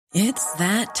It's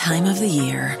that time of the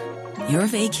year. Your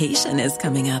vacation is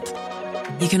coming up.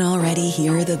 You can already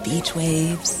hear the beach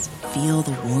waves, feel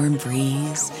the warm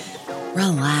breeze,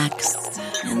 relax,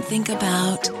 and think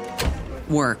about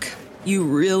work. You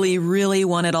really, really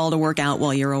want it all to work out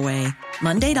while you're away.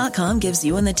 Monday.com gives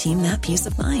you and the team that peace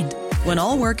of mind. When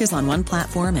all work is on one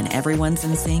platform and everyone's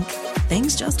in sync,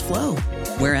 things just flow.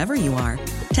 Wherever you are,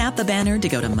 tap the banner to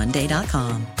go to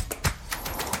Monday.com.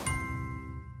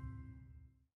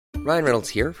 Ryan Reynolds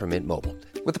here from Mint Mobile.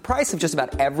 With the price of just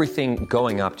about everything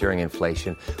going up during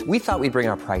inflation, we thought we'd bring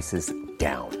our prices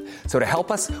down. So to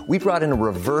help us, we brought in a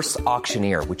reverse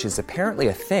auctioneer, which is apparently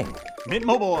a thing. Mint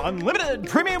Mobile Unlimited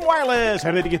Premium Wireless.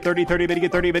 How to get 30, 30, bit to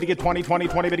get 30, bit to get 20, 20,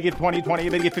 20, bit to get 20, 20,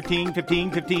 bit to get 15,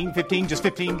 15, 15, 15, just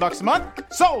 $15 a month?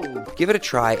 Sold! Give it a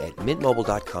try at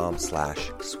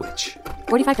mintmobile.com/switch.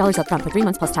 $45 up front for 3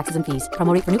 months plus taxes and fees.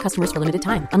 Promo rate for new customers for limited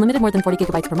time. Unlimited more than 40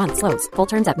 gigabytes per month. Slows full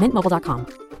terms at mintmobile.com.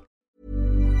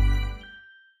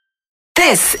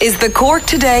 This is the Cork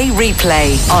Today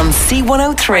replay on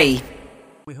C103.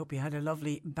 We hope you had a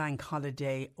lovely bank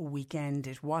holiday weekend.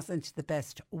 It wasn't the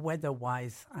best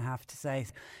weather-wise, I have to say.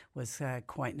 It was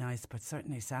quite nice, but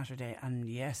certainly Saturday and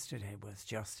yesterday was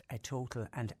just a total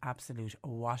and absolute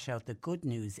washout. The good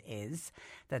news is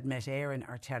that Met Éireann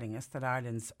are telling us that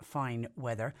Ireland's fine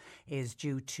weather is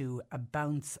due to a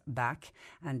bounce back,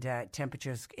 and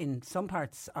temperatures in some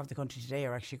parts of the country today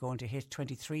are actually going to hit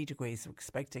 23 degrees. We're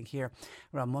expecting here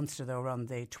around Munster, though, around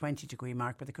the 20-degree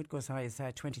mark, but they could go as high as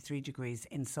 23 degrees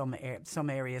in some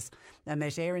areas. Met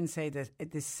Éireann say that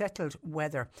this settled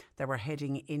weather that we're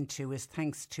heading into is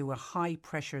thanks to a high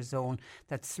pressure zone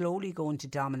that's slowly going to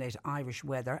dominate Irish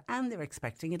weather, and they're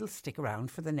expecting it'll stick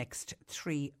around for the next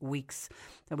 3 weeks.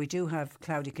 Now, we do have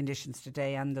cloudy conditions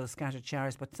today and those scattered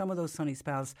showers, but some of those sunny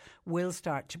spells will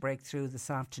start to break through this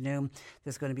afternoon.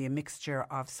 There's going to be a mixture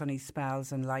of sunny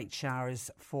spells and light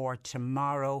showers for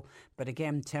tomorrow, but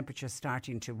again, temperatures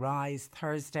starting to rise.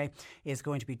 Thursday is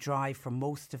going to be dry for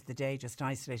most of the day, just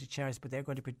isolated showers, but they're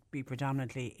going to be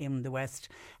predominantly in the west.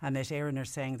 And Met Éireann are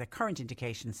saying the current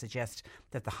indications suggest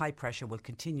that the high pressure will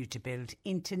continue to build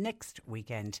into next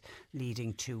weekend,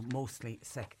 leading to mostly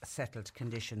settled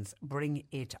conditions. Bring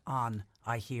it on,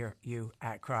 I hear you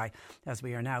cry. As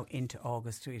we are now into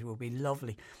August, it will be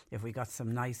lovely if we got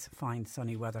some nice, fine,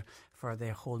 sunny weather for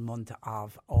the whole month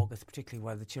of August, particularly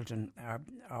while the children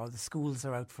or the schools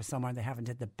are out for summer. They haven't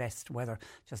had the best weather,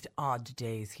 just odd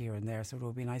days here and there. So it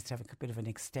will be nice to have a bit of an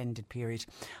extended period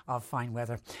of fine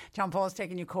weather. John Paul's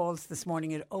taking your calls this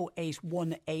morning at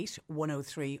 0818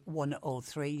 103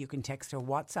 103. You can text or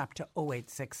WhatsApp to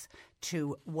 086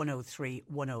 103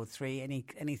 103.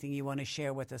 Anything you want to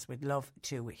share with us, we'd love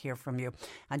to hear from you.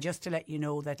 And just to let you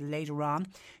know that later on,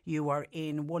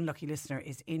 one lucky listener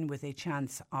is in with a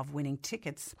chance of winning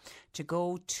tickets to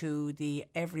go to the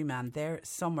Everyman. Their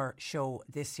summer show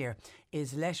this year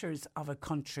is Letters of a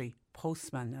Country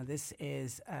Postman. Now, this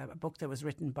is a book that was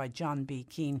written by John B.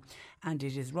 Keane, and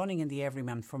it is running in the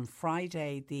Everyman from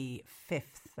Friday the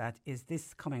 5th, that is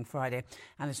this coming Friday,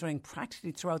 and it's running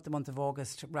practically throughout the month of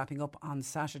August, wrapping up on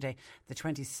Saturday the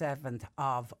 27th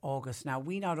of August. Now,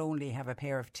 we not only have a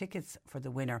pair of tickets for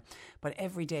the winner, but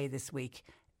every day this week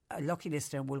a lucky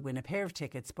listener will win a pair of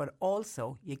tickets, but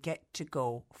also you get to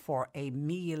go for a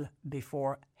meal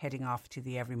before heading off to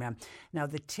the Everyman. Now,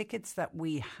 the tickets that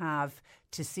we have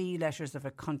to see Letters of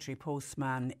a Country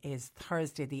Postman is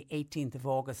Thursday the 18th of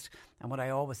August, and what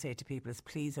I always say to people is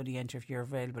please only enter if you're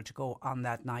available to go on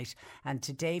that night. And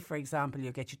today, for example,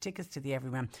 you'll get your tickets to the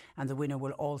Everyman, and the winner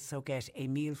will also get a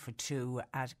meal for two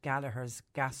at Gallagher's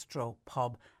Gastro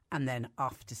Pub, and then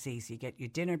off to see. So you get your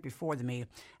dinner before the meal,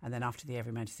 and then off to the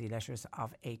Everyman to see Letters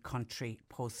of a Country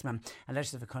Postman. And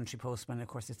Letters of a Country Postman, of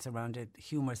course, it's around a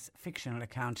humorous fictional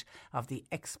account of the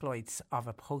exploits of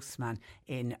a postman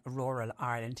in rural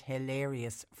Ireland.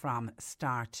 Hilarious from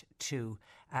start to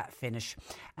finish.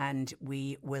 And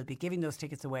we will be giving those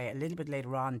tickets away a little bit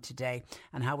later on today.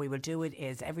 And how we will do it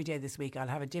is every day this week I'll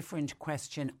have a different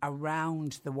question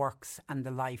around the works and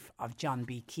the life of John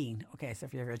B. Keane. Okay, so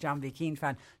if you're a John B. Keane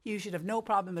fan, you should have no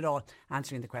problem at all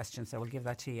answering the question. So we'll give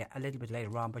that to you a little bit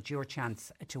later on, but your chance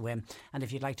to win. And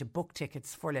if you'd like to book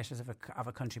tickets for Letters of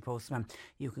a Country Postman,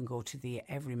 you can go to the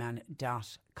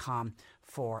everyman.com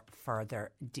for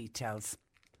further details.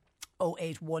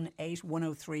 0818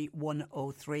 103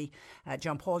 103.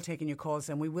 John Paul taking your calls,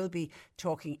 and we will be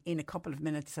talking in a couple of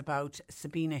minutes about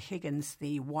Sabina Higgins,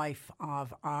 the wife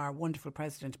of our wonderful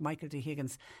President Michael D.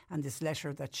 Higgins, and this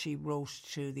letter that she wrote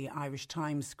to the Irish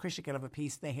Times, critical of a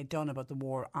piece they had done about the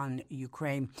war on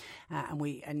Ukraine.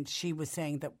 And she was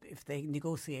saying that if they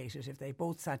negotiated, if they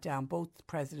both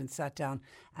presidents sat down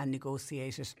and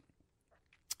negotiated,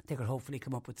 they could hopefully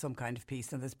come up with some kind of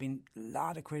peace. And there's been a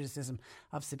lot of criticism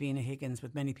of Sabina Higgins,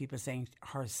 with many people saying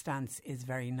her stance is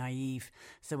very naive.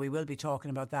 So we will be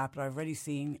talking about that. But I've already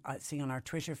seen on our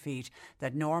Twitter feed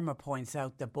that Norma points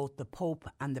out that both the Pope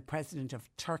and the President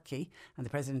of Turkey, and the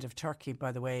President of Turkey,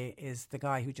 by the way, is the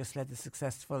guy who just led the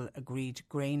successful agreed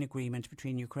grain agreement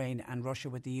between Ukraine and Russia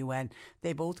with the UN,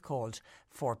 they both called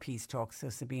for peace talks. So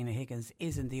Sabina Higgins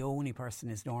isn't the only person,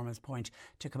 is Norma's point,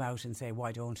 to come out and say,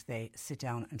 why don't they sit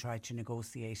down and try to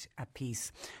negotiate a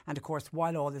peace. And of course,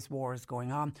 while all this war is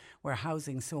going on, we're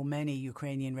housing so many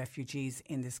Ukrainian refugees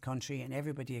in this country, and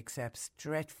everybody accepts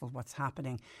dreadful what's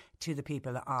happening to the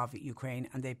people of Ukraine,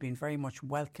 and they've been very much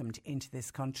welcomed into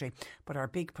this country. But our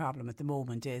big problem at the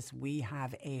moment is we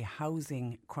have a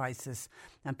housing crisis,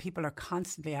 and people are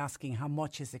constantly asking how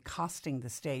much is it costing the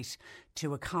state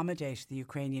to accommodate the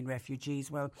Ukrainian refugees.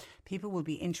 Well, people will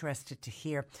be interested to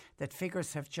hear that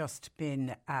figures have just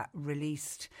been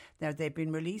released. Now, they've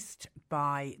been released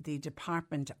by the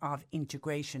Department of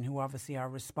Integration, who obviously are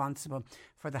responsible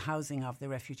for the housing of the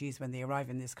refugees when they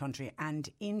arrive in this country. And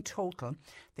in total,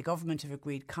 the government have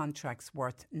agreed contracts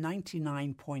worth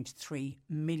 €99.3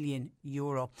 million.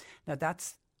 Now,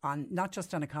 that's on not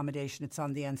just on accommodation, it's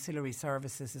on the ancillary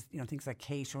services, things like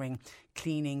catering,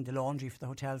 cleaning, the laundry for the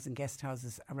hotels and guest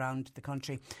houses around the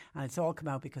country. And it's all come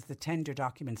out because the tender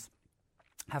documents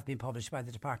have been published by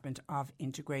the Department of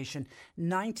Integration.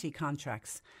 90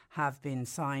 contracts have been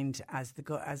signed as the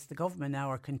government now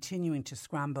are continuing to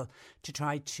scramble to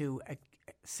try to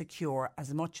secure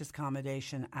as much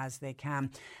accommodation as they can.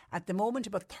 At the moment,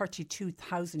 about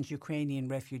 32,000 Ukrainian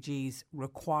refugees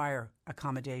require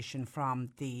accommodation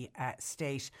from the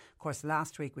state. Of course,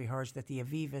 last week we heard that the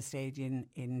Aviva Stadium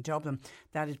in Dublin,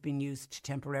 that had been used to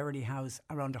temporarily house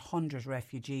around 100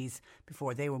 refugees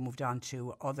before they were moved on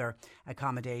to other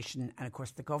accommodation. And of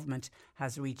course, the government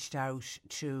has reached out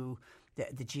to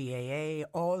the GAA,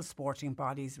 all sporting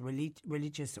bodies,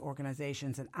 religious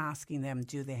organisations, and asking them,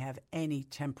 do they have any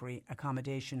temporary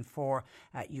accommodation for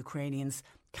Ukrainians?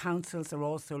 Councils are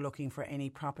also looking for any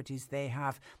properties they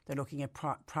have. They're looking at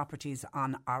properties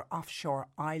on our offshore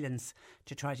islands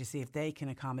to try to see if they can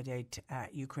accommodate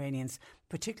Ukrainians,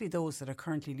 particularly those that are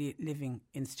currently living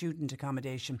in student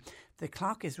accommodation. The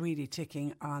clock is really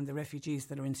ticking on the refugees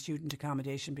that are in student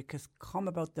accommodation, because come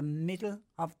about the middle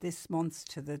of this month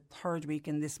to the third week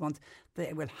in this month,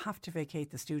 they will have to vacate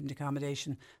the student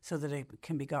accommodation so that it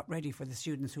can be got ready for the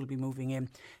students who will be moving in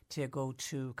to go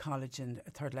to college and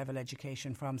third level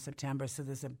education from September. So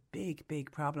there's a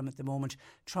big problem at the moment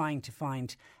trying to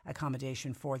find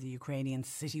accommodation for the Ukrainians.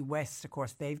 City West, of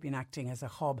course, they've been acting as a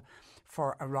hub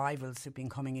for arrivals who've been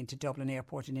coming into Dublin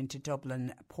Airport and into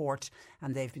Dublin Port,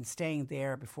 and they've been staying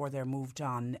there before they're moved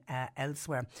on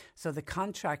elsewhere. So the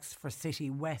contracts for City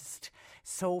West,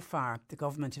 so far the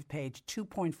government have paid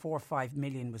 2.45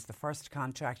 million was the first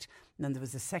contract, and then there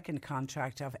was a second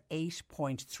contract of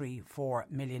 8.34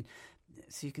 million.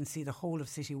 So you can see the whole of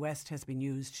City West has been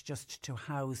used just to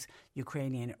house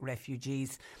Ukrainian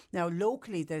refugees. Now,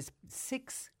 locally, there's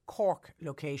 6 Cork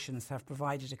locations have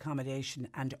provided accommodation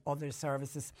and other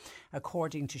services,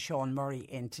 according to Sean Murray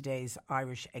in today's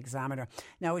Irish Examiner.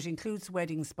 Now, it includes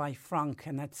Weddings by Frank,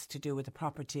 and that's to do with the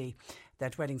property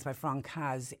that Weddings by Frank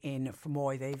has in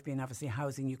Fermoy. They've been obviously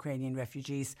housing Ukrainian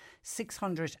refugees,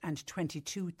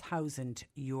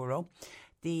 €622,000.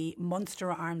 The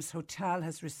Munster Arms Hotel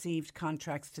has received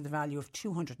contracts to the value of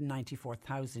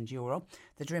 €294,000.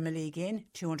 The Drimoleague Inn,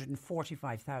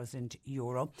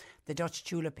 €245,000. The Dutch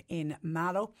Tulip in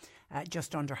Mallow,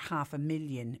 just under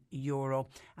 €500,000.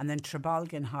 And then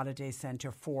Trebalgan Holiday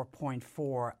Centre,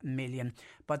 4.4 million.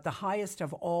 But the highest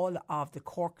of all of the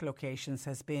Cork locations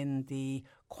has been the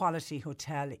Quality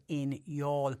Hotel in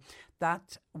Youghal.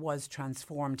 That was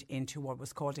transformed into what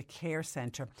was called a care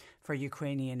centre for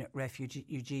Ukrainian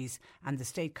refugees, and the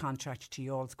state contract to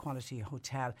Youghal's Quality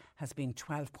Hotel has been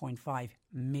 €12.5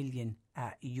 million.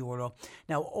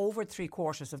 Now, over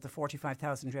 3/4 of the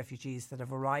 45,000 refugees that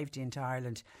have arrived into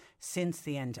Ireland since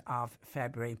the end of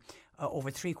February, over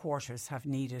 3/4 have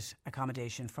needed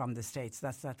accommodation from the States.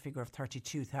 That's that figure of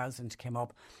 32,000 came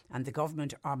up, and the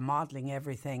government are modelling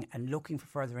everything and looking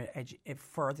for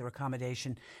further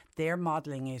accommodation. They're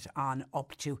modelling it on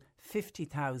up to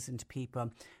 50,000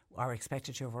 people are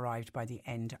expected to have arrived by the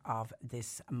end of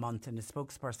this month. And a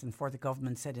spokesperson for the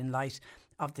government said, in light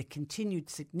of the continued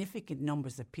significant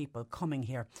numbers of people coming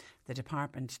here, the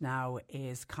department now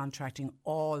is contracting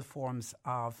all forms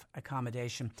of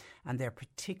accommodation, and they're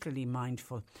particularly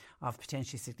mindful of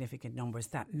potentially significant numbers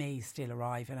that may still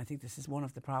arrive. And I think this is one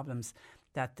of the problems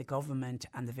that the government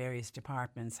and the various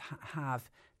departments have.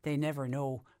 They never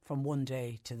know from one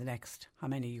day to the next how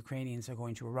many Ukrainians are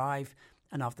going to arrive,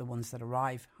 and of the ones that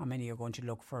arrive, how many are going to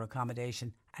look for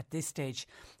accommodation. At this stage,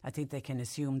 I think they can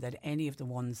assume that any of the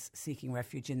ones seeking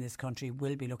refuge in this country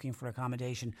will be looking for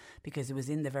accommodation, because it was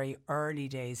in the very early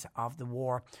days of the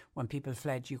war when people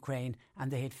fled Ukraine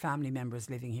and they had family members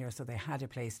living here, so they had a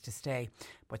place to stay.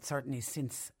 But certainly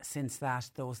since that,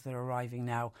 those that are arriving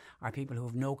now are people who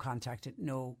have no contact,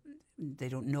 they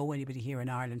don't know anybody here in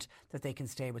Ireland that they can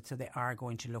stay with, so they are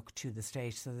going to look to the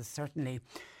state. So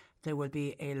there will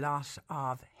be a lot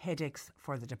of headaches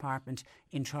for the department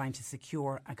in trying to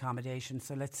secure accommodation.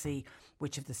 So let's see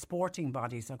which of the sporting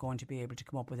bodies are going to be able to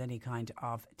come up with any kind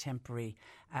of temporary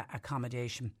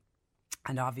accommodation.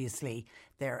 And obviously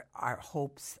there are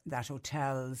hopes that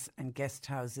hotels and guest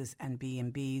houses and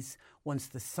B&Bs, once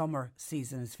the summer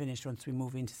season is finished, once we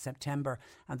move into September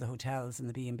and the hotels and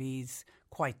the B&Bs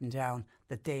quieten down,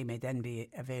 that they may then be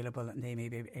available and they may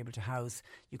be able to house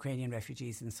Ukrainian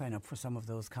refugees and sign up for some of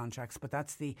those contracts. But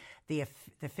that's the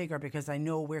figure, because I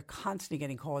know we're constantly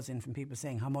getting calls in from people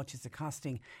saying how much is it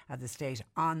costing the state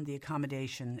on the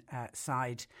accommodation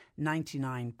side.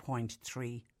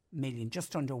 99.3 million,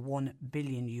 just under €1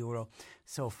 billion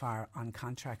so far on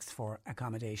contracts for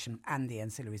accommodation and the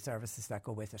ancillary services that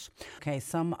go with it. Okay,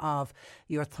 some of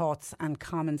your thoughts and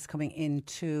comments coming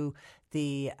into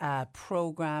the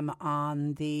programme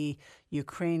on the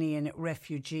Ukrainian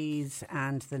refugees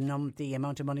and the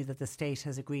amount of money that the state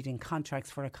has agreed in contracts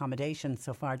for accommodation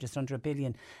so far, just under €1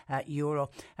 billion.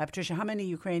 Patricia, how many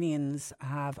Ukrainians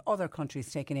have other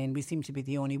countries taken in? We seem to be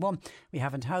the only one. We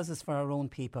haven't houses for our own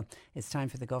people. It's time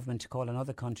for the government to call on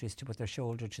other countries to put their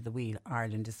shoulder to the wheel.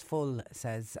 Ireland is full,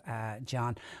 says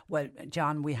John. Well,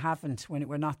 John, we haven't.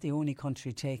 We're not the only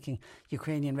country taking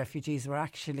Ukrainian refugees. We're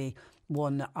actually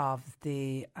one of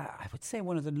the, I would say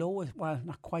one of the lowest, well,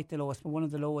 not quite the lowest, but one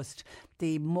of the lowest.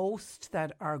 The most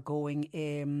that are going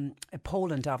in,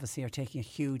 Poland obviously are taking a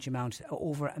huge amount,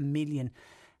 over 1 million,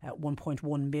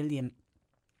 1.1 million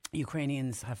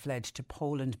Ukrainians have fled to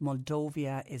Poland.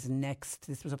 Moldova is next.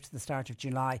 This was up to the start of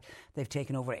July. They've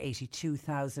taken over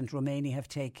 82,000. Romania have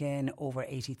taken over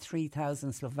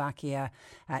 83,000. Slovakia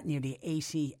nearly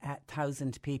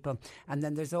 80,000 people. And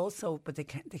then there's also, but they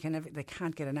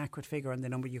can't get an accurate figure on the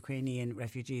number of Ukrainian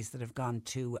refugees that have gone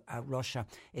to Russia.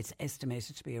 It's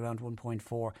estimated to be around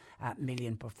 1.4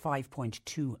 million, but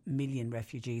 5.2 million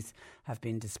refugees have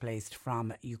been displaced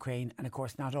from Ukraine. And of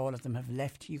course, not all of them have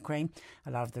left Ukraine.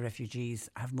 A lot of the refugees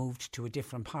have moved to a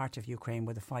different part of Ukraine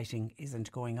where the fighting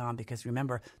isn't going on, because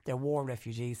remember, they're war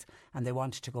refugees and they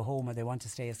want to go home, or they want to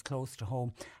stay as close to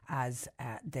home as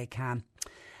they can.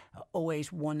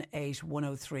 0818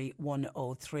 103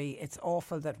 103. It's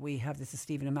awful that we have, this is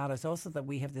Stephen O'Malley, it's also that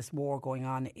we have this war going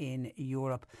on in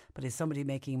Europe, but is somebody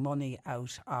making money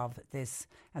out of this?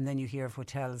 And then you hear of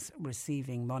hotels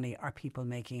receiving money. Are people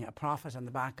making a profit on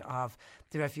the back of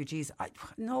the refugees?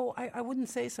 No, I wouldn't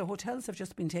say so. Hotels have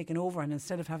just been taken over, and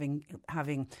instead of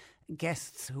having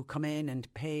guests who come in and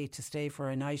pay to stay for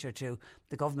a night or two,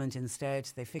 the government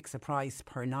instead, they fix a price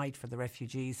per night for the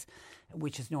refugees,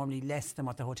 which is normally less than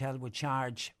what the hotel would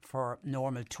charge for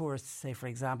normal tourists, say for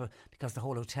example, because the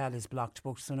whole hotel is blocked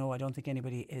booked. So no, I don't think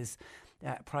anybody is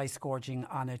price gouging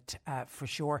on it for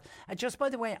sure. Just by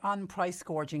the way, on price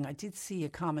gouging, I did see a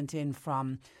comment in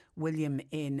from William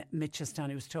in Mitchelstown.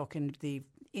 He was talking, the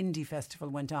Indie Festival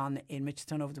went on in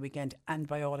Mitchelstown over the weekend, and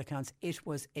by all accounts it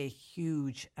was a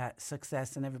huge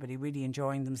success and everybody really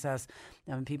enjoying themselves.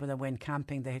 People that went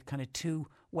camping, they had kind of 2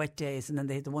 wet days and then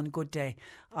they had the one good day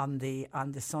on the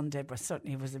Sunday, but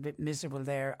certainly it was a bit miserable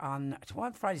there on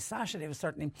Friday. Saturday was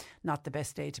certainly not the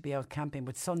best day to be out camping,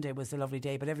 but Sunday was a lovely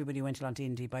day. But everybody went along to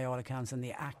Indie by all accounts, and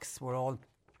the acts were all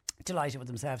delighted with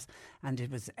themselves, and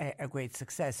it was a great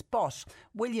success. But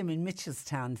William in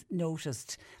Mitchelstown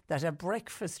noticed that a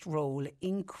breakfast roll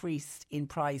increased in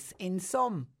price in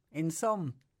some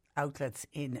outlets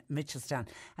in Mitchelstown.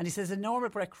 And he says a normal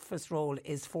breakfast roll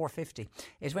is $4.50.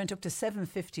 It went up to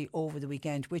 $7.50 over the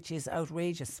weekend, which is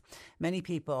outrageous. Many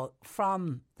people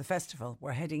from the festival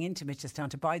were heading into Mitchelstown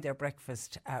to buy their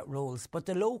breakfast rolls, but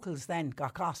the locals then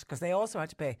got caught because they also had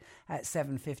to pay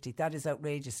 $7.50. That is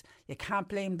outrageous. You can't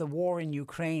blame the war in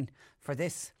Ukraine for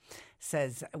this,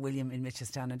 says William in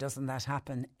Mitchelstown, and doesn't that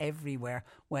happen everywhere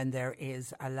when there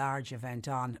is a large event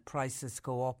on? Prices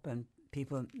go up and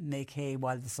people make hay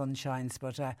while the sun shines.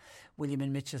 But William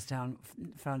in Mitchelstown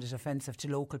found it offensive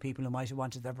to local people who might have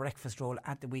wanted their breakfast roll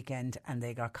at the weekend, and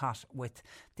they got caught with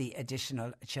the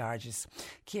additional charges.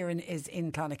 Kieran is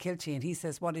in Clonakilty, and he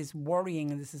says what is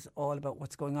worrying, and this is all about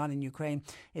what's going on in Ukraine,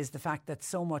 is the fact that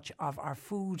so much of our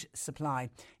food supply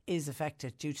is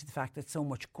affected due to the fact that so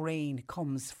much grain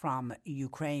comes from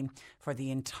Ukraine for the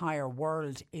entire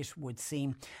world, it would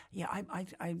seem. Yeah,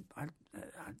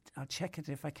 I'll check it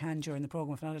if I can during the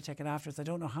programme. If not, I'll check it afterwards. I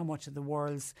don't know how much of the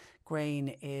world's grain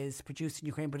is produced in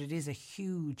Ukraine, but it is a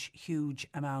huge, huge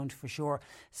amount for sure.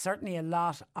 Certainly a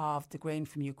lot of the grain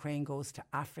from Ukraine goes to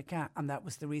Africa, and that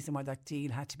was the reason why that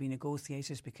deal had to be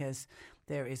negotiated, because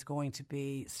there is going to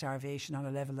be starvation on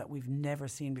a level that we've never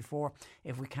seen before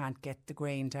if we can't get the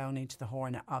grain down into the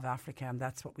Horn of Africa, and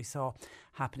that's what we saw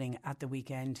happening at the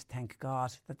weekend. Thank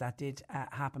God that did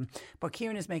happen. But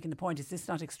Kieran is making the point, is this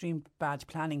not extreme bad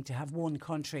planning to have one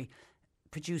country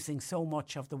producing so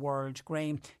much of the world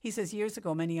grain? He says years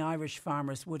ago many Irish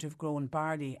farmers would have grown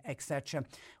barley, etc.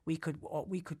 We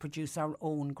could produce our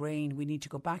own grain. We need to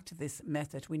go back to this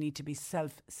method. We need to be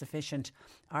self-sufficient.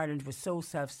 Ireland was so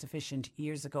self-sufficient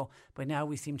years ago, but now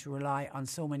we seem to rely on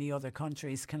so many other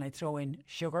countries. Can I throw in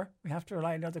sugar? We have to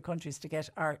rely on other countries to get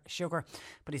our sugar.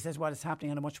 But he says what is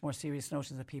happening on a much more serious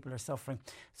note is that people are suffering.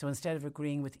 So instead of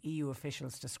agreeing with EU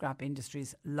officials to scrap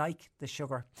industries like the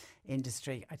sugar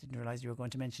industry, I didn't realise you were going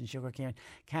to mention sugar, Kieran,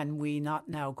 can we not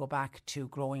now go back to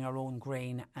growing our own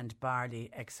grain and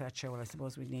barley, etc.? Well, I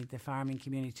suppose we need the farming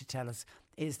community to tell us,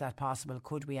 is that possible?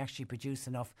 Could we actually produce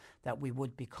enough that we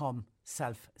would become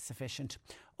self-sufficient?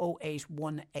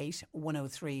 0818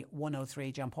 103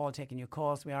 103. John Paul taking your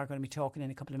calls. We are going to be talking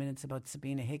in a couple of minutes about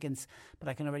Sabina Higgins, but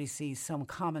I can already see some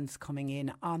comments coming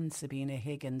in on Sabina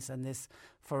Higgins and this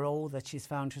furrow that she's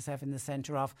found herself in the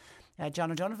centre of.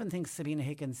 John O'Donovan thinks Sabina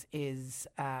Higgins is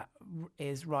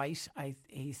right.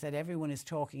 He said everyone is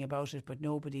talking about it, but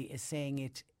nobody is saying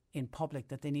it in public,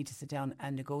 that they need to sit down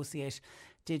and negotiate.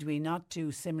 Did we not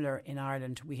do similar in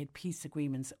Ireland? We had peace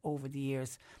agreements over the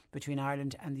years between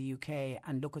Ireland and the UK,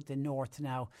 and look at the North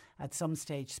now. At some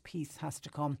stage peace has to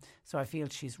come. So I feel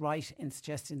she's right in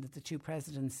suggesting that the two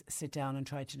presidents sit down and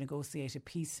try to negotiate a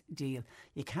peace deal.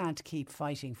 You can't keep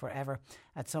fighting forever.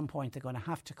 At some point they're going to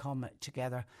have to come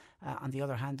together. On the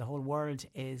other hand, the whole world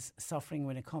is suffering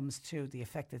when it comes to the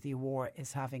effect that the war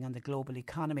is having on the global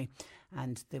economy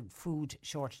and the food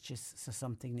shortages. So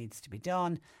something needs to be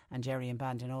done. And Jerry and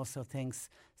Bandon also thinks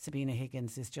Sabina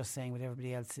Higgins is just saying what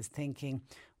everybody else is thinking.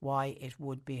 While it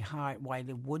would be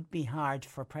hard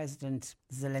for President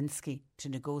Zelensky to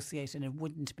negotiate, and it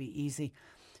wouldn't be easy,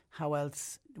 how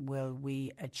else will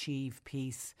we achieve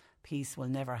peace? Peace will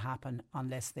never happen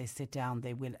unless they sit down.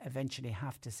 They will eventually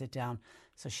have to sit down.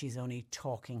 So she's only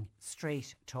talking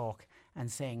straight talk and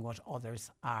saying what others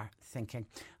are thinking.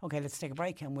 OK, let's take a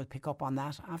break and we'll pick up on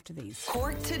that after these.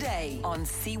 Cork Today on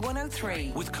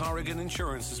C103. With Corrigan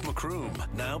Insurance's Macroom,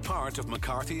 now part of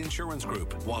McCarthy Insurance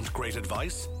Group. Want great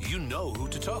advice? You know who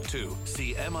to talk to.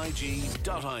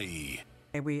 CMIG.ie.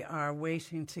 We are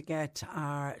waiting to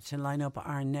to line up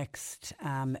our next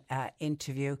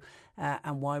interview.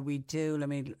 And while we do, let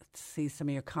me see some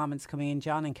of your comments coming in.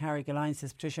 John in Carrigaline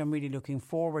says, Patricia, I'm really looking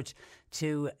forward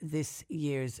to this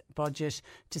year's budget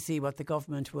to see what the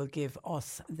government will give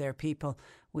us, their people.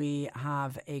 We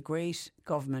have a great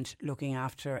government looking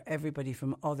after everybody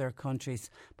from other countries,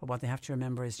 but what they have to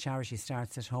remember is charity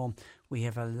starts at home. We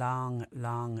have a long,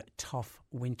 long, tough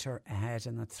winter ahead,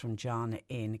 and that's from John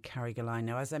in Carrigaline.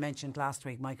 Now, as I mentioned last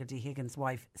week, Michael D. Higgins'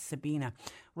 wife, Sabina,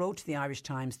 wrote to the Irish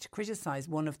Times to criticise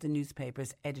one of the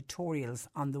newspaper's editorials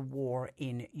on the war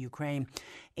in Ukraine.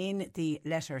 In the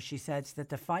letter, she said that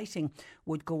the fighting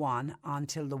would go on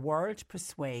until the world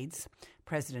persuades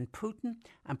President Putin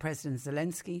and President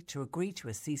Zelensky to agree to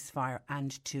a ceasefire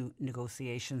and to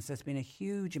negotiations. There's been a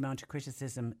huge amount of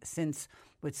criticism since,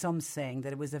 with some saying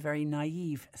that it was a very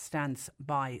naive stance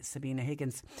by Sabina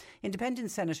Higgins. Independent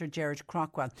Senator Gerard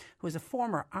Craughwell, who is a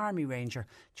former Army Ranger,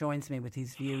 joins me with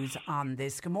his views on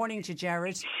this. Good morning to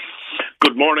Gerard.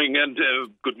 Good morning, and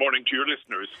good morning to your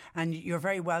listeners. And you're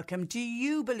very welcome. Do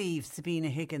you believe Sabina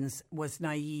Higgins was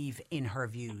naive in her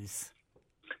views?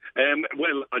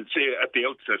 Well, I'd say at the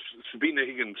outset, Sabina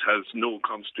Higgins has no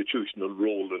constitutional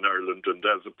role in Ireland, and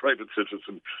as a private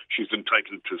citizen, she's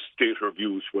entitled to state her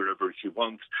views wherever she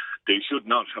wants. They should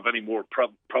not have any more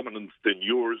prominence than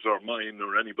yours or mine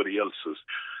or anybody else's.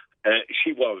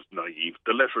 She was naive.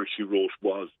 The letter she wrote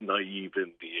was naive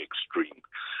in the extreme.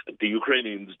 The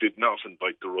Ukrainians did not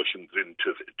invite the Russians in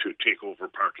to take over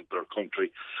part of their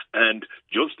country. And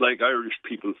just like Irish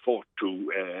people fought to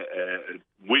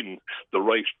win the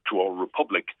right to our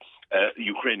republic,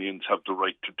 Ukrainians have the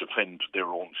right to defend their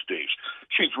own state.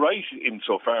 She's right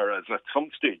insofar as at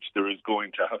some stage there is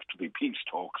going to have to be peace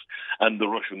talks and the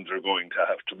Russians are going to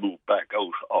have to move back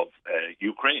out of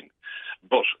Ukraine.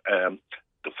 But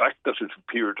the fact that it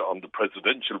appeared on the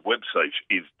presidential website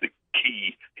is the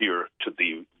key here to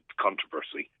the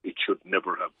controversy. It should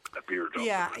never have appeared on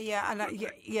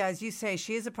as you say,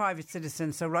 she is a private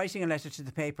citizen, so writing a letter to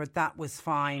the paper, that was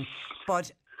fine.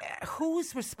 But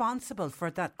who's responsible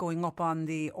for that going up on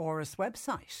the Áras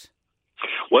website?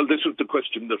 Well, this is the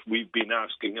question that we've been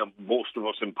asking, and most of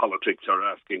us in politics are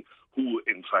asking, who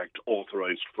in fact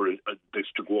authorised for this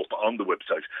to go up on the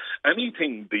website.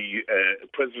 Anything the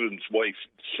president's wife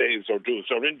says or does,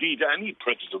 or indeed any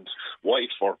president's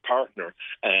wife or partner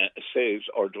says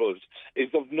or does, is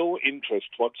of no interest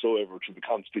whatsoever to the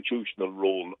constitutional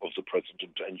role of the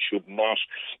president and should not,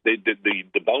 the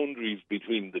boundaries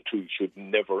between the two should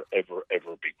never, ever,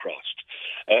 ever be crossed.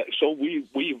 So we've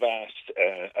asked,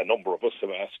 a number of us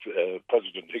have asked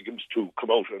President Higgins to come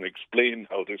out and explain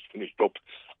how this finished up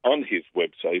on his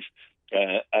website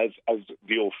as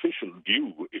the official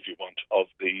view, if you want, of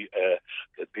the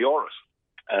Áras.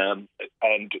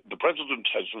 And the president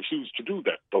has refused to do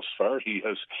that thus far. He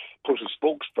has put a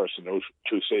spokesperson out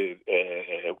to say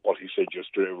what he said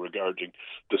yesterday regarding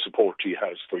the support he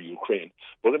has for Ukraine.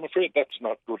 But I'm afraid that's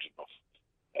not good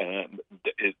enough.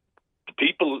 The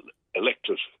people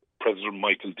elected President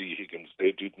Michael D. Higgins.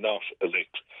 They did not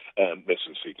elect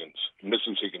Mrs. Higgins.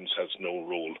 Mrs. Higgins has no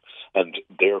role, and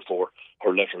therefore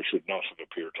her letter should not have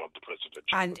appeared on the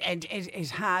presidential. And it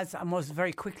has, and was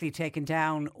very quickly taken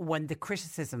down when the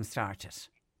criticism started.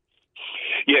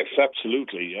 Yes,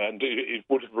 absolutely. And it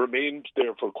would have remained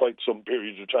there for quite some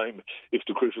period of time if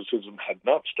the criticism had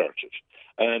not started.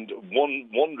 And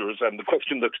one wonders, and the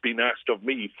question that's been asked of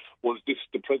me, was this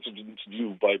the president's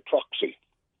view by proxy?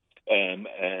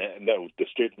 Now, the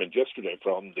statement yesterday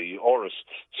from the Áras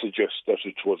suggests that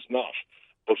it was not,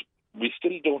 but we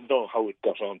still don't know how it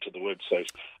got onto the website.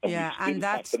 And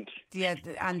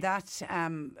that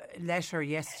letter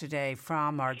yesterday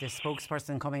from, or the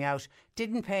spokesperson coming out,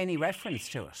 didn't pay any reference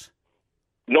to it.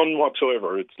 None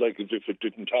whatsoever. It's like as if it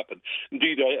didn't happen.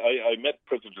 Indeed, I met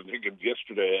President Higgins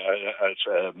yesterday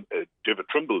at David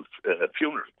Trimble's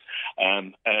funeral.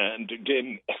 And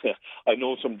again, I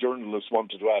know some journalists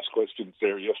wanted to ask questions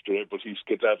there yesterday, but he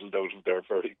skedaddled out of there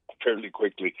fairly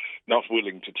quickly, not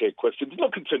willing to take questions.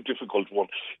 Look, it's a difficult one.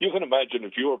 You can imagine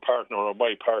if your partner or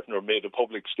my partner made a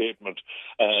public statement,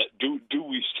 do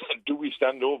we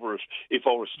stand over it if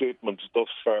our statements thus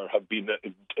far have been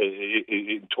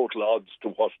in total odds to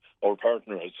what our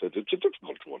partner has said? It's a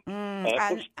difficult one.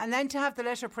 And then to have the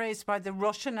letter praised by the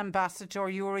Russian ambassador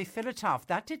Yuri Filatov,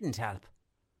 that didn't help.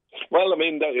 Well, I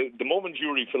mean, the moment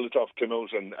Yuri Filatov came out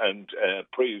and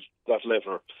praised that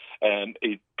letter,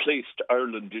 it placed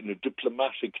Ireland in a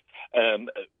diplomatic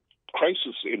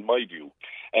crisis, in my view,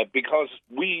 because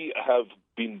we have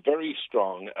been very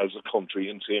strong as a country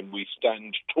in saying we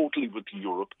stand totally with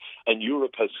Europe, and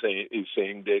Europe is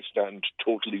saying they stand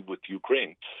totally with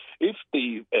Ukraine. If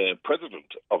the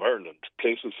President of Ireland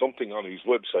places something on his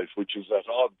website which is at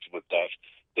odds with that,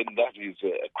 then that is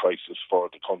a crisis for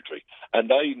the country.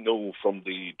 And I know from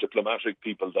the diplomatic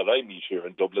people that I meet here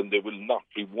in Dublin, they will not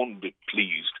be one bit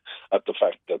pleased at the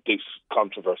fact that this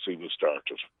controversy was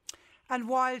started. And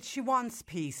while she wants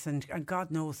peace, and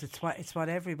God knows it's what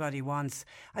everybody wants,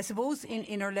 I suppose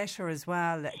in her letter as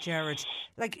well, Gerard,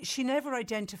 like she never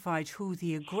identified who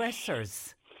the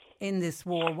aggressors in this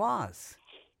war was.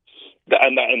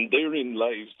 And therein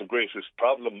lies the greatest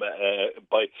problem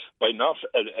by not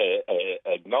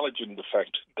acknowledging the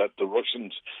fact that the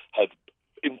Russians had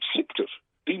inflicted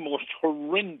the most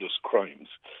horrendous crimes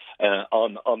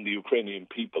on the Ukrainian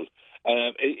people.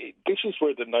 This is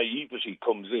where the naivety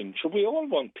comes in. So we all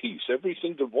want peace. Every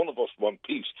single one of us want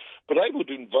peace. But I would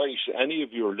invite any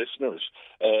of your listeners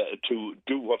to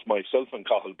do what myself and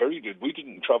Cathal Berry did. We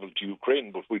didn't travel to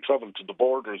Ukraine, but we travelled to the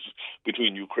borders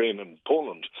between Ukraine and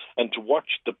Poland, and to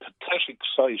watch the pathetic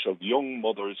sight of young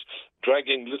mothers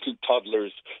dragging little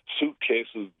toddlers,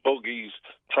 suitcases, buggies,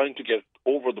 trying to get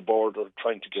over the border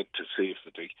trying to get to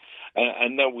safety.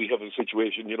 And now we have a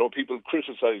situation, people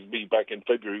criticised me back in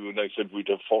February when I said we'd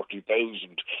have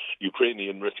 40,000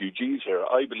 Ukrainian refugees here.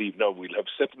 I believe now we'll have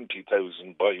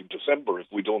 70,000 by December if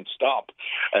we don't stop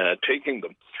taking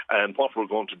them. And what we're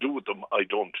going to do with them, I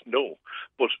don't know.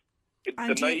 But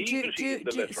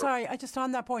sorry, just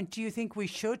on that point, do you think we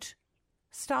should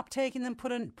stop taking them,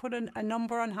 put a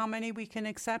number on how many we can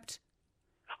accept?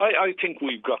 I think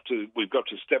we've got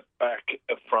to step back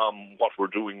from what we're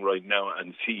doing right now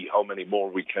and see how many more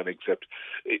we can accept.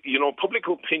 Public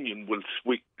opinion will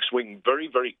swing very,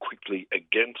 very quickly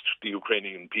against the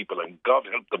Ukrainian people, and God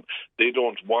help them, they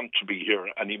don't want to be here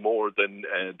any more than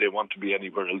they want to be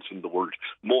anywhere else in the world.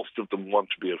 Most of them want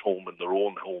to be at home in their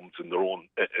own homes, in their own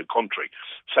country.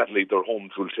 Sadly, their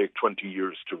homes will take 20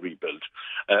 years to rebuild.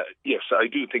 Yes, I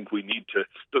do think we need to.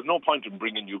 There's no point in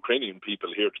bringing Ukrainian people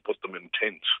here to put them in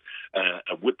tents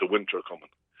with the winter coming.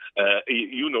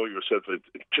 You know yourself,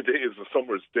 today is a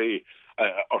summer's day,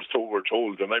 or so we're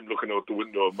told, and I'm looking out the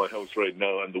window of my house right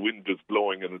now and the wind is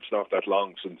blowing and it's not that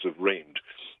long since it rained.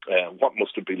 What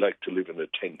must it be like to live in a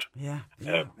tent?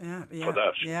 For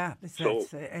that. Yeah,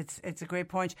 it's a great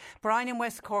point. Brian in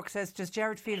West Cork says, does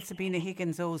Gerard feel Sabina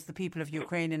Higgins owes the people of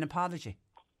Ukraine an apology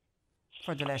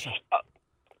for the letter?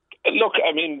 Look,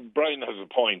 I mean, Brian has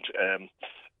a point.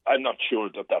 I'm not sure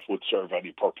that would serve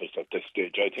any purpose at this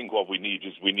stage. I think what we need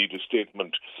a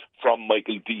statement from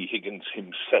Michael D. Higgins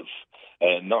himself,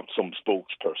 not some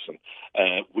spokesperson,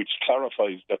 which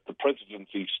clarifies that the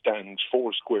presidency stands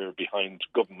foursquare behind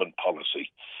government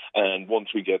policy. And once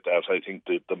we get that, I think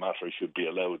the matter should be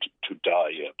allowed to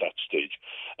die at that stage.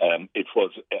 It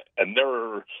was an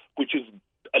error which is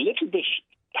a little bit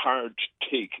hard to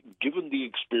take, given the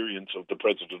experience of the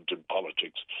president in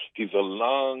politics. He's a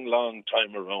long, long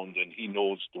time around, and he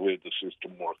knows the way the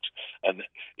system works. And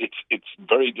it's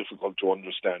very difficult to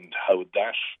understand how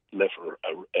that letter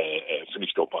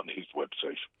finished up on his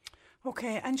website.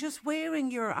 Okay, and just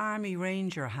wearing your Army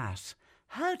Ranger hat,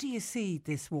 how do you see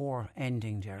this war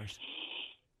ending, Gerard?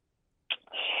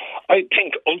 I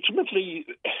think ultimately,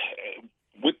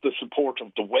 with the support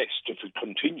of the West, if it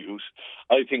continues,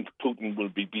 I think Putin will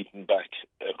be beaten back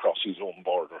across his own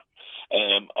border.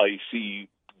 I see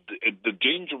the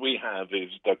danger we have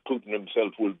is that Putin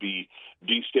himself will be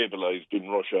destabilised in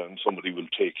Russia and somebody will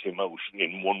take him out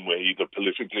in one way, either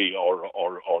politically or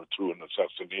through an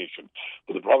assassination.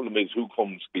 But the problem is, who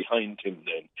comes behind him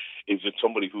then? Is it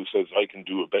somebody who says, I can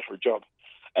do a better job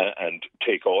and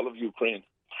take all of Ukraine?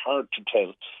 Hard to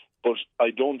tell. But I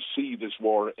don't see this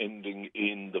war ending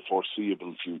in the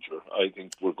foreseeable future. I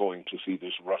think we're going to see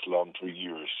this rattle on for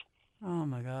years. Oh,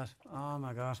 my God.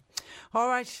 All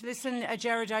right. Listen,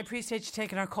 Gerard, I appreciate you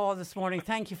taking our call this morning.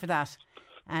 Thank you for that.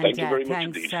 And thank you very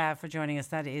much thanks for joining us.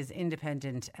 That is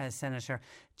Independent Senator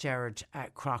Gerard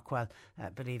Craughwell,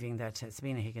 believing that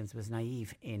Sabina Higgins was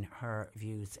naive in her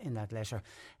views in that letter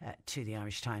to the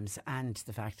Irish Times, and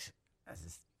the fact,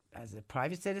 as a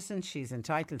private citizen, she's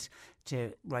entitled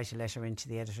to write a letter into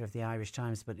the editor of the Irish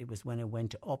Times, but it was when it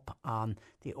went up on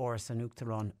the Áras an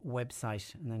Uachtaráin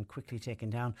website and then quickly taken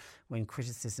down when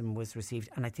criticism was received.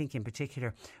 And I think in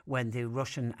particular when the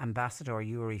Russian ambassador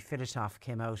Yuri Filatov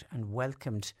came out and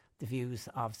welcomed the views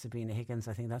of Sabina Higgins,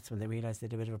 I think that's when they realised they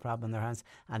had a bit of a problem in their hands,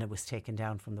 and it was taken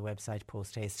down from the website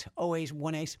post haste.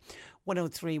 0818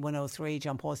 103 103.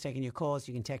 John Paul's taking your calls.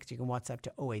 You can text, you can WhatsApp to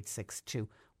 0862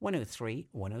 103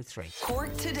 103.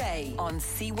 Cork Today on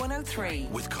C103.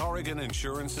 With Corrigan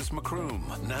Insurance's Macroom,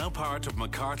 now part of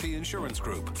McCarthy Insurance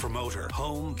Group. For motor,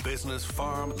 home, business,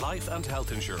 farm, life and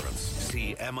health insurance.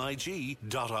 See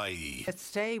MIG.ie. Let's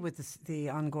stay with the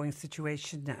ongoing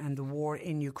situation and the war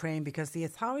in Ukraine, because the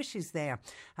authorities there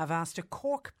have asked a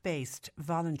Cork-based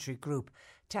voluntary group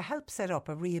to help set up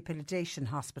a rehabilitation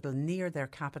hospital near their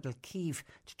capital, Kyiv,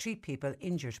 to treat people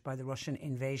injured by the Russian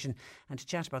invasion. And to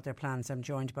chat about their plans, I'm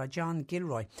joined by John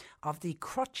Gilroy of the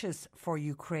Crutches for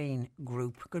Ukraine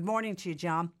group. Good morning to you,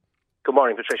 John. Good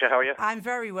morning, Patricia. How are you? I'm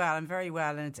very well,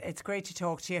 and it's great to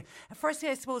talk to you. Firstly,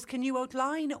 I suppose, can you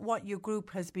outline what your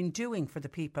group has been doing for the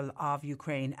people of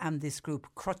Ukraine and this group,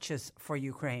 Crutches for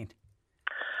Ukraine?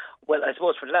 Well, I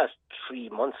suppose for the last 3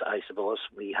 months,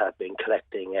 we have been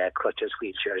collecting crutches,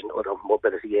 wheelchairs and other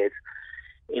mobility aids.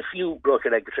 If you broke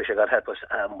your leg, Patricia, God help us,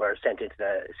 were sent into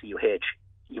the CUH,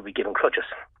 you'll be given crutches.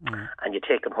 And you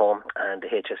take them home, and the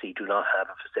HSE do not have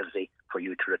a facility for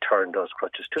you to return those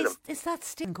crutches to them. Is that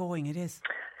still going? It is?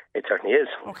 It certainly is.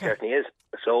 Okay. It certainly is.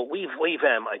 So we've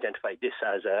identified this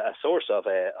as a source of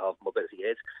mobility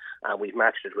aids, and we've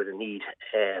matched it with a need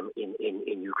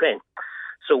in Ukraine.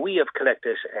 So we have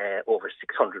collected over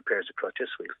 600 pairs of crutches.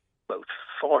 We've about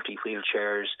 40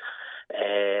 wheelchairs,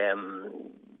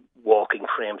 walking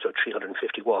frames, or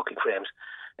 350 walking frames,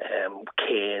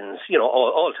 canes,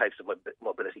 all types of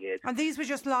mobility aids. And these were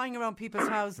just lying around people's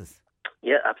houses?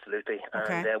 Yeah, absolutely.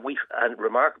 Okay. And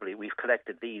remarkably, we've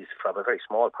collected these from a very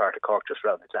small part of Cork, just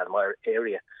around the Glanmire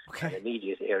area, an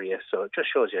immediate area. So it just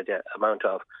shows you the amount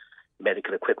of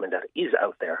medical equipment that is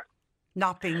out there.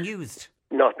 Not being used.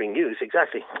 Not being used,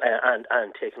 exactly. And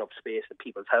taking up space in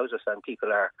people's houses, and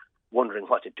people are wondering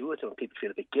what to do with them. People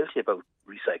feel a bit guilty about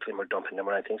recycling or dumping them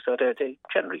or anything. So they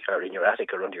generally are in your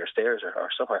attic or under your stairs or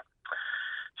somewhere.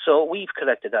 So we've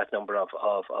collected that number of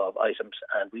items,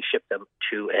 and we shipped them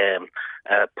to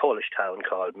a Polish town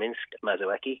called Minsk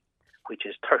Mazowiecki, which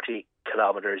is 30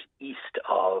 kilometres east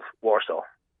of Warsaw.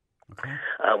 Okay.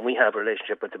 We have a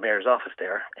relationship with the mayor's office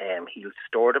there. He'll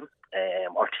store them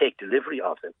or take delivery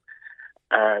of them.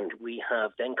 And we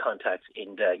have then contacts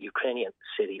in the Ukrainian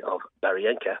city of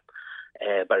Baryanka.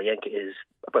 Baryanka is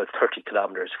about 30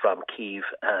 kilometres from Kyiv,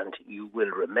 and you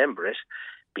will remember it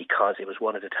because it was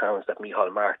one of the towns that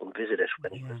Micheál Martin visited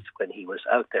when he was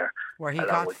out there. Where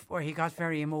he got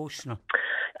very emotional.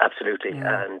 Absolutely.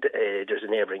 Yeah. And there's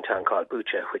a neighbouring town called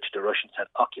Bucha, which the Russians had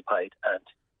occupied and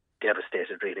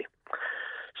devastated, really.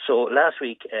 So last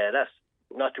week,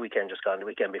 not the weekend just gone, the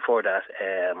weekend before that,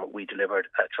 we delivered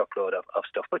a truckload of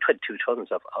stuff, about 22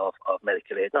 tonnes of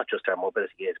medical aid, not just our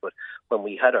mobility aids, but when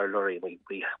we had our lorry and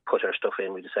we put our stuff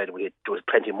in, we decided there was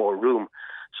plenty more room.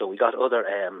 So we got other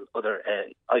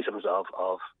items of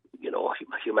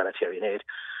humanitarian aid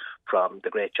from the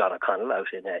great John O'Connell out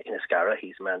in Escara.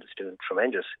 He's a man that's doing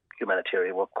tremendous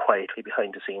humanitarian work quietly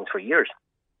behind the scenes for years.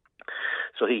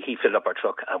 So he filled up our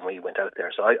truck and we went out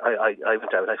there. So I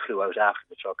went out, I flew out after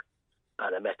the truck,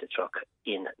 and I met the truck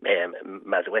in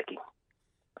Mazowiecki.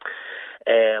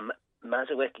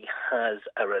 Mazowiecki has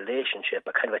a relationship,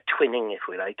 a kind of a twinning, if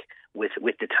we like, with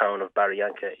the town of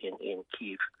Baryanka in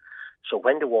Kyiv. So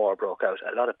when the war broke out,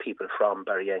 a lot of people from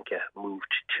Baryanka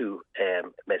moved to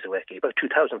Mazowiecki, about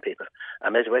 2,000 people.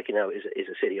 And Mazowiecki now is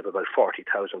a city of about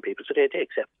 40,000 people. So they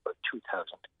accept about 2,000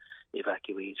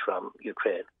 evacuees from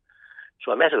Ukraine.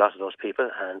 So I met a lot of those people,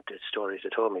 and the stories they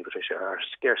told me, Patricia, are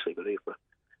scarcely believable.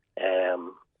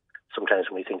 Sometimes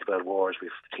when we think about wars, we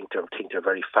think they're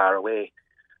very far away,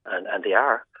 and they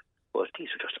are. But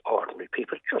these are just ordinary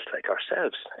people, just like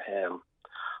ourselves.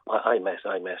 I met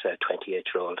a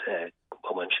 28-year-old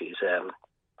woman. She's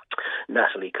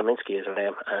Natalie Kaminsky is her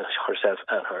name, and herself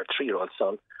and her 3-year-old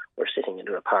son were sitting in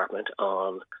their apartment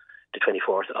on the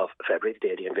 24th of February, the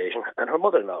day of the invasion, and her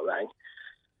mother-in-law rang,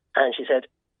 and she said,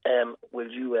 have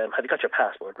you got your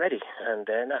passport ready? And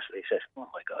Natalie said, oh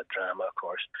my God, drama, of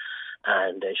course.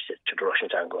 And she said, the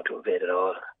Russians aren't going to invade at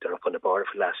all. They're up on the border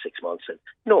for the last 6 months, and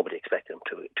nobody expected them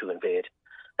to invade.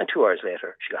 And 2 hours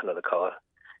later, she got another call.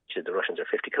 She said the Russians are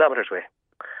 50 kilometres away.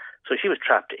 So she was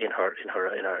trapped in her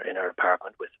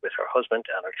apartment with her husband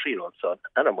and her 3-year-old son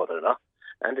and her mother-in-law,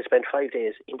 and they spent 5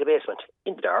 days in the basement,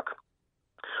 in the dark,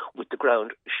 with the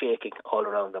ground shaking all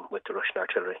around them with the Russian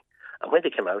artillery. And when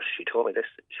they came out, she told me this,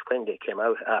 when they came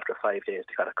out after 5 days,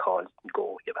 they got a call,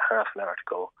 go, you have a half an hour to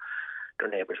go. Their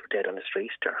neighbours were dead on the street.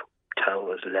 Their town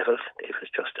was levelled. It was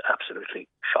just absolutely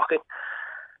shocking.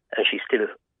 And she still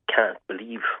can't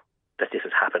believe that this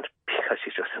has happened because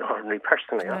she's just an ordinary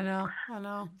person. I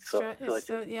know.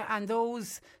 And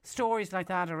those stories like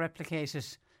that are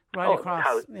replicated right across.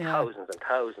 Thousands and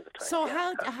thousands of times. So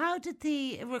how did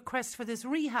the request for this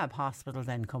rehab hospital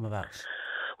then come about?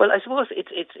 Well, I suppose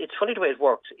it's funny the way it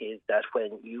works is that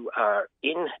when you are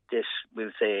in this,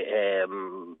 we'll say,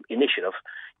 initiative,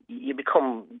 you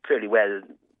become fairly well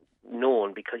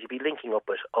known because you'll be linking up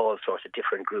with all sorts of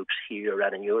different groups here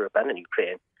and in Europe and in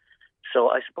Ukraine. So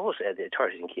I suppose the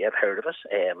authorities in Kiev heard of us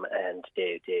and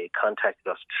they contacted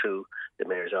us through the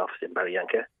mayor's office in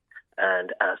Baryanka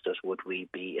and asked us would we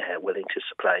be willing to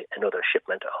supply another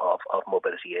shipment of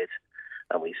mobility aids.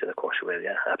 And we said, of course, we will,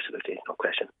 yeah, absolutely, no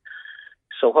question.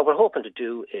 So what we're hoping to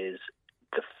do is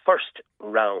the first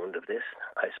round of this,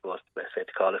 I suppose the best way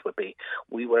to call it would be,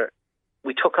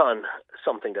 we took on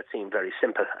something that seemed very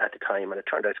simple at the time, and it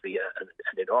turned out to be an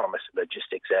enormous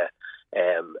logistics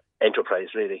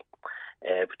enterprise, really.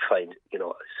 To find,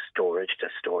 storage to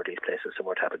store these places,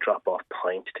 somewhere to have a drop-off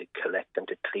point, to collect them,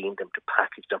 to clean them, to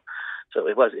package them. So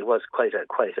it was quite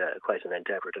an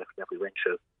endeavour that we went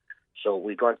through. So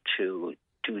we want to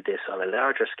do this on a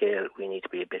larger scale. We need to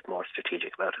be a bit more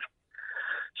strategic about it.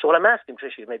 So what I'm asking,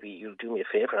 Tricia, maybe you'll do me a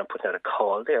favour, and I'm putting out a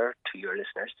call there to your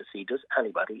listeners to see, does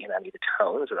anybody in any of the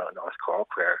towns around North Cork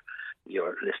where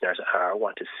your listeners are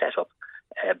want to set up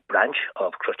a branch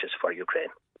of Crutches for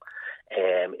Ukraine?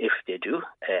 If they do,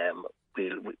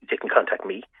 they can contact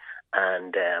me,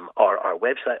 and or our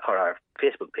website or our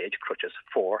Facebook page, Crutches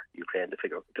for Ukraine,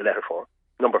 the letter 4,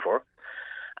 number 4,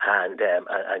 and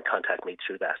contact me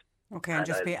through that. Okay,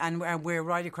 and we're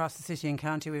right across the city and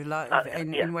county. We've a lot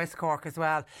in West Cork as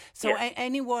well. So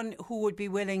anyone who would be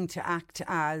willing to act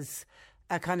as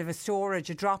a kind of a storage,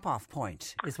 a drop-off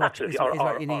point is what you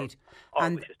need. Or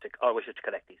wishes to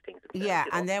collect these things. Yeah,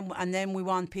 and then we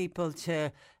want people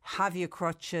to have your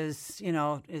crutches. You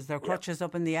know, is there crutches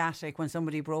up in the attic when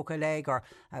somebody broke a leg, or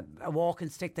a walking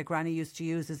stick that Granny used to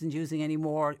use isn't using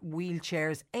anymore?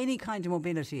 Wheelchairs, any kind of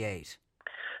mobility aid.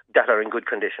 That are in good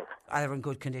condition.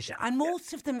 And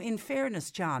most of them, in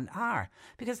fairness, John, are.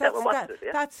 Because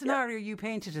that scenario you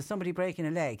painted as somebody breaking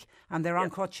a leg and they're on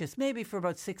crutches maybe for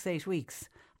about 6-8 weeks.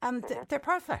 And they're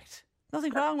perfect.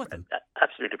 Nothing wrong with them.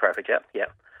 Absolutely perfect, yeah.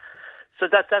 So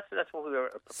that's what we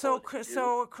were proposing.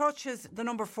 So crutches, the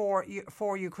number 4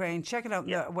 for Ukraine. Check it out on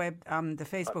the web, the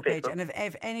Facebook page. And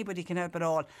if anybody can help at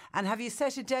all. And have you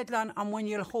set a deadline on when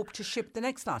you'll hope to ship the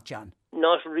next lot, John?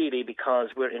 Not really,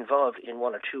 because we're involved in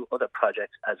 1 or 2 other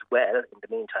projects as well. In the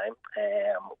meantime,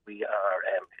 we are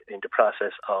in the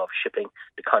process of shipping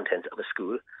the contents of a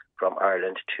school from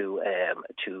Ireland to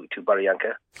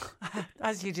Baryanka.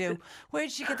 As you do. Where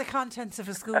did you get the contents of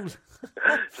a school? There's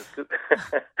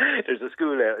a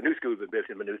new school been built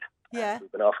in Maynooth. Yeah. We've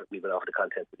been offered the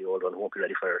contents of the old one. Won't be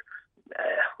ready for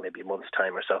maybe a month's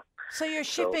time or so. So you're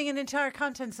shipping an entire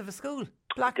contents of a school?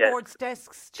 Blackboards,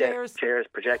 desks, chairs? Chairs,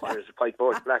 projectors,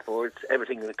 whiteboards, blackboards,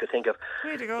 everything we could think of.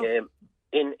 Way to go.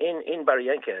 In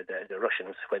Baryanka, the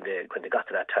Russians, when they got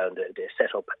to that town, they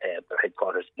set up their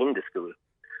headquarters in the school.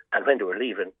 And when they were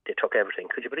leaving, they took everything.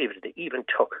 Could you believe it? They even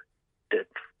took the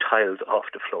tiles off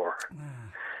the floor.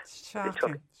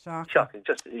 Shocking.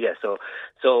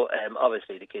 So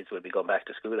obviously the kids will be going back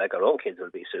to school, like our own kids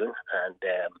will be soon. And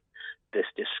this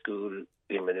school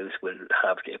in Maynooth will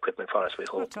have the equipment for us, we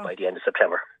hope, by the end of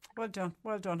September. Well done.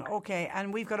 Okay,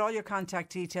 and we've got all your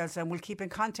contact details, and we'll keep in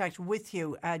contact with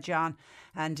you, John.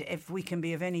 And if we can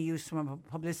be of any use from a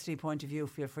publicity point of view,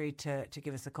 feel free to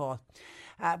give us a call.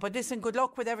 But listen, good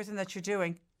luck with everything that you're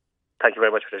doing. Thank you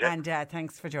very much for the show. And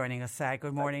thanks for joining us.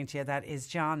 Good morning to you. That is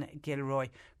John Gilroy,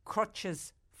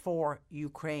 Crutches for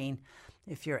Ukraine.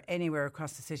 If you're anywhere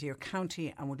across the city or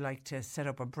county and would like to set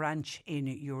up a branch in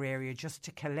your area just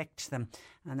to collect them,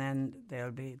 and then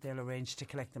they'll arrange to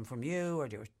collect them from you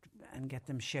and get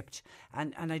them shipped.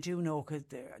 And I do know, because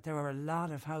there are a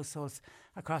lot of households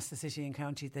across the city and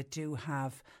county that do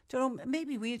have,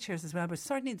 maybe wheelchairs as well, but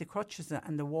certainly the crutches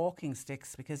and the walking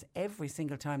sticks, because every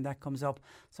single time that comes up,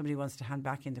 somebody wants to hand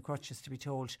back in the crutches to be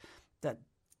told that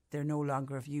they're no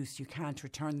longer of use. You can't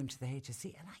return them to the HSE.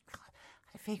 And I had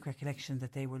a fake recollection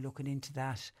that they were looking into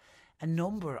that a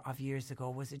number of years ago.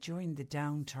 Was it during the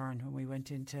downturn when we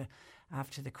went into,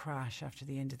 after the crash, after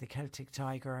the end of the Celtic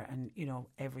Tiger and,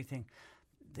 everything?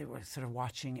 They were sort of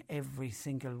watching every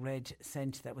single red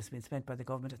cent that was being spent by the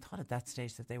government. I thought at that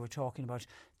stage that they were talking about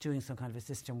doing some kind of a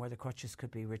system where the crutches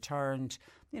could be returned,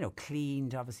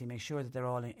 cleaned, obviously make sure that they're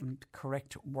all in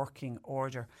correct working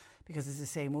order. Because as I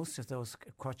say, most of those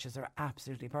crutches are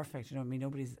absolutely perfect.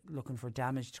 Nobody's looking for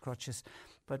damaged crutches,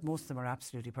 but most of them are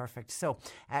absolutely perfect. So,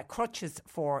 Crutches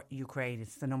for Ukraine,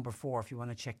 it's the number 4 if you want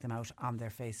to check them out on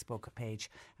their Facebook page,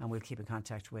 and we'll keep in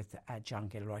contact with John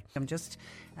Gilroy. I'm just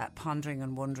pondering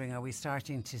and wondering, are we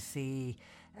starting to see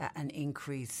an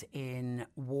increase in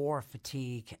war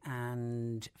fatigue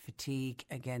and fatigue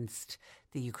against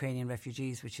the Ukrainian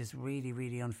refugees, which is really,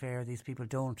 really unfair. These people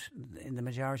in the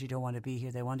majority don't want to be here.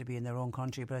 They want to be in their own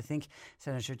country. But I think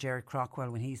Senator Gerard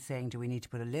Craughwell, when he's saying, do we need to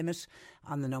put a limit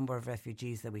on the number of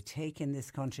refugees that we take in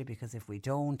this country? Because if we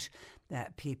don't,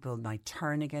 people might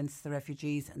turn against the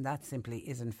refugees, and that simply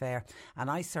isn't fair.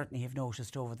 And I certainly have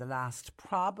noticed over the last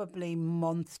probably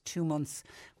month, 2 months,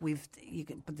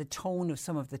 but the tone of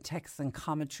some of the texts and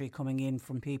commentary coming in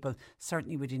from people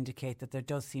certainly would indicate that there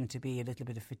does seem to be a little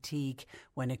bit of fatigue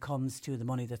when it comes to the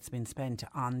money that's been spent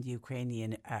on the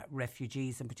Ukrainian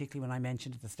refugees, and particularly when I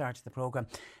mentioned at the start of the programme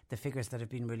the figures that have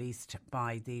been released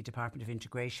by the Department of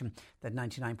Integration, that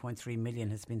 99.3 million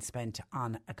has been spent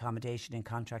on accommodation in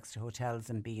contracts to hotels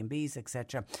and B&Bs,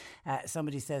 etc.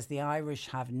 Somebody says the Irish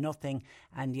have nothing,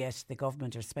 and yet the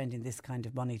government are spending this kind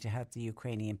of money to help the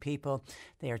Ukrainian people.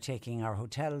 They are taking our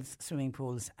hotels, swimming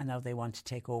pools, and now they want to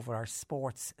take over our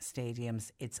sports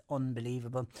stadiums. It's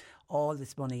unbelievable. All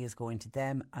this money is going to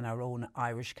them, and our own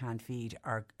Irish can't feed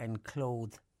and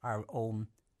clothe our own.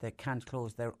 They can't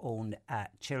clothe their own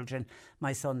children.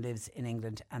 My son lives in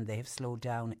England, and they have slowed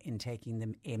down in taking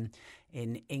them in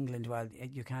England. Well,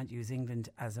 you can't use England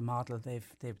as a model.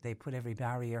 They put every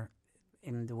barrier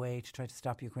in the way to try to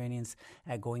stop Ukrainians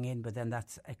going in, but then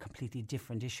that's a completely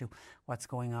different issue, what's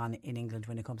going on in England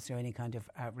when it comes to any kind of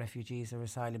refugees or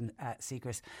asylum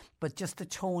seekers. But just the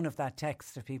tone of that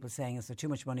text of people saying, is there too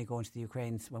much money going to the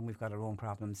Ukrainians when we've got our own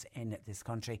problems in this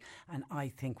country? And I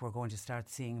think we're going to start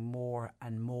seeing more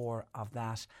and more of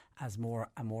that as more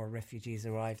and more refugees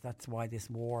arrive. That's why this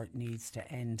war needs to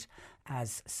end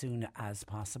as soon as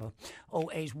possible.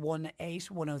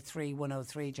 0818 103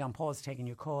 103. John Paul's taking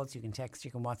your calls. You can text,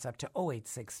 you can WhatsApp to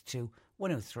 0862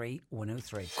 103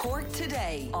 103. Cork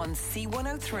Today on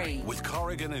C103. With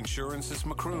Corrigan Insurance's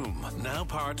Macroom, now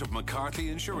part of McCarthy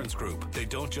Insurance Group. They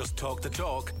don't just talk the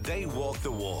talk, they walk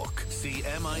the walk.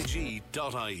 CMIG.ie.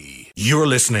 You're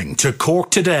listening to Cork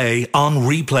Today on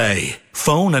replay.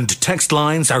 Phone and text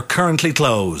lines are currently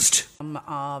closed.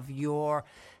 Of your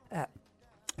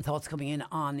thoughts coming in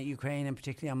on Ukraine, and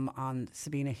particularly on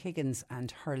Sabina Higgins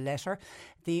and her letter.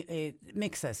 The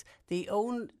mixes. The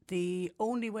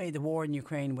only way the war in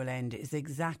Ukraine will end is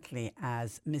exactly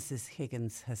as Mrs.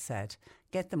 Higgins has said.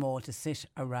 Get them all to sit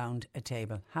around a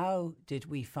table. How did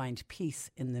we find peace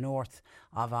in the north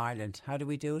of Ireland? How do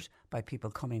we do it? By people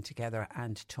coming together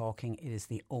and talking. It is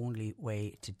the only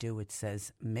way to do it,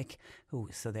 says Mick, who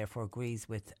so therefore agrees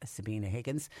with Sabina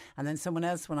Higgins. And then someone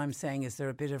else, when I'm saying, is there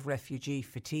a bit of refugee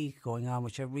fatigue going on,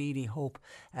 which I really hope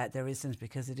there isn't,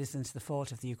 because it isn't the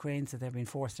fault of the Ukrainians that they've been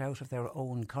forced out of their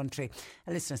own country.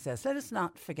 A listener says, let us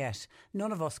not forget,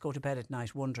 none of us go to bed at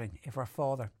night wondering if our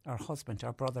father, our husband,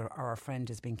 our brother or our friend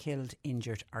has been killed,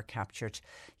 injured or captured.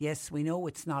 Yes, we know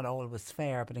it's not always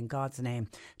fair, but in God's name,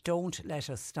 don't let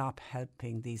us stop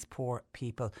helping these poor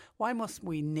people. Why must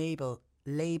we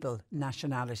label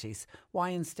nationalities? Why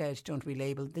instead don't we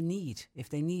label the need? If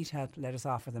they need help, let us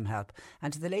offer them help.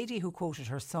 And to the lady who quoted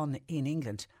her son in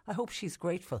England, I hope she's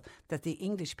grateful that the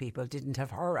English people didn't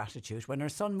have her attitude when her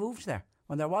son moved there,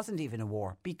 when there wasn't even a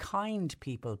war. Be kind,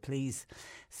 people, please,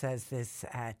 says this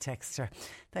texter.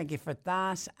 Thank you for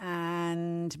that.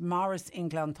 And Morris in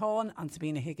Glanthorne on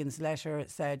Sabina Higgins' letter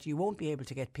said, you won't be able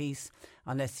to get peace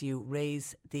unless you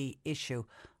raise the issue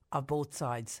of both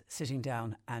sides sitting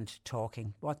down and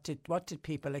talking. What did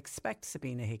people expect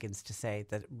Sabina Higgins to say?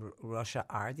 That Russia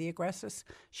are the aggressors?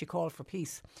 She called for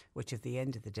peace, which at the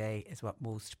end of the day is what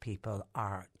most people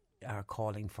are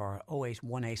calling for.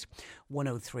 0818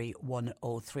 103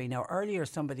 103. Now, earlier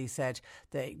somebody said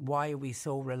that why are we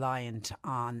so reliant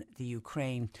on the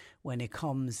Ukraine when it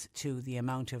comes to the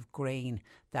amount of grain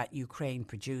that Ukraine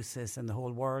produces, and the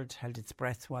whole world held its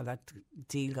breath while that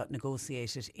deal got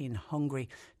negotiated in Hungary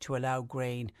to allow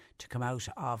grain to come out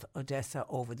of Odessa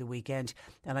over the weekend.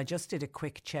 And I just did a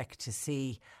quick check to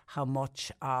see how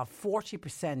much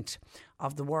 40%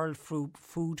 of the World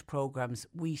Food Programme's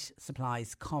wheat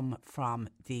supplies come from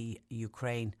the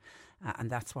Ukraine.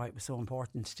 And that's why it was so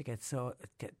important to get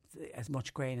as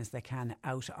much grain as they can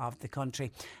out of the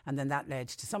country. And then that led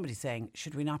to somebody saying,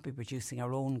 should we not be producing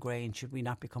our own grain? Should we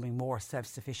not be becoming more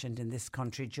self-sufficient in this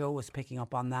country? Joe was picking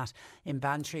up on that in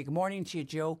Bantry. Good morning to you,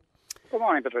 Joe. Good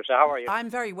morning, Patricia. How are you? I'm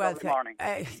very well. Lovely morning.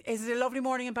 Is it a lovely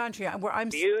morning in Bantry?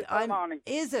 Beautiful morning.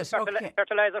 Is it?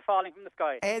 Fertilizer falling from the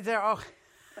sky. Is there? Oh.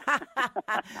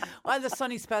 Well, the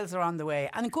sunny spells are on the way,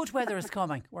 and good weather is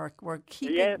coming. We're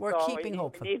keeping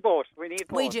hopeful. We need both. We need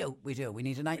We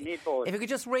need a night. We need both. If it could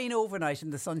just rain overnight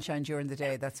and the sunshine during the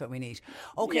day, that's what we need.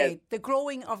 Okay, yes. The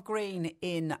growing of grain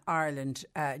in Ireland,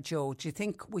 Joe. Do you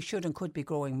think we should and could be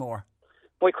growing more?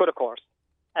 We could, of course.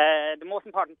 The most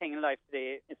important thing in life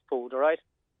today is food, all right?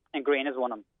 And grain is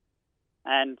one of them.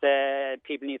 And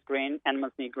people need grain,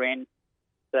 animals need grain.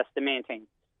 So that's the main thing.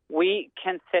 We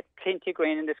can set plenty of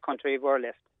grain in this country if we're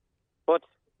left. But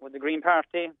with the Green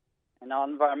Party and all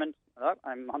environment,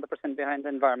 I'm 100% behind the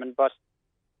environment, but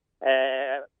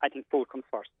I think food comes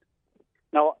first.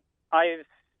 Now, I've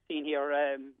seen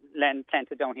here land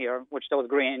planted down here, which there was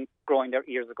grain growing there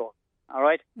years ago. All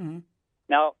right? Mm-hmm.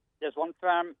 Now, there's one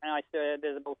farm, and I said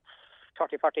there's about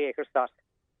 30, 40 acres that,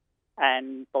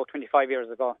 and about 25 years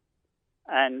ago.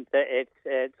 And it's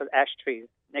ash trees.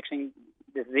 Next thing,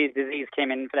 disease came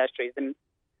in for ash trees, and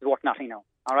it's worth nothing now.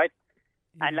 All right?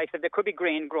 Mm-hmm. And like I said, there could be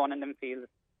grain grown in them fields.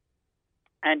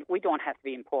 And we don't have to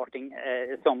be importing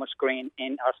so much grain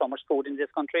in or so much food in this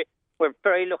country. We're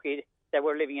very lucky that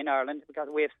we're living in Ireland because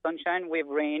we have sunshine, we have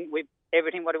rain, we have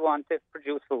everything what we want to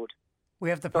produce food. We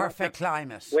have the perfect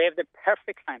climate. We have the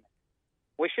perfect climate.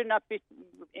 We should not be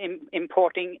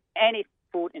importing any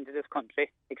food into this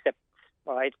country except,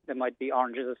 all right, there might be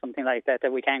oranges or something like that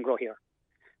we can grow here.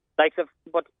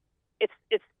 But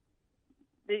it's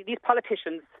these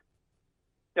politicians,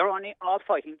 they're only all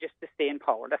fighting just to stay in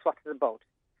power. That's what it's about.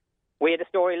 We had a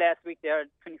story last week there,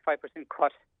 25%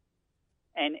 cut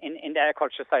in the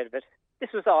agriculture side of it. This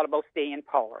was all about staying in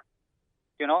power.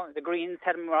 You know, the Greens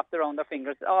had them wrapped around their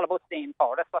fingers. It's all about staying in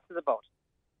power. That's what it's about.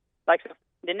 Like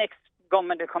the next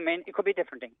government to come in, it could be a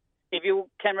different thing. If you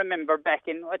can remember back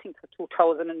in, I think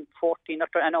 2014,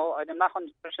 I know I'm not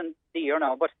 100% the year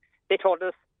now, but they told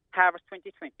us Harvest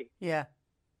 2020. Yeah.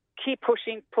 Keep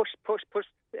pushing, push.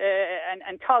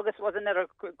 And Teagasc was another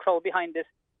crowd behind this.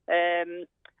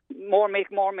 More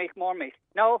milk.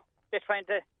 No, they're trying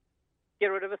to get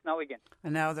rid of us now again.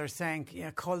 And now they're saying,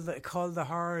 cull the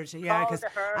herd. Yeah,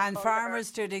 and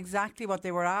farmers did exactly what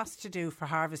they were asked to do for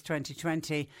Harvest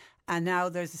 2020. And now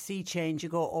there's a sea change. You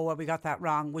go, oh, well, we got that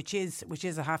wrong, which is,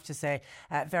 I have to say,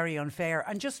 very unfair.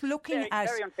 And just looking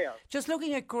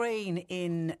at grain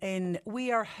in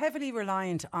we are heavily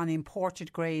reliant on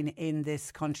imported grain in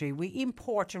this country. We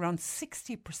import around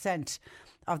 60%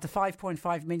 of the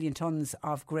 5.5 million tonnes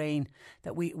of grain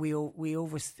that we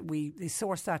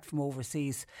source that from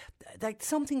overseas. Like,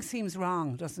 something seems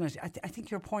wrong, doesn't it? I think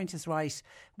your point is right.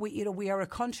 We are a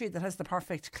country that has the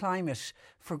perfect climate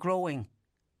for growing.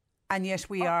 And yet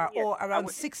we are around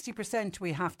 60%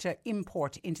 we have to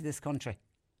import into this country.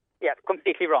 Yeah,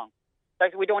 completely wrong.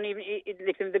 Like, we don't even,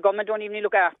 the government don't even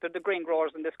look after the grain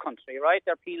growers in this country, right?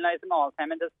 They're penalising them all the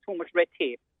time, and there's too much red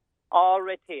tape, all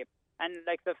red tape. And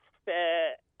like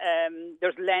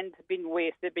there's land being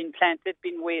wasted, being planted,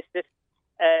 being wasted,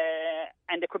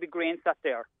 and there could be grain sat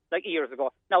there like years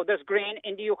ago. Now there's grain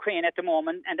in the Ukraine at the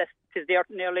moment, and it's there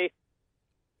nearly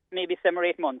maybe 7 or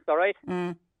 8 months. All right.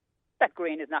 Mm. That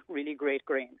grain is not really great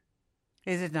grain.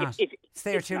 Is it not? It's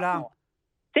there too long. No.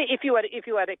 See, if you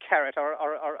had a carrot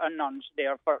or a nunch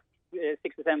there for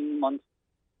 6 or 7 months,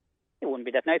 it wouldn't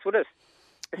be that nice, would it?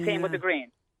 The same with the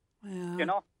grain. Yeah. You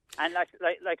know, and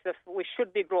we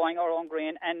should be growing our own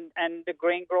grain, and the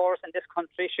grain growers in this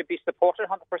country should be supported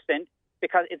 100%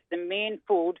 because it's the main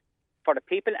food for the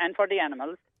people and for the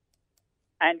animals.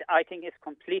 And I think it's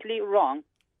completely wrong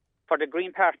for the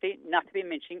Green Party not to be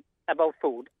mentioning about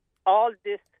food. All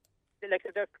this, like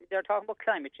they're talking about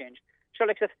climate change. Sure,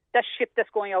 like that ship that's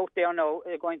going out there now,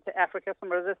 going to Africa,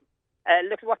 somewhere of this,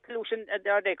 look at what pollution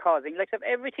are they causing. Like,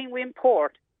 everything we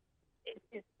import,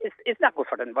 it's not good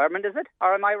for the environment, is it?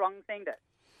 Or am I wrong in saying that?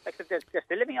 Like, they're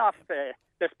still living off.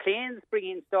 There's planes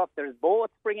bringing stuff. There's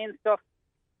boats bringing stuff.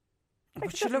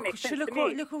 Like,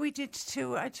 look what we did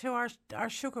to our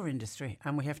sugar industry,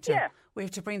 and we have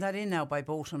to bring that in now by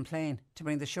boat and plane to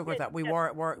bring the sugar that we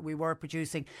were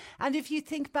producing. And if you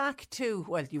think back to,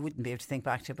 well, you wouldn't be able to think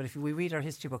back to, but if we read our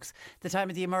history books, the time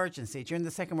of the emergency during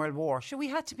the Second World War, we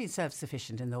had to be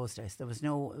self-sufficient in those days. There was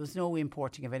no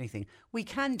importing of anything. We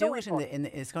can do it in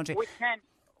this country.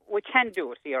 We can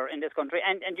do it here in this country.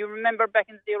 And you remember back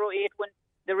in 2008 when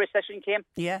the recession came?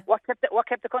 Yeah. What kept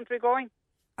the country going?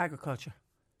 Agriculture.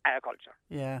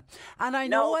 Yeah. And I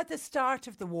know at the start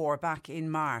of the war back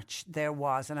in March there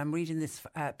was, and I'm reading this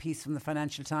piece from the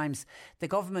Financial Times, the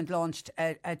government launched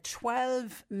a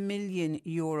 €12 million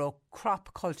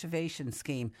crop cultivation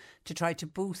scheme to try to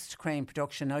boost grain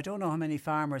production. Now, I don't know how many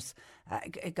farmers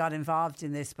got involved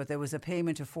in this, but there was a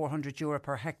payment of €400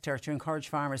 per hectare to encourage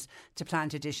farmers to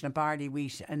plant additional barley,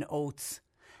 wheat and oats.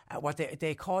 What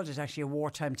they called it actually a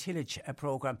wartime tillage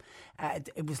programme.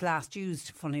 It was last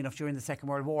used, funnily enough, during the Second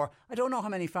World War. I don't know how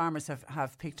many farmers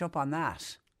have picked up on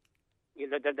that.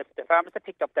 The farmers that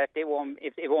picked up that,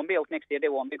 if it won't be out next year, they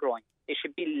won't be growing. It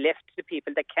should be left to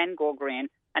people that can grow grain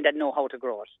and that know how to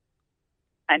grow it.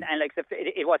 And like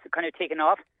it was kind of taken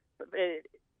off.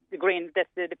 The grain, that's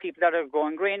the people that are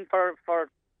growing grain for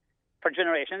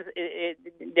generations,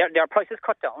 their prices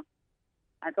cut down.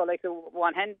 And so, like, on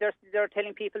one hand, they're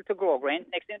telling people to grow grain.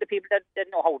 Next thing, the people that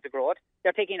know how to grow it,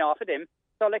 they're taking off of them.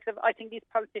 So, like, I think these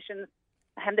politicians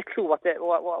haven't a clue what it's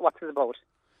about.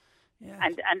 Yeah.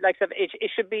 And like,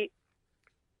 it should be,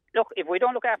 look, if we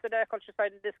don't look after the agriculture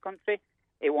side in this country,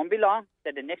 it won't be long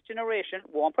that the next generation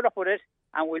won't put up with it,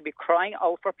 and we'll be crying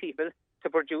out for people to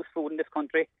produce food in this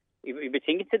country. If we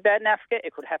think it's bad in Africa,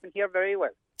 it could happen here very well.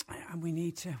 And we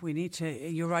need to,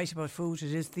 you're right about food.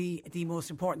 It is the most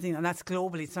important thing, and that's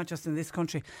globally. It's not just in this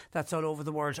country, that's all over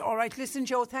the world. All right, listen,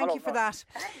 Joe, thank you for that.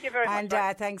 Thank you very much.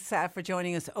 And thanks for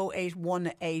joining us.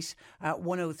 0818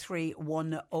 103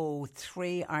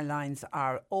 103. Our lines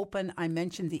are open. I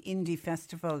mentioned the Indie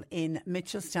Festival in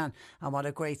Mitchelstown and what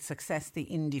a great success the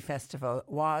Indie Festival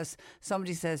was.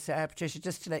 Somebody says, Patricia,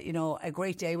 just to let you know, a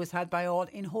great day was had by all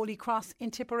in Holy Cross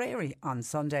in Tipperary on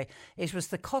Sunday. It was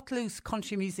the Cut Loose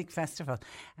Country Music Festival.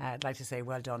 I'd like to say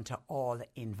well done to all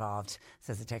involved,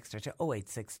 says the texter to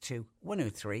 0862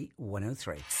 103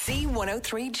 103.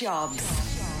 C103 Jobs.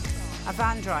 A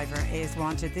van driver is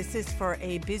wanted. This is for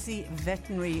a busy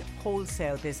veterinary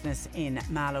wholesale business in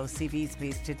Mallow. CVs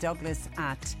please to Douglas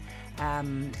at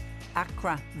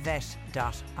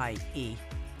acravet.ie.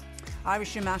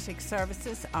 Irish Pneumatic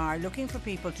Services are looking for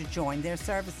people to join their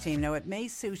service team. Now, it may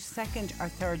suit second or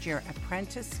third year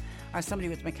apprentice or somebody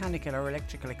with mechanical or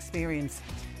electrical experience.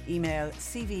 Email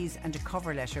CVs and a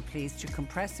cover letter please to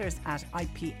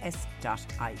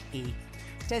compressors@ips.ie.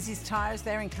 Desi's Tyres,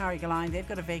 they're in Carrigaline. They've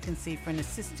got a vacancy for an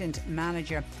assistant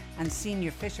manager and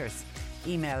senior fitters.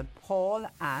 Email paul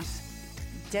at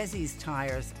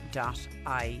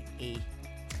desistyres.ie.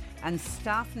 And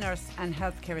staff nurse and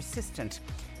healthcare assistant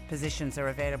positions are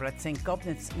available at St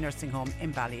Gubnit's Nursing Home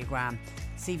in Ballyagram.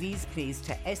 CVs please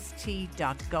to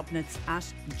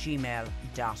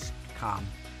st.gubnitz@gmail.com.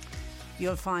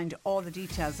 You'll find all the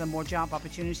details and more job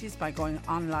opportunities by going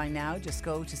online now. Just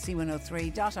go to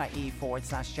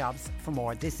c103.ie/jobs for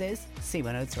more. This is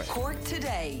C103. Cork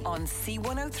Today on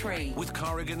C103. With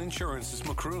Corrigan Insurance's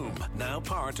Macroom, now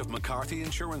part of McCarthy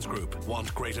Insurance Group.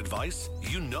 Want great advice?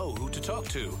 You know who to talk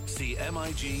to.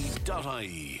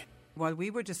 cmig.ie. While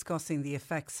we were discussing the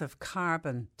effects of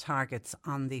carbon targets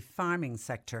on the farming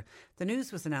sector, the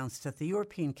news was announced that the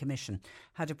European Commission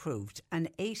had approved an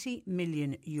 €80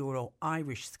 million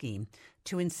Irish scheme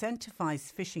to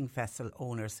incentivise fishing vessel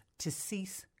owners to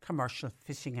cease commercial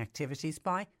fishing activities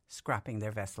by scrapping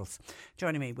their vessels.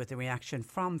 Joining me with a reaction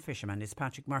from fishermen is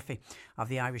Patrick Murphy of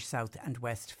the Irish South and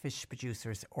West Fish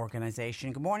Producers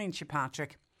Organisation. Good morning to you,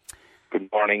 Patrick.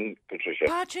 Good morning, Patricia.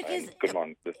 Patrick, good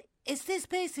morning. Is this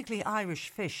basically Irish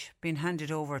fish being handed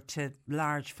over to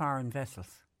large foreign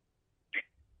vessels?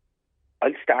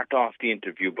 I'll start off the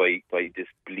interview by this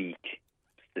bleak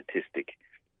statistic.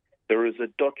 There is a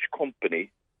Dutch company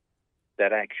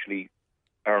that actually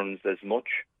earns as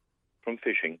much from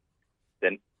fishing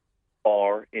than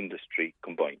our industry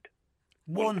combined.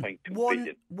 One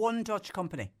Dutch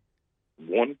company?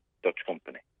 One Dutch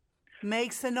company.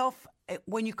 Makes enough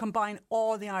when you combine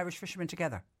all the Irish fishermen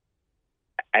together?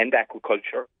 And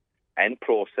aquaculture and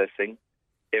processing,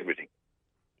 everything.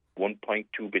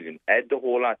 1.2 billion. Add the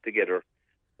whole lot together,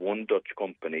 one Dutch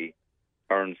company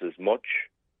earns as much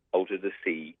out of the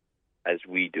sea as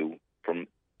we do from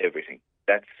everything.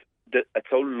 That's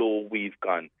how low we've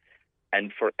gone.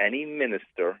 And for any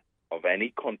minister of any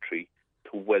country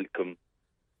to welcome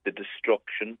the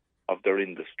destruction of their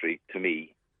industry, to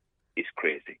me, is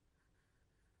crazy.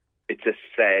 It's a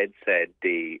sad, sad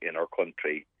day in our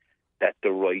country that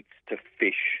the rights to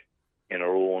fish in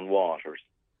our own waters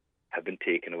have been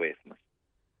taken away from us.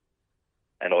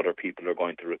 And other people are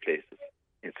going to replace us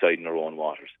inside in our own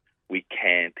waters. We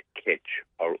can't catch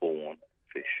our own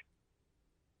fish.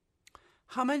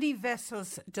 How many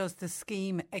vessels does the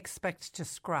scheme expect to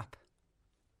scrap?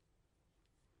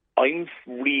 I'm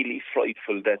really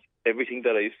frightful that everything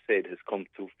that I've said has come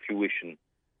to fruition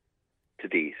to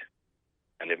date.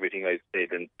 And everything I've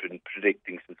said and been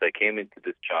predicting since I came into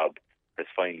this job has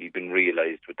finally been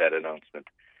realised with that announcement.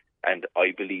 And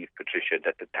I believe, Patricia,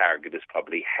 that the target is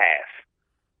probably half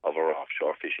of our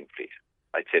offshore fishing fleet.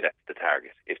 I'd say that's the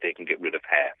target, if they can get rid of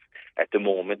half. At the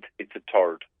moment, it's a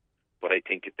third. But I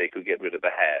think if they could get rid of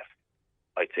a half,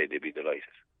 I'd say they'd be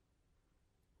delighted.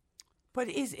 But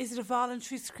is it a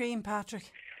voluntary scheme, Patrick?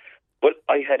 Well,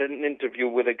 I had an interview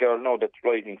with a girl now that's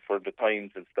writing for the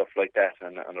Times and stuff like that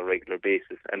on a regular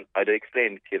basis, and I'd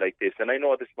explain it to you like this, and I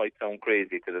know this might sound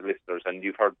crazy to the listeners, and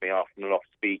you've heard me often enough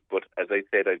speak, but as I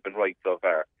said, I've been right so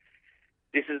far.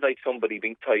 This is like somebody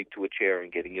being tied to a chair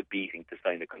and getting a beating to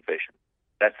sign a confession.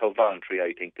 That's how voluntary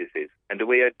I think this is. And the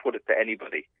way I'd put it to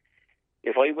anybody,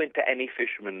 if I went to any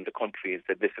fisherman in the country and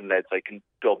said, listen lads, I can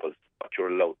double what you're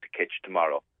allowed to catch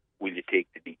tomorrow, will you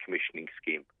take the decommissioning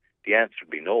scheme? The answer would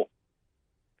be no.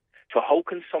 So how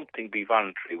can something be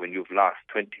voluntary when you've lost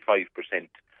 25%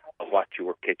 of what you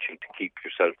were catching to keep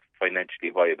yourself financially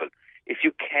viable? If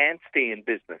you can't stay in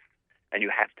business and you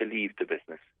have to leave the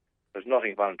business, there's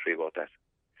nothing voluntary about that.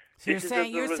 So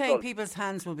you're saying people's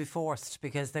hands will be forced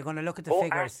because they're going to look at the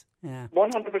figures. Yeah.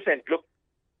 100%. Look,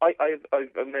 I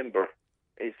remember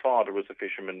his father was a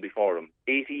fisherman before him.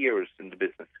 80 years in the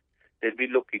business. They'd be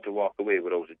lucky to walk away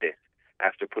without a debt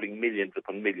after putting millions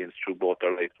upon millions through both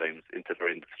their lifetimes into their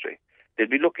industry. They'd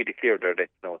be lucky to clear their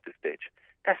debts now at this stage.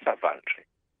 That's not voluntary.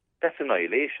 That's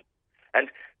annihilation.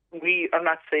 And we are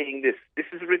not saying this. This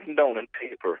is written down on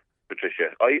paper,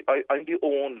 Patricia. I'm the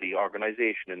only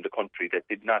organisation in the country that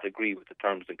did not agree with the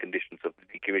terms and conditions of the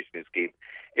decommissioning scheme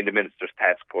in the Minister's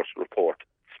Task Force report,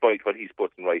 despite what he's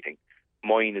put in writing.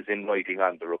 Mine is in writing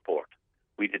on the report.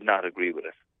 We did not agree with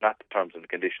it, not the terms and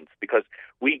conditions, because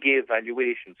we gave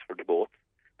valuations for the boats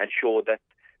and showed that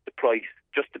the price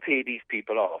just to pay these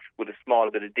people off with a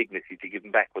small bit of dignity to give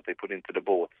them back what they put into the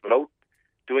boats without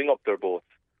doing up their boats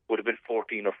would have been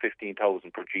 14 or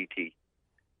 15,000 per GT.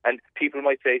 And people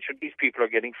might say, sure, these people are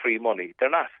getting free money. They're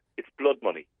not. It's blood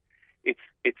money.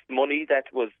 It's money that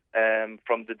was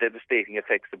from the devastating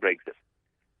effects of Brexit,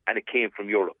 and it came from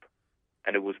Europe,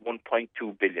 and it was 1.2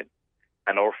 billion.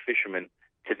 And our fishermen,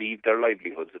 to leave their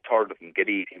livelihoods, a third of them get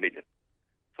 80 million.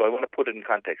 So I want to put it in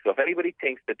context. So if anybody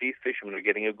thinks that these fishermen are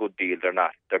getting a good deal, they're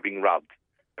not. They're being robbed.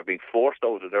 They're being forced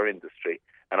out of their industry.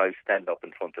 And I'll stand up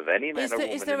in front of any man or woman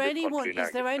is there in this anyone? country.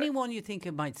 Is there anyone you think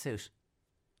it might suit?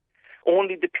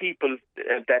 Only the people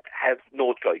that have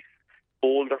no choice.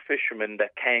 Older fishermen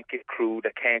that can't get crew,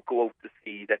 that can't go out to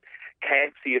sea, that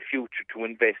can't see a future to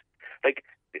invest. Like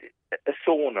a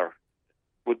sonar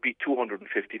would be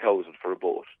 250,000 for a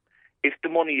boat. If the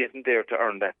money isn't there to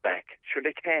earn that back, sure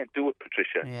they can't do it,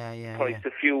 Patricia. Price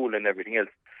of fuel and everything else.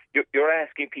 You're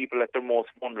asking people at their most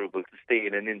vulnerable to stay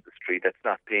in an industry that's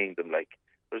not paying them. Like,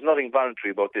 there's nothing voluntary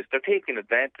about this. They're taking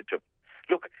advantage of.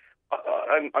 Look,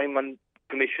 I'm on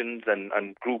commissions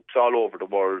and groups all over the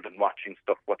world and watching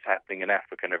stuff, what's happening in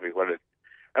Africa and everywhere else.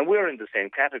 And we're in the same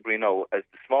category now as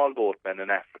the small boatmen in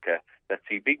Africa that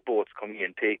see big boats coming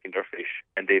in, taking their fish,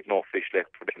 and they've no fish left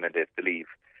for them and they have to leave.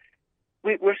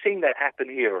 We're seeing that happen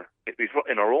here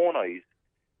in our own eyes,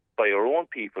 by our own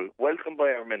people, welcomed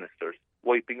by our ministers,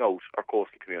 wiping out our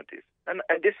coastal communities. And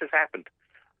this has happened.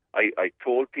 I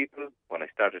told people when I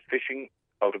started fishing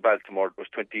out of Baltimore, there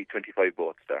was 25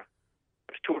 boats there.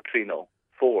 There's 2 or 3 now,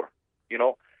 4.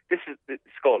 This is the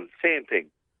Schull, same thing.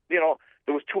 There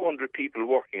was 200 people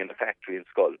working in the factory in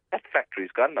Schull. That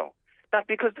factory's gone now. Not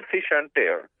because the fish aren't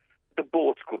there. The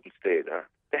boats couldn't stay there.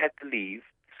 They had to leave.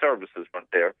 Services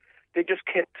weren't there. They just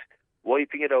kept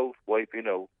wiping it out.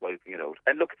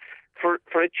 And look, for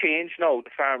a change now, the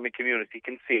farming community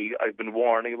can see, I've been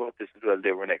warning about this as well,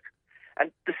 they were next.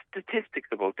 And the statistics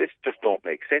about this just don't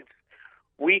make sense.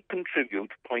 We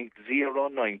contribute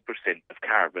 0.09% of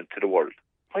carbon to the world.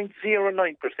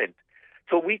 0.09%.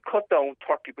 So we cut down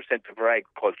 30% of our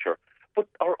agriculture, but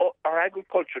our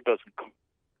agriculture doesn't come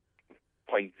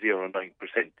 0.09%.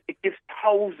 It gives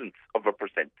thousands of a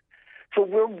percent. So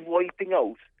we're wiping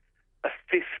out a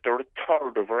fifth or a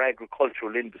third of our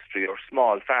agricultural industry or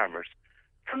small farmers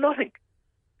for nothing.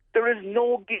 There is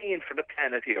no gain for the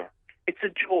planet here. It's a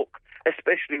joke,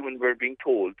 especially when we're being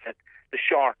told that the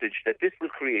shortage that this will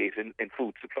create in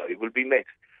food supply will be met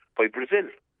by Brazil,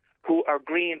 who are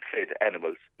grain-fed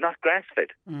animals, not grass-fed.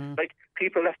 Like,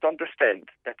 people have to understand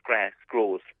that grass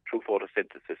grows through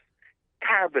photosynthesis.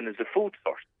 Carbon is a food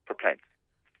source for plants.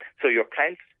 So your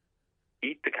plants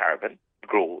eat the carbon,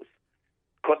 grows,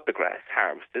 cut the grass,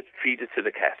 harvest it, feed it to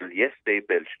the cattle. Yes, they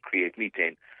belch, create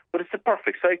methane, but it's a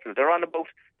perfect cycle. They're on about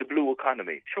the blue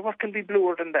economy. Sure, what can be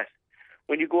bluer than that?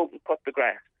 When you go out and cut the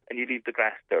grass and you leave the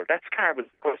grass there, that's carbon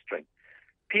sequestering.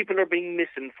 People are being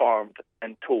misinformed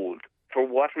and told. For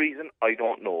what reason, I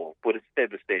don't know, but it's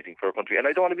devastating for our country. And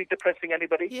I don't want to be depressing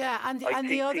anybody. Yeah, and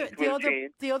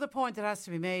the other point that has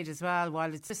to be made as well,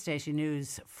 while it's devastating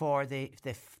news for the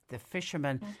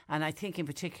fishermen, and I think in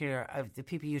particular of the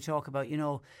people you talk about,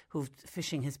 who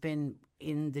fishing has been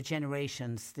in the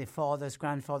generations, the fathers,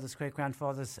 grandfathers,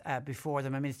 great-grandfathers before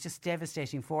them. I mean, it's just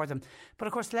devastating for them. But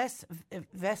of course, less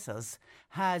vessels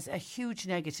has a huge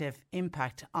negative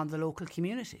impact on the local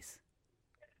communities.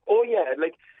 Oh, yeah,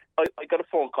 like... I got a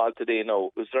phone call today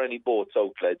now. Is there any boats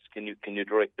out, lads? Can you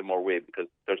direct them our way? Because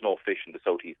there's no fish in the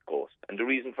southeast coast. And the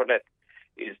reason for that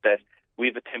is that we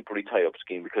have a temporary tie-up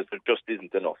scheme because there just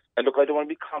isn't enough. And look, I don't want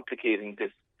to be complicating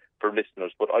this for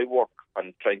listeners, but I work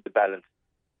on trying to balance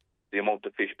the amount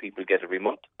of fish people get every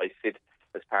month. I sit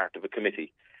as part of a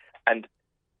committee. And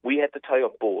we had to tie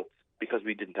up boats because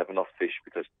we didn't have enough fish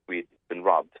because we'd been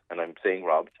robbed. And I'm saying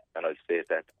robbed, and I'll say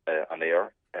that on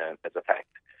air as a fact,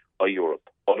 by Europe.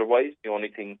 Otherwise, the only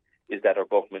thing is that our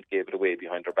government gave it away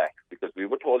behind our back because we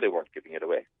were told they weren't giving it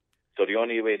away. So the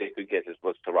only way they could get it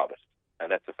was to rob it.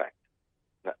 And that's a fact.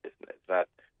 It's not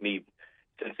me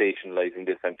sensationalising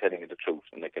this. I'm telling you the truth.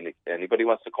 And anybody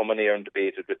wants to come on here and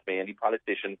debate it with me, any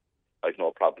politician, I've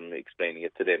no problem explaining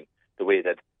it to them the way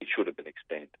that it should have been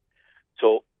explained.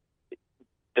 So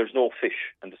there's no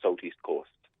fish on the southeast coast.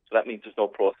 So that means there's no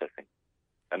processing.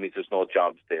 That means there's no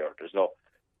jobs there. There's no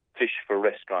fish for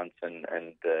restaurants and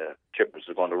chippers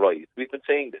are going to rise. We've been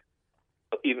saying this.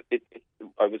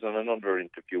 I was on another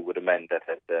interview with a man that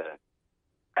had,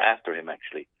 after him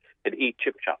actually, had 8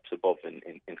 chip shops above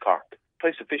in Cork. The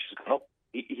price of fish has gone up.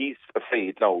 He's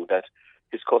afraid now that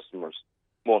his customers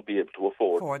won't be able to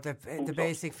afford. For the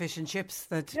basic fish and chips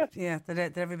that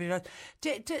everybody does.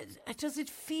 Does it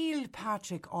feel,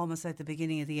 Patrick, almost like the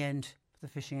beginning of the end of the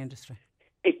fishing industry?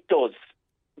 It does,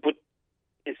 but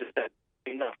is it that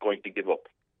I'm not going to give up?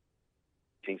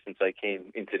 I think since I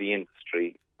came into the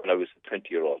industry when I was a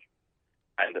 20-year-old,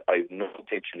 and I've no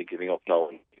intention of giving up now.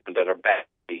 And people that are bad,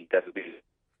 that'll be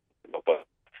up.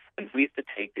 And if we have to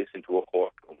take this into a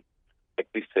courtroom, like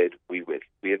we said, we will.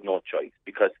 We have no choice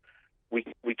because we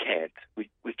can't.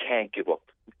 We can't give up.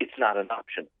 It's not an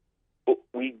option. But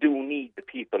we do need the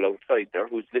people outside there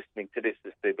who's listening to this,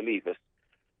 if they believe us,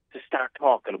 to start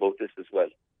talking about this as well.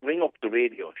 Ring up the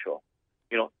radio show.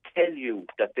 Tell you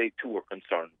that they too are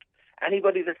concerned.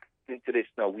 Anybody that's listening to this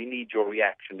now, we need your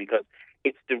reaction because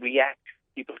it's the reaction,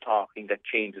 people talking, that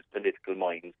changes political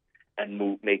minds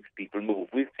and makes people move.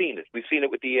 We've seen it. We've seen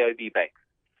it with the AIB banks.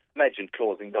 Imagine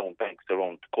closing down banks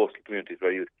around coastal communities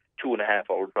where you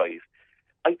 2.5-hour drive.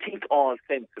 I think all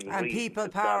sense and people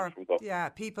power. Yeah,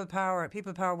 people power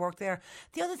work there.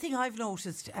 The other thing I've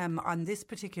noticed on this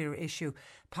particular issue,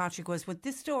 Patrick, was when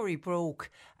this story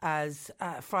broke as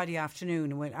Friday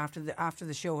afternoon, when after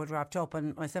the show had wrapped up,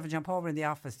 and myself and John Paul were in the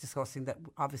office discussing that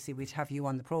obviously we'd have you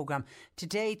on the programme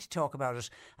today to talk about it.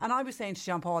 And I was saying to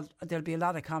John Paul, there'll be a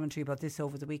lot of commentary about this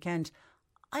over the weekend.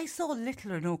 I saw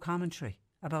little or no commentary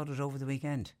about it over the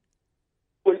weekend.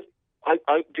 Well,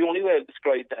 the only way I'll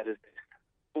describe that is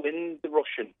when the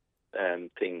Russian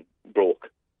thing broke,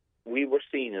 we were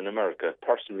seen in America,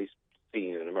 personally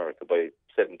seen in America, by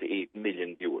 7 to 8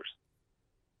 million viewers.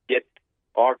 Yet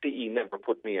RTE never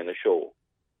put me in a show,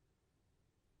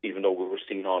 even though we were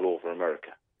seen all over America.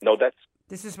 Now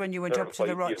this is when you went up to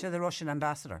the Russian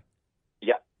ambassador.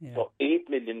 Yeah. So 8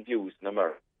 million views in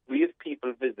America. We have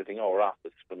people visiting our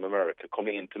office from America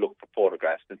coming in to look for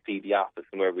photographs and see the office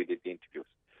and where we did the interviews.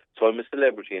 So I'm a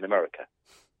celebrity in America.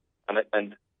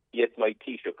 And yet my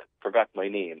Taoiseach forgot my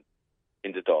name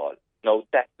in the Dáil. No,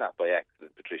 that's not by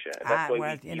accident, Patricia. And that's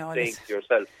why you saying to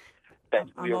yourself that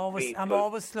I'm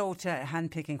always slow to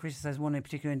handpick and criticise one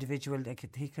particular individual.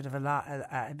 He could have a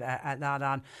lot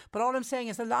on. But all I'm saying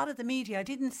is a lot of the media, I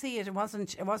didn't see it. It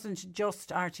wasn't just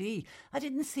RTE. I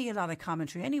didn't see a lot of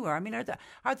commentary anywhere. I mean,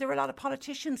 are there a lot of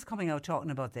politicians coming out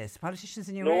talking about this? Politicians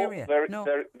in your area? No,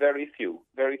 very few.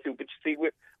 But you see,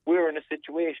 we're in a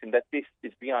situation that this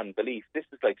is beyond belief. This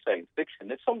is like science fiction.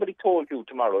 If somebody told you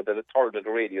tomorrow that a third of the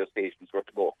radio stations were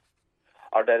to go,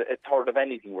 or that a third of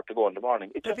anything were to go in the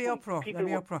morning, there'd be uproar.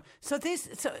 So this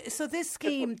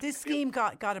scheme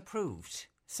got approved.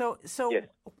 So yes.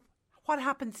 What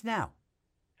happens now?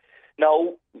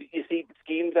 Now, you see, the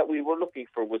scheme that we were looking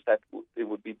for was that it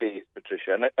would be based,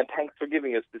 Patricia, and thanks for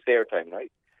giving us this airtime,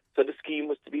 right? So the scheme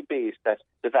was to be based at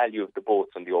the value of the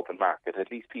boats on the open market.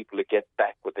 At least people would get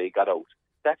back what they got out.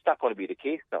 That's not going to be the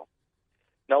case now.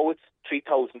 Now it's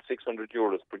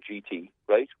 €3,600 per GT,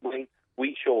 right? When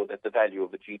we show that the value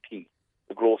of a GT,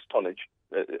 the gross tonnage,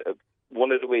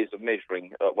 one of the ways of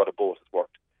measuring what a boat is worth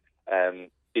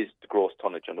is the gross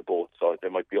tonnage on a boat. So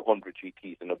there might be 100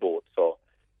 GTs in a boat. So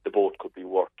the boat could be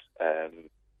worth €1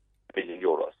 million.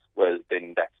 Well,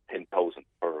 then that's 10,000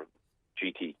 per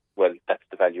GT. Well, that's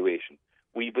the valuation.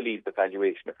 We believe the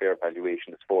valuation, a fair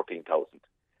valuation, is 14,000.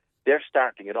 They're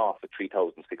starting it off at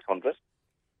 3,600,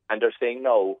 and they're saying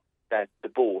now that the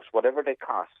boat, whatever they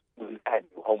cost, will add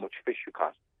you how much fish you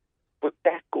cost. But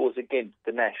that goes against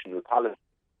the national policy.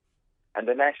 And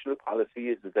the national policy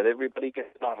is that everybody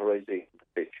gets an authorisation to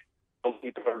fish. Some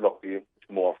people are lucky with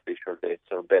more fish, or they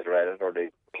are better at it, or they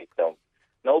take down.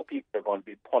 Now people are going to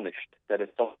be punished that if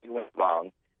something went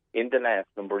wrong in the last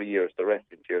number of years, the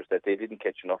recent years, that they didn't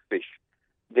catch enough fish,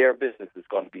 their business is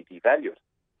going to be devalued.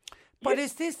 But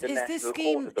is this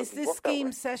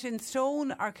scheme set in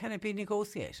stone, or can it be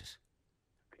negotiated?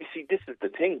 You see, this is the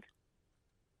thing.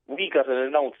 We got an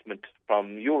announcement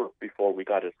from Europe before we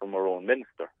got it from our own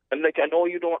minister. And I know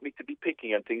you don't want me to be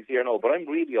picking on things here now, but I'm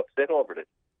really upset over this.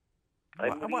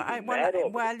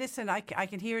 Well, listen, I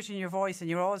can hear it in your voice, and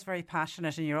you're always very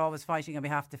passionate, and you're always fighting on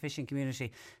behalf of the fishing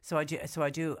community. So I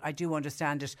do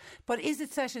understand it. But is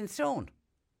it set in stone?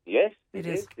 Yes, it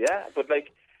is. Yeah, but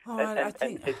I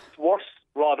think it's worse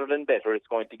rather than better. It's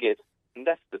going to get, and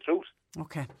that's the truth.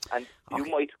 Okay. And you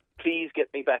might please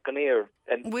get me back on air.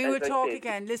 And we will talk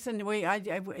again. Listen, we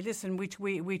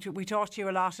talk to you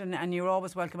a lot, and you're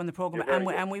always welcome on the programme.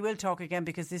 And we will talk again,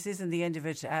 because this isn't the end of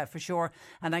it for sure.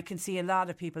 And I can see a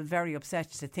lot of people very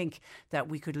upset to think that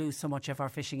we could lose so much of our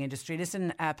fishing industry.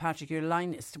 Listen, Patrick, your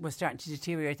line was starting to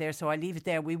deteriorate there, so I'll leave it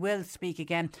there. We will speak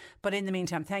again. But in the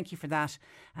meantime, thank you for that,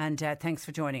 and thanks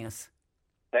for joining us.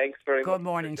 Thanks very much. Good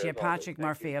morning to you. Patrick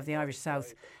Murphy of the Irish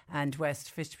South and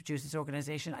West Fish Producers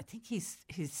Organisation. I think his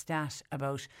stat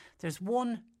about there's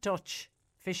one Dutch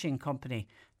fishing company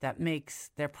that makes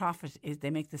their profit is they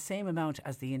make the same amount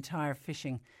as the entire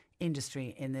fishing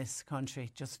industry in this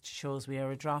country. Just shows we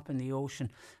are a drop in the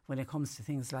ocean when it comes to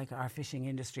things like our fishing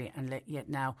industry, and yet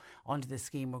now under the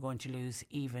scheme we're going to lose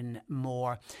even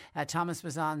more. Thomas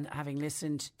was on, having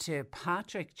listened to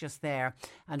Patrick just there,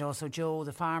 and also Joe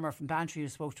the farmer from Bantry who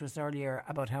spoke to us earlier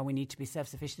about how we need to be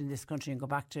self-sufficient in this country and go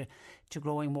back to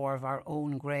growing more of our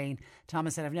own grain.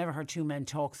 Thomas said, I've never heard two men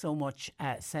talk so much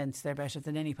sense. They're better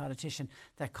than any politician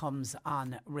that comes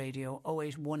on radio.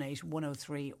 0818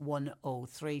 103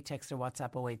 103. Text or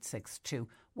WhatsApp 0862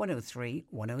 103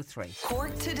 103.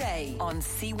 Cork Today on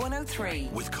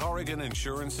C103. With Corrigan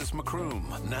Insurance's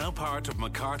Macroom, now part of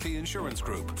McCarthy Insurance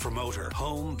Group. For motor,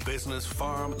 home, business,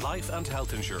 farm, life and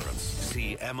health insurance.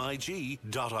 See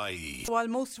MIG.ie. While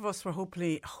most of us were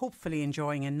hopefully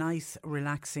enjoying a nice,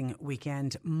 relaxing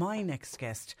weekend, my next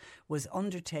guest was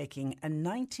undertaking a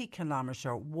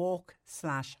 90-kilometre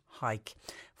walk/hike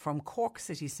from Cork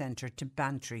city centre to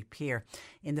Bantry Pier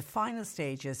in the final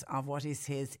stages of what is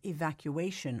his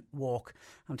evacuation walk.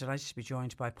 I'm delighted to be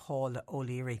joined by Paul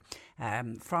O'Leary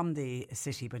from the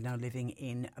city but now living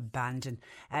in Bandon.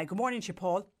 Good morning to you,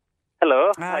 Paul.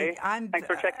 Hello. Hi. Thanks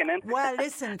for checking in. Well,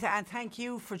 listen, and thank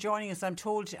you for joining us. I'm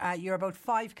told you're about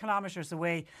 5 kilometres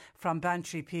away from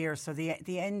Bantry Pier, so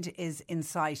the end is in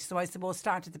sight. So I suppose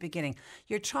start at the beginning.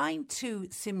 You're trying to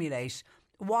simulate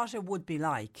what it would be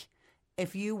like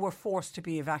if you were forced to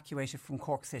be evacuated from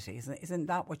Cork City. Isn't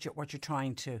that what you're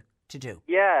trying to do?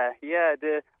 Yeah.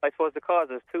 I suppose the cause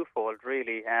is twofold,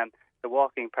 really. The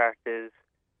walking part is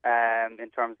in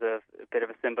terms of a bit of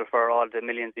a symbol for all the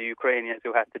millions of Ukrainians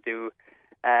who had to do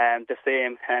the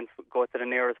same and go to the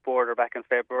nearest border back in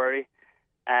February.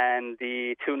 And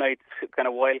the 2 nights kind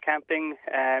of wild camping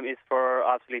is for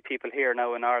obviously people here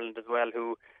now in Ireland as well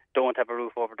who don't have a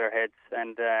roof over their heads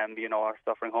and are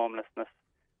suffering homelessness.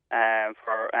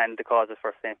 And the causes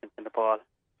for St. Vincent de Paul.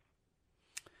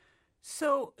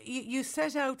 So you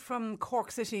set out from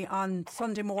Cork City on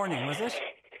Sunday morning, was it?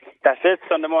 That's it,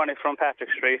 Sunday morning from Patrick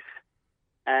Street,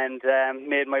 and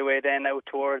made my way then out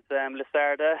towards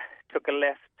Lisarda, took a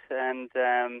left and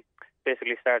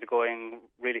basically started going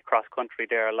really cross country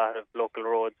there, a lot of local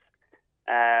roads,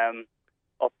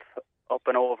 up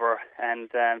and over, and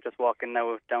just walking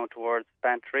now down towards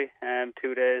Bantry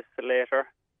 2 days later.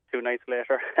 2 nights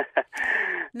later.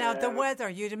 Now the weather,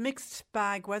 you had a mixed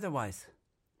bag weather-wise.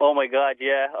 Oh my God,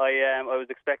 yeah. I was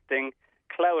expecting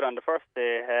cloud on the first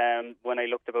day when I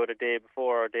looked about a day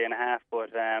before, or a day and a half, but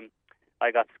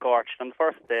I got scorched on the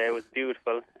first day. It was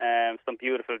beautiful, some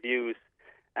beautiful views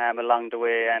along the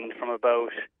way, and from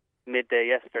about midday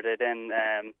yesterday then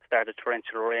started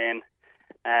torrential rain.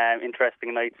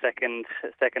 Interesting night, second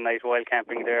night wild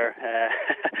camping there.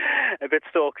 A bit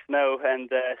soaked now and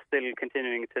still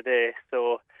continuing today.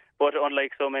 So, but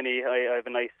unlike so many, I have a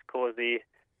nice cosy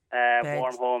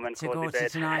warm home and cozy bed. To go to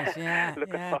tonight, yeah.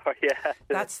 Looking forward, yeah.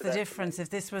 That's the difference. If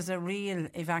this was a real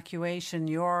evacuation,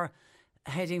 you're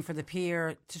heading for the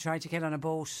pier to try to get on a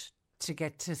boat to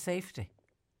get to safety.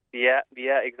 Yeah,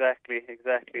 exactly.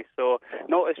 So,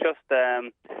 no, it's just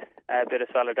a bit of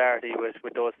solidarity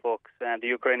with those folks, the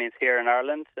Ukrainians here in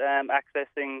Ireland,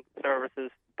 accessing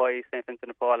services by St. Vincent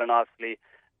de Paul, and obviously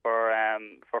for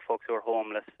folks who are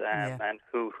homeless and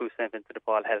who St. Vincent de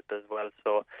Paul helped as well.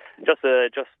 So, just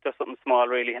something small,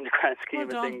 really, in the grand scheme of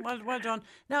things. Well done.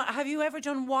 Now, have you ever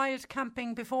done wild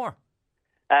camping before?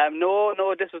 No,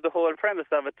 this was the whole premise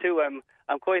of it too.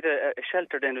 I'm quite a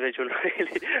sheltered individual,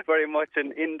 really, very much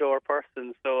an indoor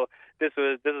person. So this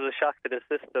was a shock to the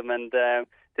system. And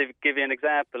to give you an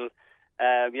example,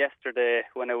 yesterday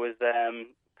when I was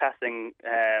passing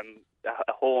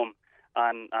a home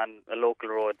on a local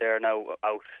road there now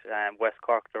out West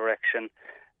Cork direction.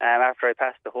 After I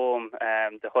passed the home,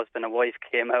 the husband and wife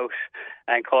came out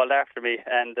and called after me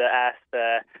and asked,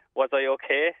 was I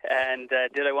okay? And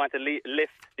did I want to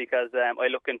lift because I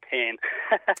look in pain?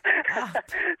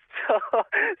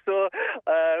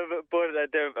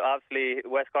 But obviously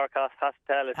West Cork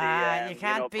hospitality. You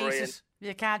can't beat it.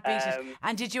 You can't beat it.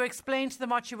 And did you explain to them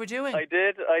what you were doing? I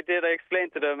did. I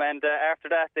explained to them, and after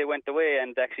that they went away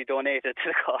and actually donated to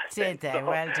the cause. Did they? So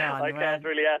well done. I can't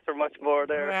really ask for much more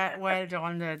there. Well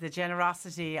done. The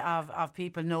generosity of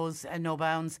people knows no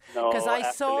bounds. Because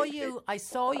I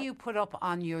saw you put up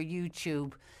on your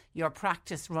YouTube your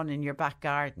practice run in your back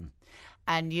garden.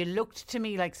 and you looked to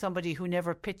me like somebody who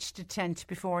never pitched a tent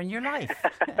before in your life.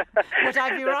 Would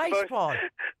I be right, Paul?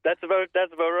 That's about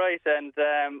right. And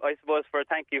I suppose for a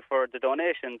thank you for the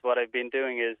donations, what I've been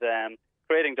doing is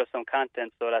creating just some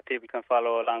content so that people can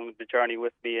follow along the journey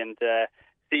with me and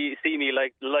see me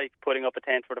like putting up a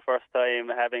tent for the first time,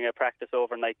 having a practice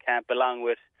overnight camp, along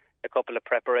with a couple of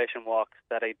preparation walks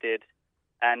that I did.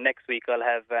 And next week I'll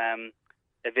have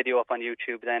a video up on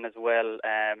YouTube then as well,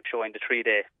 showing the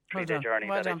three-day journey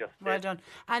that I just did. Well done.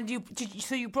 And you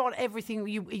brought everything.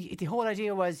 The whole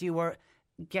idea was you were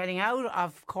getting out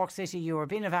of Cork City, you were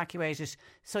being evacuated,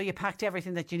 so you packed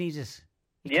everything that you needed.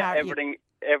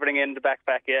 Everything in the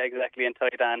backpack, yeah, exactly, and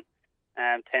tied on.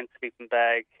 Tent, sleeping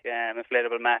bag,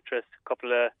 inflatable mattress,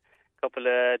 couple of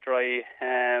dry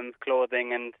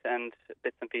clothing and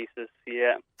bits and pieces.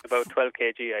 Yeah, about 12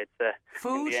 kg, I'd say.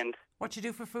 Food? In the end. What you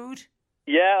do for food?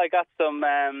 Yeah, I got some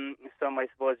I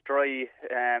suppose dry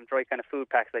kind of food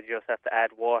packs that you just have to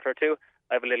add water to.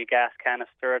 I have a little gas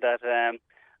canister that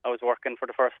I was working for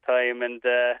the first time and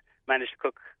managed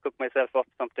to cook myself up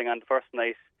something on the first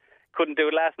night. Couldn't do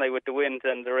it last night with the wind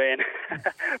and the rain,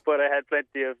 but I had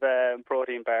plenty of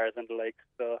protein bars and the like.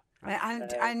 So,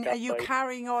 and are you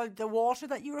carrying all the water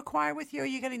that you require with you, or are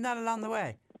you getting that along the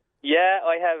way? Yeah,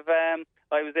 I have.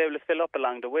 I was able to fill up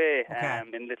along the way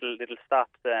in little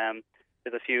stops.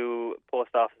 There's a few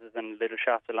post offices and little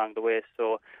shops along the way,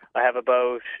 so I have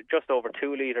about just over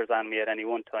 2 litres on me at any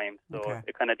one time. So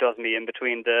it kind of does me in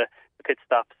between the pit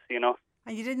stops, you know.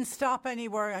 And you didn't stop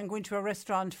anywhere and go into a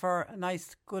restaurant for a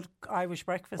nice, good Irish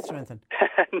breakfast or anything?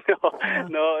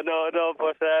 No,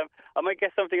 but I might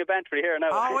get something at Bantry here now.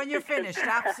 Oh, when you're finished,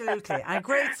 absolutely. And a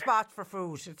great spot for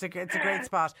food. It's a great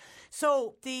spot.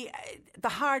 So the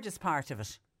hardest part of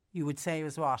it, you would say,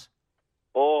 was what?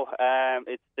 Oh,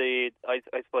 it's I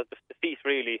suppose the feet,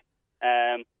 really.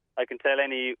 I can tell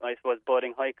any, I suppose,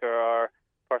 budding hiker or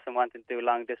person wanting to do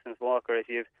long distance walker, if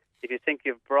you think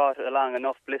you've brought along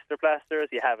enough blister plasters,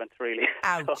 you haven't really.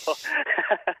 Ouch. So,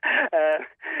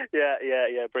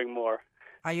 yeah, bring more.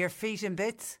 Are your feet in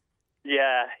bits?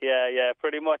 Yeah,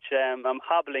 pretty much. I'm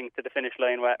hobbling to the finish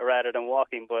line rather than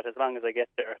walking, but as long as I get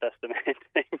there, that's the main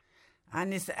thing.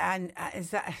 And is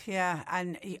that, yeah,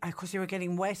 and of course you were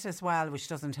getting wet as well, which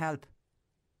doesn't help.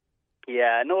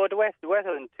 Yeah, no, the wet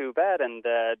isn't too bad, and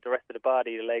the rest of the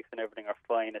body, the legs and everything are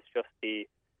fine. It's just the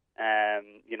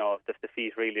the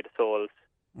feet, really, the soles,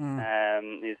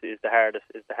 is the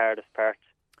hardest part.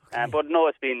 Okay. But no,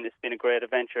 it's been a great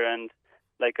adventure, and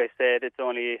like I said, it's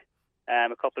only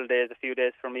a few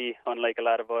days for me, unlike a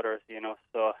lot of others, you know.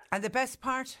 So. And the best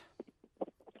part?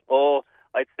 Oh,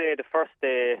 I'd say the first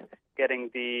day, getting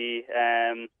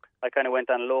I kind of went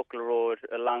on a local road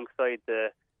alongside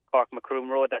the Cork Macroom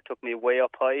Road that took me way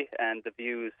up high, and the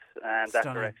views and that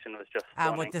direction was just stunning.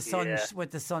 And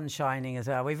with the sun shining as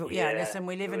well. Listen,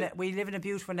 we live in a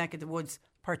beautiful neck of the woods,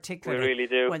 particularly we really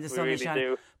do. when the sun is shining.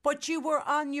 Do. But you were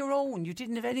on your own. You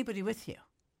didn't have anybody with you.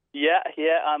 Yeah,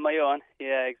 on my own.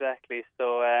 Yeah, exactly.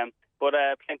 So, but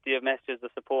plenty of messages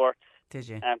of support. Did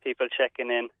you? And people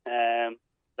checking in.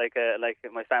 Like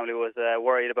my family was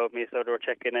worried about me, so they were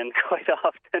checking in quite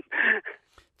often.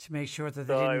 To make sure that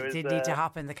they didn't need to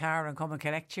hop in the car and come and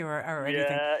collect you or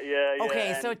anything. Yeah.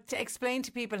 Okay, so to explain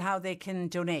to people how they can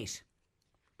donate.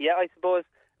 Yeah, I suppose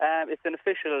it's an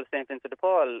official St. Vincent de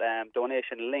Paul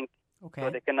donation link. Okay. So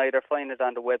they can either find it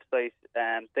on the website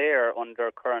there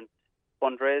under current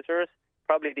fundraisers.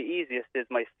 Probably the easiest is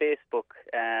my Facebook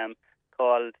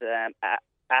called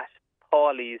at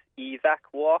Paulie's Evac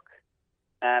Walk.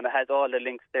 It has all the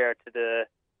links there to the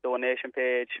donation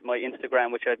page, my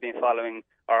Instagram, which I've been following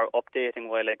or updating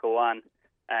while I go on,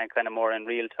 and kind of more in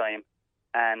real time,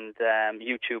 and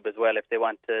YouTube as well, if they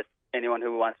want to, anyone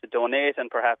who wants to donate, and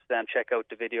perhaps check out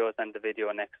the videos and the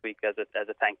video next week as a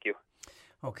thank you.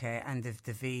 Okay, and the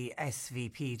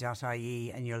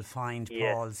svp.ie, and you'll find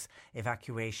Paul's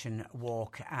evacuation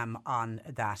walk on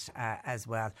that as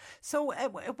well. So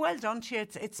well done to you.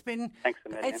 It's been thanks a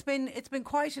million. It's been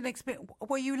quite an experience.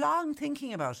 Were you long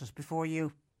thinking about it before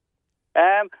you?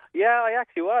 Yeah, I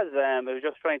actually was. I was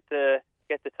just trying to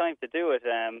get the time to do it.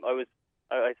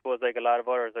 I suppose, like a lot of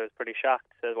others, I was pretty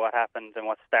shocked at what happened and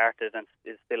what started and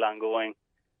is still ongoing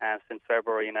since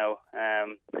February now,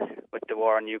 with the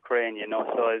war in Ukraine, you know.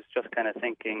 So I was just kind of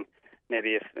thinking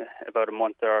maybe if about a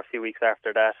month or a few weeks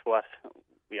after that, what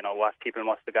people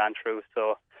must have gone through.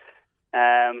 So,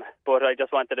 but I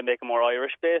just wanted to make it more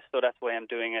Irish based, so that's why I'm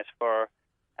doing it for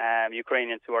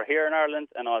Ukrainians who are here in Ireland,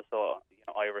 and also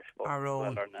Irish folks. Our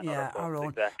own, our own.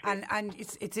 Exactly. And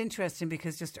it's interesting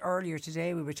because just earlier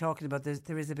today we were talking about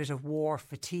there is a bit of war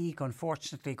fatigue,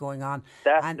 unfortunately, going on.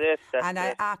 That's it.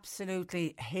 I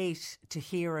absolutely hate to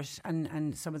hear it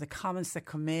and some of the comments that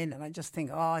come in, and I just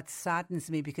think, it saddens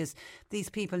me because these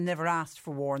people never asked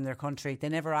for war in their country. They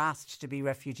never asked to be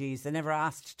refugees. They never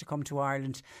asked to come to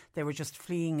Ireland. They were just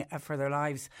fleeing for their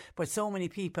lives. But so many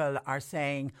people are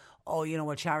saying,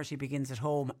 charity begins at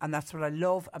home. And that's what I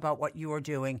love about what you're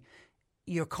doing.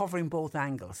 You're covering both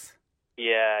angles.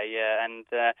 Yeah, and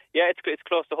it's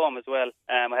close to home as well.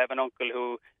 I have an uncle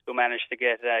who managed to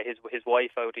get his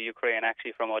wife out of Ukraine,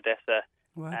 actually from Odessa,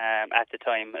 at the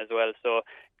time as well. So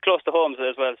close to home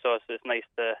as well. So it's nice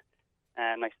to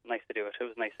do it. It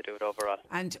was nice to do it overall.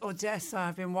 And Odessa,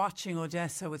 I've been watching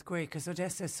Odessa with great, because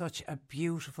Odessa is such a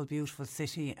beautiful, beautiful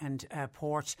city and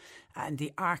port, and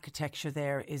the architecture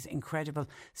there is incredible.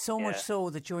 So much so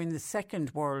that during the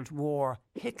Second World War,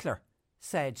 Hitler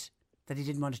said that he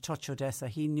didn't want to touch Odessa.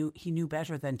 He knew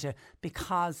better than to,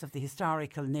 because of the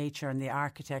historical nature and the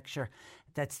architecture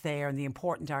that's there, and the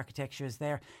important architecture is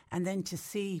there. And then to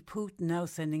see Putin now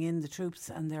sending in the troops,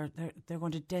 and they're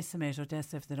going to decimate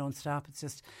Odessa if they don't stop. It's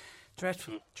just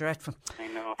dreadful. I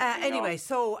know. Anyway,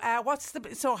 so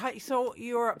so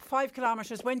you're 5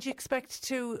 kilometres. When do you expect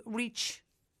to reach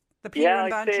the pier in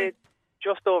Bantry? I'd say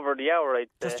just over the hour.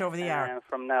 Just over the hour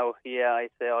from now. Yeah, I'd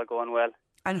say all going well.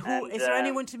 And is there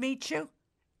anyone to meet you?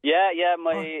 Yeah.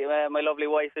 My lovely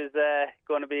wife is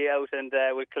going to be out and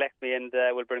will collect me and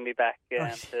will bring me back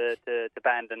to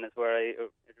Bandon, is where I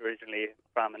originally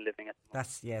from and living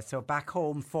at. So back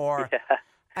home for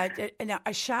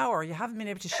a shower. You haven't been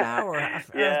able to shower.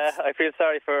 I feel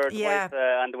sorry for the wife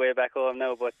on the way back home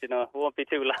now, but it won't be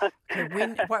too long.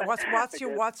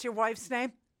 What's your wife's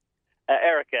name?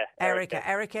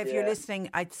 Erica, if you're listening,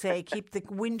 I'd say keep the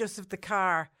windows of the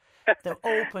car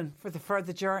open for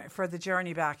the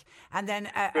journey back, and then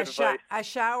a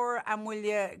shower. And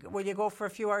will you go for a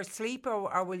few hours sleep,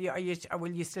 or will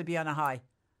you still be on a high?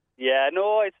 Yeah,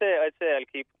 no, I'd say I'll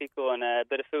keep going. A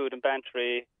bit of food and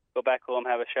Bantry, go back home,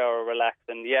 have a shower, relax,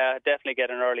 and definitely get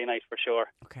an early night for sure.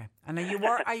 Okay, and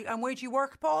and where do you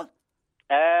work, Paul?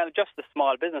 Just a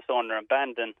small business owner in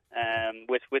Bandon,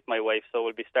 with my wife. So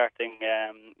we'll be starting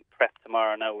prep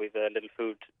tomorrow. Now we've a little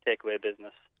food takeaway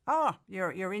business. Oh,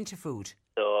 you're into food.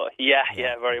 So yeah,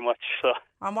 very much so.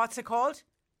 And what's it called?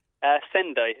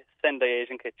 Sendai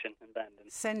Asian Kitchen in Bandon.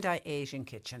 Sendai Asian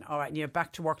Kitchen. All right, and you're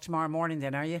back to work tomorrow morning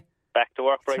then, are you? Back to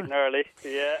work bright and early.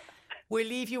 Yeah. We'll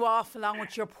leave you off along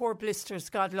with your poor blisters.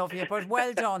 God love you, but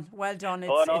well done.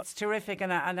 It's terrific,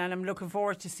 and I'm looking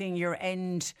forward to seeing your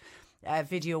end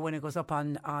video when it goes up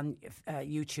on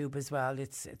YouTube as well.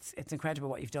 It's incredible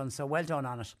what you've done. So well done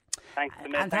on it. Thanks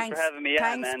for having me.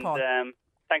 Thanks, Paul.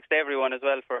 Thanks to everyone as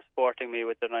well for supporting me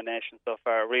with the donation so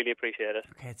far. Really appreciate it.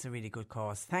 Okay, it's a really good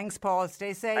cause. Thanks, Paul.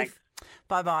 Stay safe.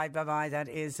 Bye bye. That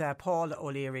is Paul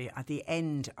O'Leary at the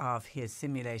end of his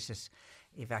simulated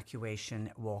evacuation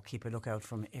walk. Keep a lookout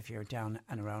from if you're down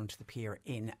and around the pier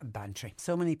in Bantry.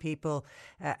 So many people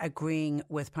agreeing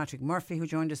with Patrick Murphy, who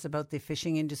joined us, about the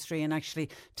fishing industry, and actually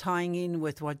tying in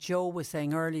with what Joe was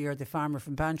saying earlier, the farmer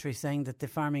from Bantry, saying that the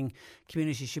farming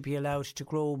community should be allowed to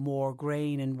grow more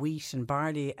grain and wheat and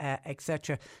barley,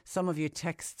 etc. Some of you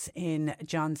texts in.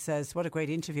 John says, what a great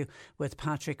interview with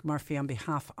Patrick Murphy on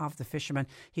behalf of the fishermen.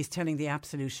 He's telling the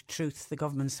absolute truth. The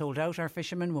government sold out our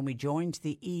fishermen when we joined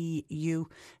the EU,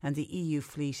 and the EU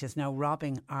fleet is now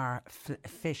robbing our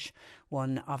fish,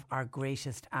 one of our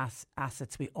greatest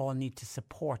assets. We all need to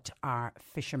support our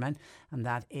fishermen, and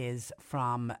that is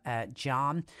from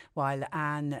John. While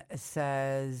Anne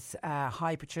says,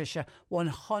 hi Patricia,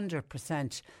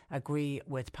 100% agree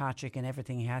with Patrick and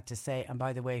everything he had to say. And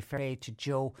by the way, fair play to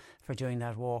Joe for doing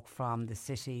that walk from the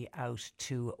city out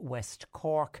to West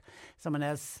Cork. Someone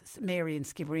else, Mary in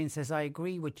Skibbereen, says, I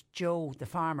agree with Joe, the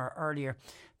farmer, earlier.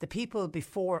 The people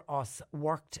before us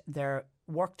worked their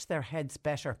heads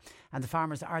better, and the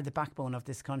farmers are the backbone of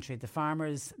this country. The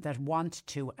farmers that want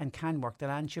to and can work the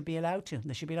land should be allowed to.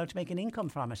 They should be allowed to make an income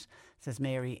from it, says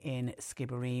Mary in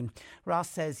Skibbereen. Ross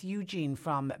says, Eugene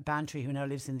from Bantry, who now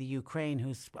lives in the Ukraine,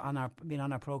 who's been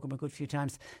on our programme a good few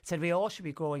times, said we all should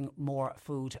be growing more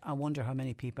food. I wonder how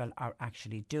many people are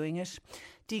actually doing it.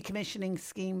 Decommissioning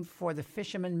scheme for the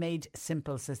fishermen made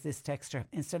simple, says this texter.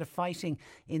 Instead of fighting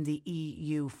in the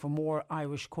EU for more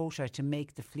Irish quota to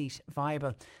make the fleet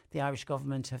viable, the Irish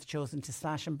government have chosen to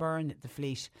slash and burn the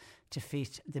fleet to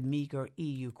fit the meagre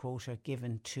EU quota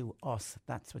given to us.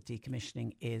 That's what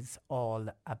decommissioning is all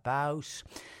about.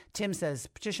 Tim says,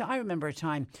 Patricia, I remember a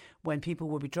time when people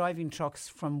would be driving trucks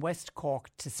from West Cork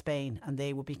to Spain and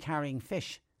they would be carrying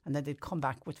fish. and then they'd come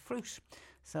back with fruit.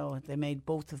 So they made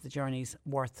both of the journeys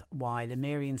worthwhile. And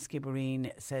Marion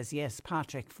Skibbereen says, yes,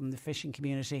 Patrick from the fishing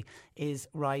community is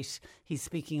right. He's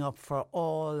speaking up for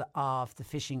all of the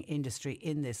fishing industry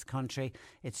in this country.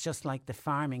 It's just like the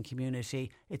farming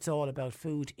community. It's all about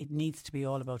food. It needs to be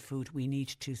all about food. We need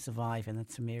to survive. And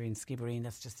that's from Marion Skibbereen.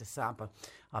 That's just a sample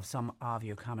of some of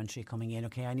your commentary coming in.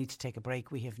 OK, I need to take a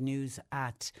break. We have news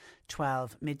at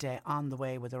 12 midday on the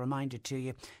way with a reminder to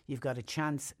you. You've got a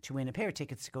chance to win a pair of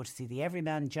tickets to go to see the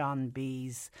Everyman John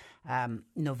B's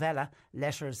novella,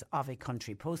 Letters of a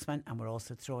Country Postman. And we're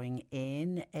also throwing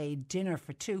in a dinner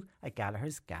for two at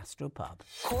Gallagher's Gastropub.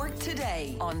 Cork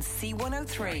Today on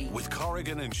C103. With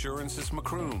Corrigan Insurance's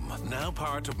Macroom, now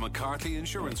part of McCarthy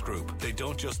Insurance Group. They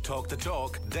don't just talk the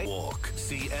talk, they walk.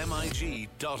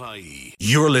 CMIG.ie.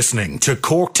 You're listening to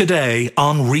Cork Today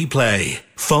on replay.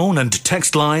 Phone and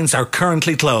text lines are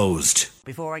currently closed.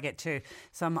 Before I get to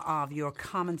some of your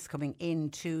comments coming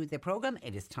into the programme,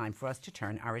 it is time for us to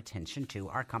turn our attention to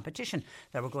our competition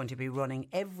that we're going to be running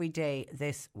every day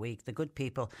this week. The good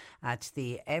people at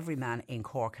the Everyman in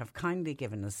Cork have kindly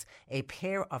given us a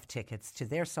pair of tickets to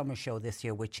their summer show this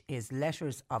year, which is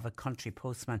Letters of a Country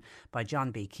Postman by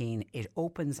John B. Keane. It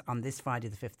opens on this Friday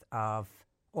the 5th of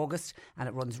August, and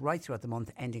it runs right throughout the month,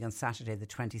 ending on Saturday the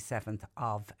 27th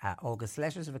of August.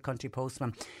 Letters of a Country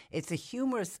Postman. It's a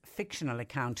humorous fictional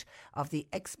account of the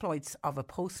exploits of a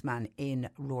postman in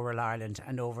rural Ireland,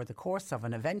 and over the course of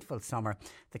an eventful summer,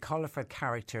 the colourful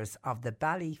characters of the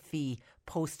Ballyfee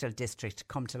Postal District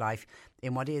come to life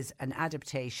in what is an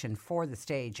adaptation for the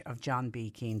stage of John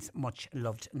B. Keane's much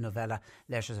loved novella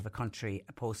Letters of a Country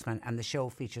Postman, and the show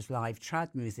features live trad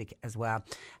music as well.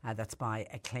 That's by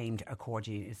acclaimed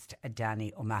accordionist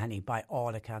Danny O'Mahony. By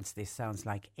all accounts, this sounds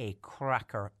like a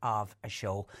cracker of a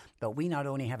show, but we not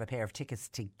only have a pair of tickets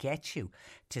to get you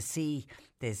to see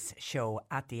this show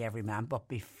at the Everyman, but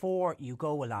before you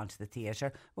go along to the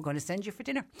theatre, we're going to send you for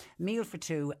dinner. Meal for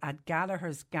two at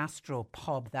Gallagher's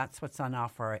Gastropub. That's what's on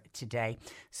offer today.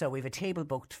 So we have a table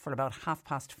booked for about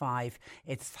 5:30.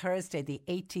 It's Thursday the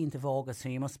 18th of August, so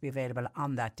you must be available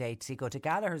on that date. So you go to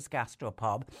Gallagher's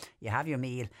Gastropub, you have your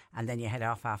meal, and then you head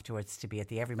off afterwards to be at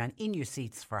the Everyman in your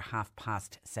seats for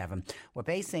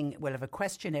 7:30. We'll have a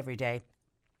question every day.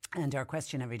 And our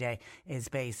question every day is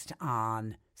based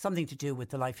on something to do with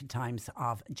the life and times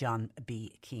of John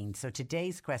B. Keane. So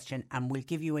today's question, and we'll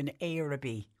give you an A or a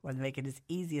B. We'll make it as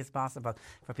easy as possible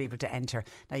for people to enter.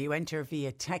 Now, you enter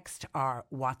via text or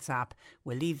WhatsApp.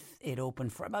 We'll leave it open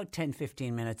for about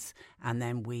 10-15 minutes, and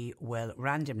then we will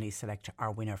randomly select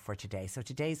our winner for today. So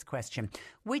today's question,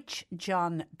 which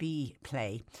John B.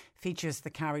 play features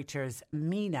the characters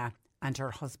Mina and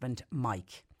her husband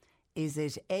Mike? Is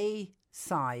it A,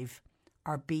 Sive,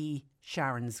 or B,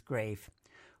 Sharon's Grave?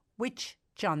 Which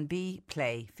John B.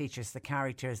 play features the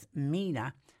characters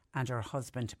Mina and her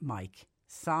husband Mike?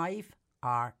 Sive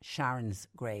or Sharon's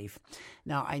Grave?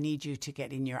 Now, I need you to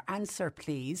get in your answer,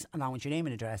 please, along with your name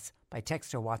and address, by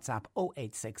text or WhatsApp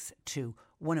 0862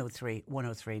 103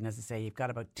 103. And as I say, you've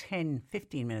got about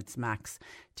 10-15 minutes max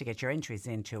to get your entries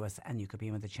in to us, and you could be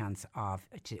in with a chance of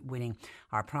winning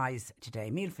our prize today.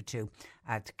 Meal for two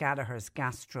at Gallagher's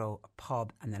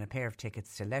Gastropub, and then a pair of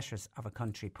tickets to Letters of a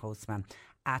Country Postman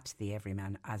at the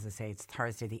Everyman. As I say, it's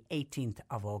Thursday the 18th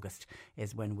of August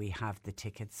is when we have the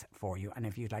tickets for you. And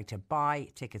if you'd like to buy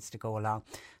tickets to go along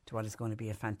to what is going to be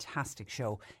a fantastic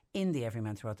show in the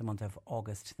Everyman throughout the month of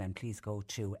August, then please go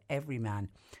to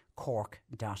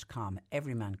everymancork.com,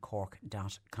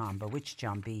 everymancork.com. But which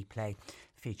John B. play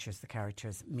features the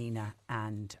characters Mina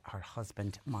and her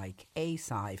husband Mike? A,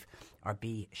 Sive, or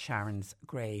B, Sharon's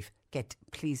Grave?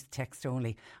 Please text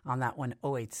only on that one,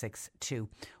 0862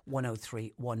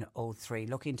 103 103.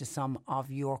 Look into some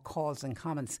of your calls and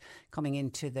comments coming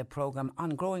into the programme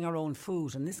on growing our own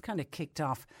food. And this kind of kicked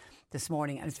off this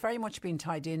morning, and it's very much been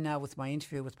tied in now with my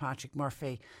interview with Patrick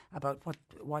Murphy about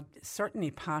what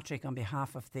certainly Patrick, on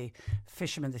behalf of the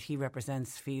fishermen that he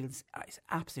represents, feels is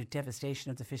absolute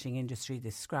devastation of the fishing industry,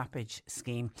 this scrappage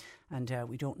scheme. And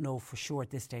we don't know for sure at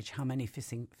this stage how many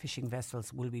fishing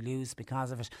vessels will we lose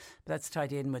because of it. But that's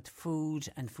tied in with food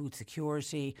and food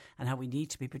security and how we need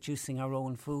to be producing our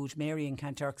own food. Mary in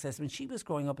Kanturk says when she was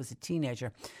growing up as a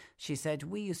teenager, she said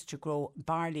we used to grow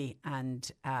barley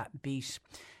and beet.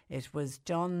 It was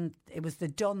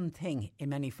the done thing in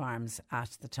many farms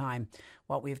at the time.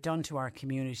 What we've done to our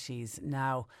communities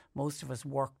now, most of us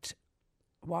worked.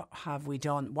 What have we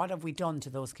done? What have we done to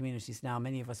those communities now?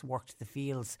 Many of us worked the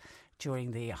fields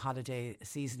during the holiday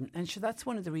season. And sure, that's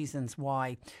one of the reasons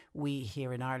why we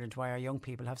here in Ireland, why our young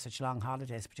people have such long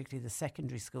holidays, particularly the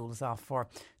secondary schools off for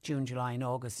June, July and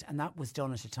August. And that was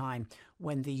done at a time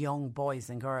when the young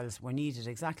boys and girls were needed,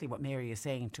 exactly what Mary is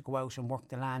saying, to go out and work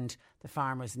the land. The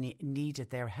farmers needed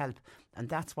their help. And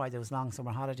that's why those long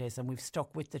summer holidays, and we've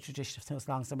stuck with the tradition of those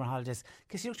long summer holidays.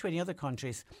 Because you look to any other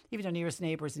countries, even our nearest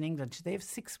neighbours in England, they have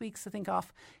 6 weeks, I think,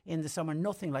 off in the summer.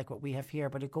 Nothing like what we have here,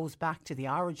 but it goes back to the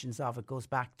origins of it, goes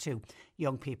back to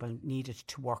young people needed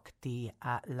to work the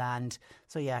land.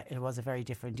 So yeah, it was a very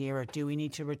different era. Do we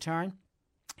need to return?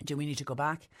 Do we need to go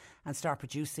back and start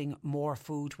producing more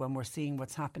food when we're seeing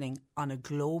what's happening on a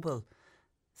global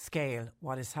scale,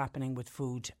 what is happening with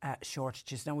food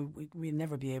shortages? Now, we'll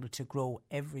never be able to grow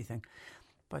everything,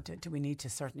 but do we need to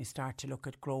certainly start to look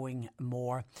at growing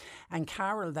more? And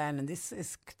Carol then, and this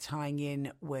is tying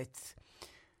in with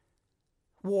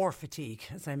war fatigue,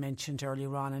 as I mentioned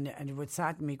earlier on, and it would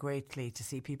sadden me greatly to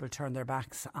see people turn their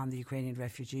backs on the Ukrainian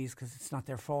refugees, because it's not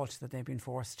their fault that they've been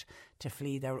forced to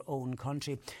flee their own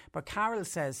country. But Carol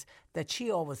says that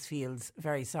she always feels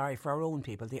very sorry for our own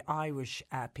people, the Irish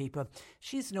people.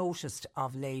 She's noticed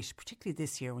of late, particularly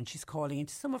this year when she's calling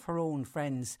into some of her own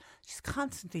friends, she's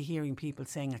constantly hearing people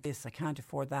saying this, I can't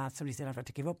afford that. Somebody said I've had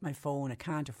to give up my phone, I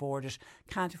can't afford it,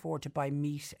 can't afford to buy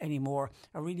meat anymore,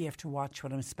 I really have to watch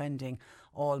what I'm spending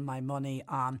all my money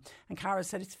on. And Cara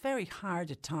said it's very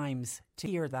hard at times to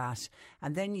hear that,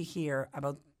 and then you hear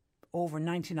about over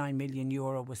 €99 million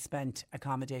was spent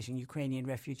accommodating Ukrainian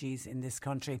refugees in this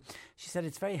country. She said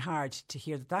it's very hard to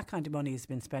hear that kind of money has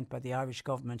been spent by the Irish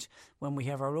government when we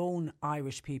have our own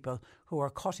Irish people who are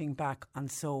cutting back on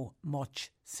so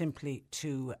much simply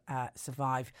to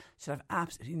survive. She said, I've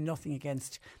absolutely nothing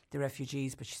against the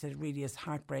refugees, but she said it really is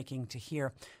heartbreaking to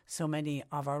hear so many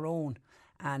of our own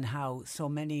and how so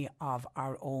many of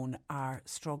our own are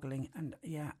struggling. And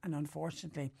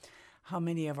unfortunately, how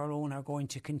many of our own are going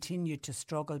to continue to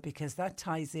struggle, because that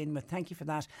ties in with, thank you for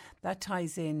that, that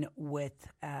ties in with,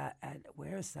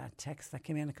 where's that text that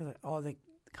came in? Because all the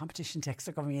competition texts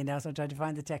are coming in now, so I'm trying to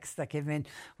find the text that came in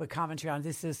with commentary on.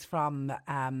 This is from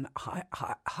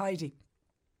Heidi.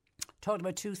 Talking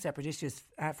about two separate issues.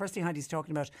 Firstly, Heidi's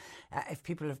talking about if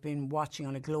people have been watching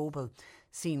on a global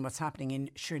scene what's happening in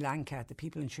Sri Lanka. The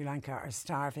people in Sri Lanka are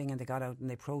starving, and they got out and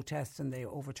they protested and they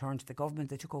overturned the government.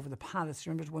 They took over the palace,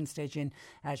 remember, at one stage in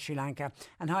Sri Lanka.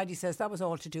 And Heidi says that was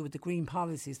all to do with the green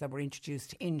policies that were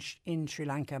introduced in Sri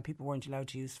Lanka. People weren't allowed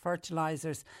to use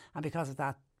fertilisers, and because of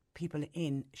that, people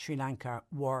in Sri Lanka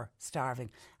were starving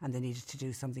and they needed to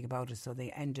do something about it, so they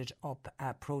ended up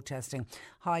protesting.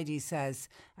 Heidi says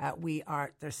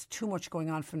there's too much going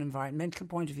on from an environmental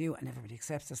point of view, and everybody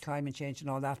accepts there's climate change and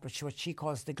all that, but what she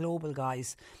calls the global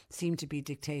guys seem to be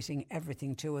dictating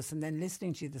everything to us. And then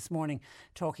listening to you this morning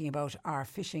talking about our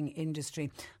fishing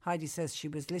industry, Heidi says she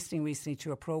was listening recently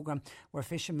to a programme where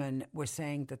fishermen were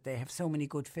saying that they have so many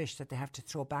good fish that they have to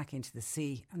throw back into the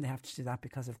sea, and they have to do that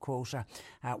because of quota.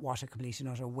 What a complete and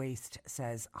utter waste,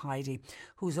 says Heidi,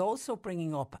 who's also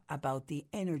bringing up about the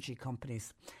energy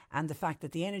companies and the fact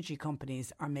that the energy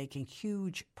companies are making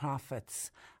huge profits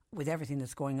with everything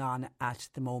that's going on at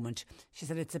the moment. She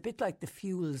said it's a bit like the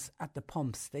fuels at the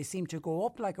pumps. They seem to go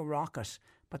up like a rocket,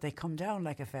 but they come down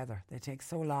like a feather. They take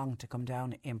so long to come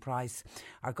down in price.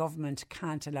 Our government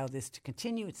can't allow this to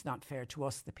continue. It's not fair to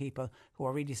us, the people who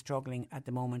are really struggling at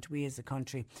the moment. We as a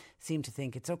country seem to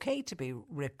think it's okay to be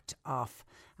ripped off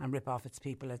and rip off its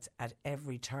people at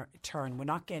every turn. We're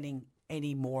not getting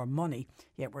any more money,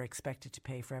 yet we're expected to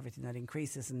pay for everything that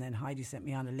increases. And then Heidi sent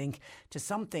me on a link to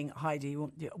something. Heidi,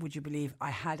 would you believe I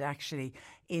had actually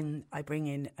I bring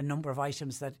in a number of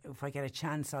items that if I get a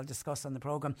chance I'll discuss on the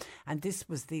programme, and this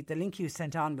was the link you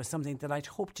sent on was something that I'd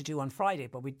hoped to do on Friday,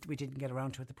 but we didn't get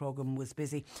around to it. The programme was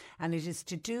busy, and it is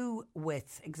to do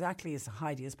with, exactly as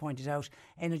Heidi has pointed out,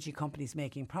 energy companies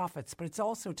making profits, but it's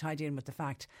also tied in with the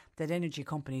fact that energy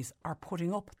companies are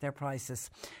putting up their prices.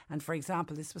 And for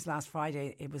example, this was last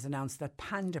Friday, it was announced that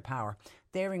Panda Power,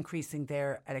 they're increasing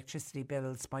their electricity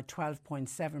bills by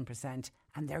 12.7%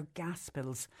 and their gas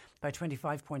bills by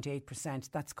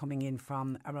 25.8%. That's coming in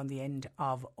from around the end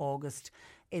of August.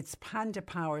 It's Panda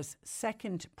Power's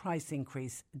second price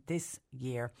increase this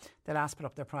year. They last put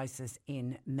up their prices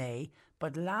in May.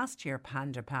 But last year,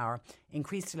 Panda Power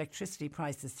increased electricity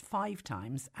prices 5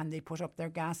 times and they put up their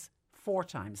gas 4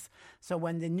 times. So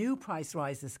when the new price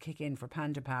rises kick in for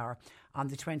Panda Power on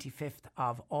the 25th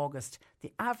of August,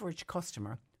 the average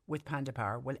customer with Panda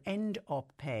Power will end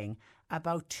up paying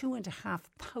about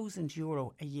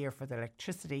 €2,500 a year for their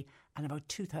electricity and about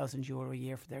 €2,000 a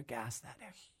year for their gas. That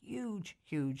are huge,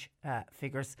 huge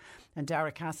figures. And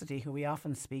Dara Cassidy, who we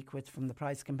often speak with from the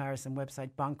price comparison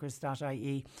website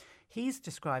bonkers.ie, he's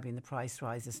describing the price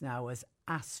rises now as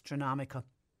astronomical.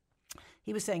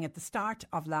 He was saying at the start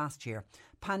of last year,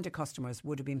 Panda customers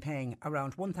would have been paying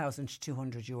around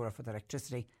 €1,200 for their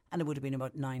electricity, and it would have been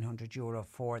about €900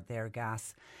 for their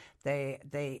gas.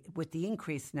 They with the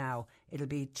increase now, it'll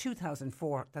be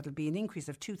that'll be an increase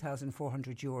of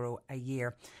 €2,400 a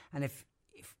year. And if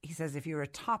he says if you're a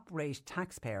top rate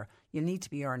taxpayer, you'll need to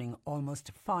be earning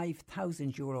almost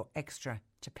 €5,000 extra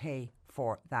to pay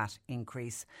for that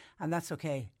increase. And that's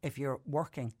okay if you're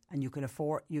working and you can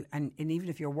afford and even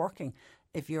if you're working,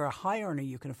 if you're a high earner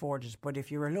you can afford it, but if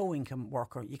you're a low income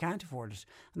worker you can't afford it.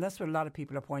 And that's what a lot of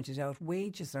people have pointed out.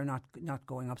 Wages are not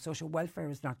going up, social welfare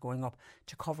is not going up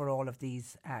to cover all of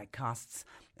these costs.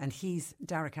 And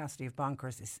Dara Cassidy of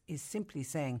Bonkers is simply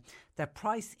saying that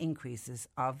price increases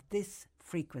of this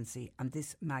frequency and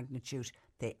this magnitude,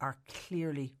 they are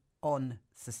clearly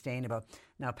unsustainable.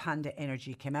 Now Panda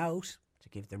Energy came out to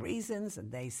give the reasons,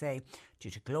 and they say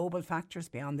due to global factors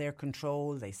beyond their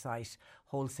control. They cite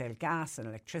wholesale gas and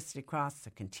electricity costs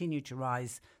have continued to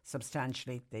rise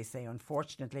substantially. They say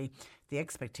unfortunately the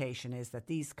expectation is that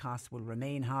these costs will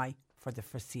remain high for the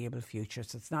foreseeable future.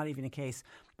 So it's not even a case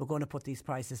we're going to put these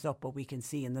prices up, but we can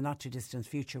see in the not too distant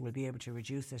future we'll be able to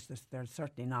reduce it. They're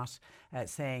certainly not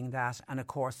saying that. And of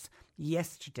course,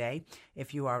 yesterday,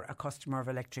 if you are a customer of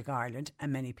Electric Ireland,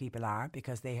 and many people are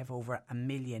because they have over 1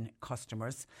 million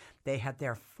customers, they had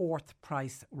their fourth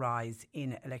price rise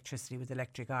in electricity with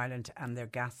Electric Ireland, and their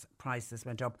gas prices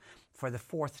went up for the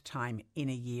fourth time in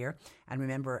a year. And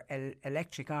remember,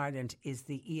 Electric Ireland is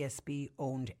the ESB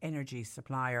owned energy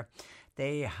supplier.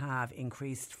 They have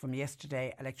increased from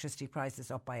yesterday, electricity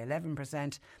prices up by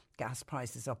 11%, gas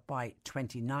prices up by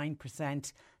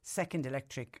 29%. Second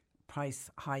electric price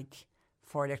hike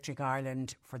for Electric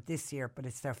Ireland for this year, but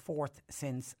it's their fourth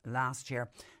since last year.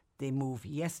 The move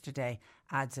yesterday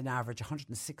adds an average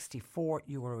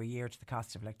 €164 a year to the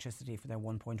cost of electricity for their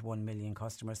 1.1 million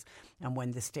customers. And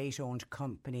when the state-owned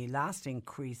company last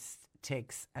increase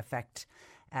takes effect,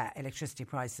 electricity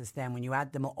prices then, when you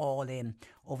add them all in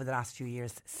over the last few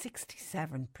years,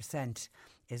 67%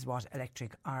 is what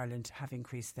Electric Ireland have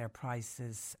increased their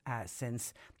prices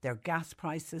since. Their gas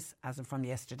prices, as of from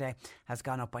yesterday, has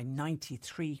gone up by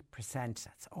 93%.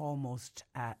 That's almost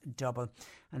double.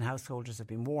 And householders have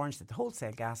been warned that the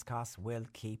wholesale gas costs will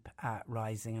keep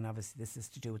rising. And obviously this is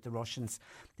to do with the Russians.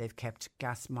 They've kept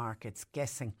gas markets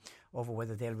guessing over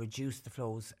whether they'll reduce the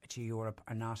flows to Europe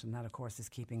or not. And that, of course, is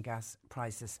keeping gas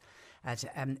prices at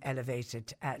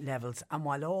elevated levels. And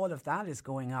while all of that is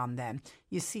going on then,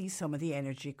 you see some of the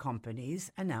energy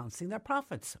companies announcing their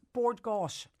profits. Bord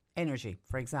Gáis Energy,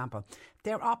 for example,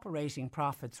 their operating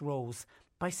profits rose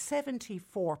by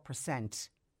 74%,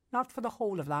 not for the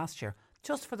whole of last year,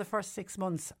 just for the first 6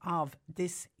 months of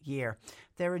this year.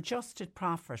 Their adjusted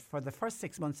profit for the first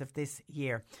 6 months of this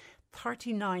year,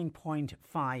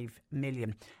 39.5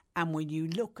 million. And when you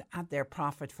look at their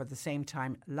profit for the same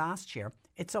time last year,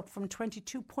 it's up from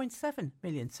 22.7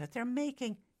 million. So they're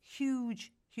making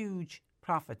huge, huge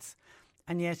profits.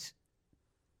 And yet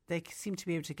they seem to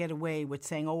be able to get away with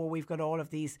saying, oh, we've got all of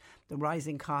these, the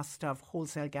rising cost of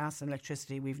wholesale gas and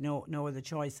electricity, we've no other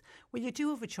choice. Well, you do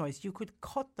have a choice. You could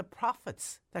cut the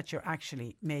profits that you're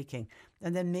actually making,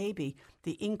 and then maybe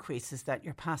the increases that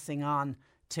you're passing on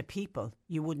to people,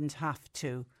 you wouldn't have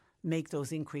to make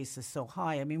those increases so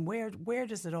high. I mean, where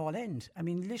does it all end? I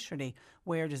mean, literally,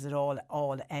 where does it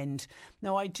all end?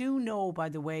 Now, I do know, by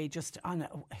the way, just on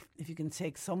if you can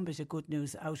take some bit of good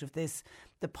news out of this,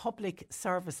 the Public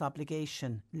Service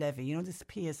Obligation Levy, you know, this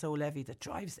PSO levy that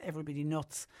drives everybody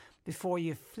nuts. Before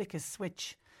you flick a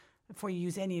switch, before you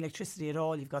use any electricity at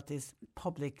all, you've got this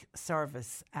Public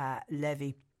Service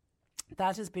Levy.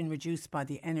 That has been reduced by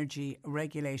the energy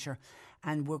regulator,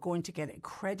 and we're going to get a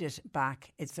credit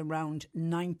back. It's around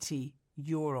 €90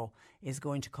 is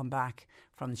going to come back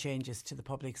from changes to the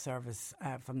public service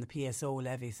from the PSO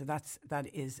levy. So that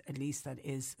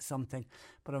is something.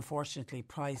 But unfortunately,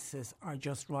 prices are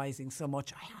just rising so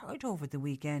much. I heard over the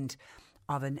weekend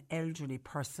of an elderly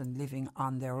person living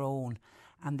on their own,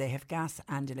 and they have gas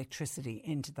and electricity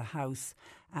into the house.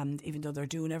 And even though they're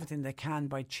doing everything they can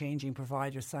by changing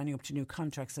providers, signing up to new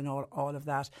contracts and all of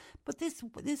that, but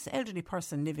this elderly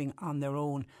person living on their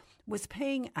own was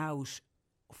paying out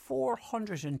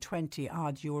 420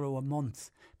 odd euro a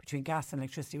month between gas and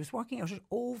electricity. It was working out at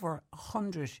over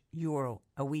 €100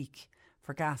 a week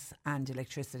for gas and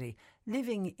electricity,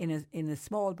 living in a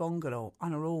small bungalow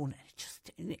on her own.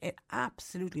 It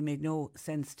absolutely made no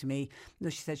sense to me.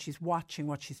 She said she's watching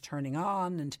what she's turning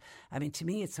on, and I mean, to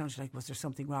me it sounded like, was there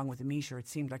something wrong with the meter? It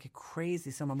seemed like a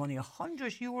crazy sum of money.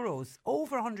 €100,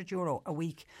 over €100 a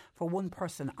week for one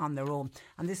person on their own.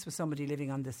 And this was somebody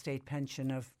living on the state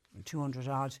pension of 200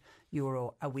 odd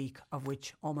euro a week, of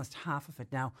which almost half of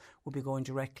it now will be going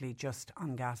directly just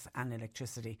on gas and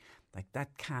electricity. Like,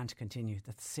 that can't continue.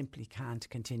 That simply can't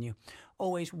continue.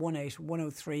 0818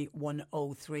 103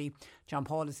 103. John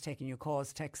Paul is taking your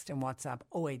calls, text and WhatsApp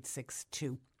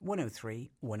 0862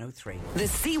 103 103. The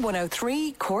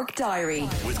C103 Cork Diary.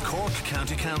 With Cork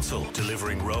County Council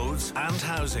delivering roads and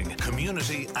housing,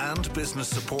 community and business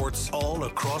supports all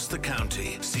across the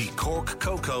county. See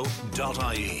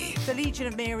corkcoco.ie. The Legion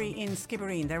of Mary in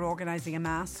Skibbereen, they're organising a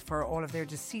mass for all of their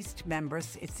deceased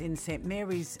members. It's in St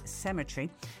Mary's Cemetery.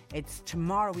 It's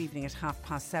tomorrow evening at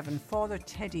 7:30. Father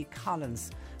Teddy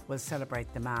Collins will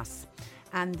celebrate the mass.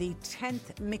 And the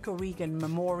 10th Mick O'Regan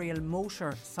Memorial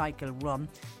Motorcycle Run,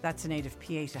 that's in aid of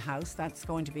Pieta House. That's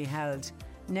going to be held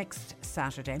next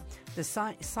Saturday. The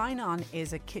sign-on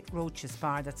is at Kit Roach's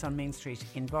bar, that's on Main Street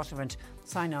in Buttevant.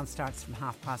 Sign-on starts from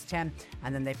 10:30,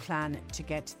 and then they plan to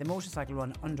get the motorcycle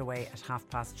run underway at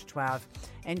 12:30.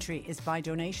 Entry is by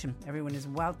donation. Everyone is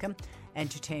welcome.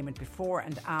 Entertainment before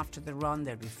and after the run.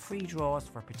 There'll be free draws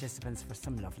for participants for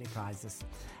some lovely prizes.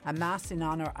 A mass in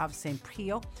honour of St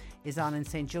Pio is on in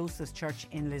St Joseph's Church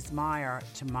in Lismire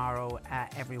tomorrow.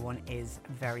 Everyone is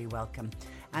very welcome.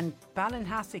 And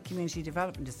Ballinhassig Community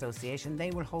Development Association,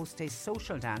 they will host a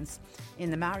social dance in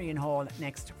the Marion Hall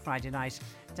next Friday night.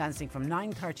 Dancing from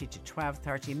 9:30 to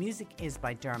 12:30. Music is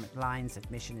by Dermot Lyons.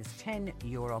 Admission is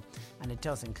 €10 and it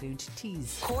does include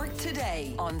teas. Cork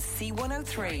Today on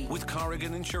C103. With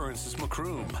Corrigan Insurance's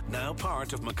Macroom, now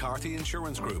part of McCarthy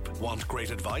Insurance Group. Want great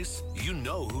advice? You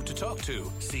know who to talk to.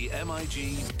 See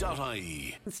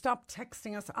MIG.ie. Stop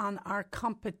texting us on our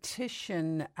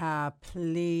competition,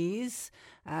 please,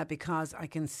 because I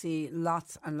can see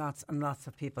lots and lots and lots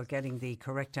of people getting the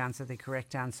correct answer. The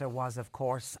correct answer was, of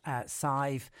course,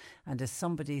 Sive. And as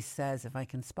somebody says, if I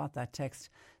can spot that text,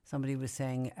 somebody was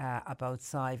saying about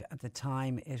Sive at the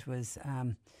time, it was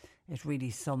it really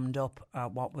summed up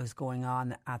what was going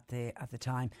on at the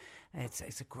time.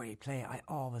 It's a great play. I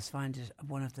always find it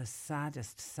one of the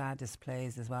saddest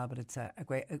plays as well, but it's a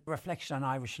great reflection on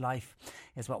Irish life,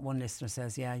 is what one listener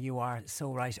says. Yeah, you are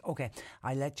so right. Okay,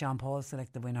 I let John Paul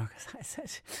select the winner, because I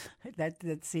said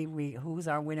let's see who's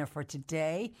our winner for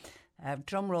today.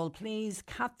 Drum roll please.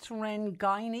 Catherine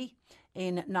Guiney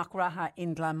in Knockraha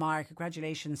in Glanmire.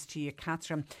 Congratulations to you,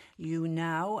 Catherine. You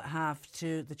now have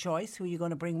the choice who you're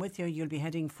going to bring with you. You'll be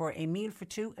heading for a meal for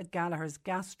two at Gallagher's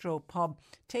Gastro Pub.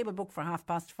 Table book for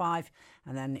 5:30,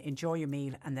 and then enjoy your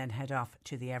meal and then head off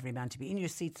to the Everyman to be in your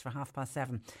seats for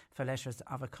 7:30 for Letters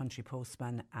of a Country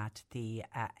Postman at the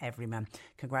Everyman.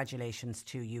 Congratulations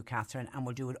to you, Catherine, and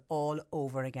we'll do it all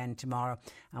over again tomorrow,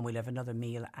 and we'll have another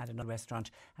meal at another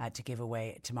restaurant to give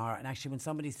away tomorrow. And actually, when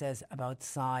somebody says about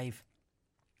Sive,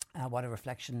 what a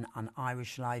reflection on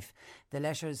Irish life. The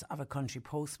Letters of a Country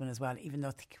Postman as well, even though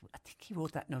I think he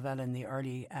wrote that novella in the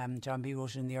early, John B.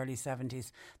 wrote it in the early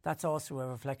 70s. That's also a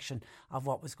reflection of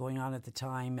what was going on at the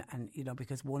time. And,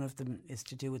 because one of them is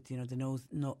to do with,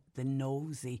 the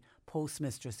nosy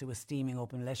postmistress who was steaming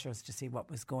open letters to see what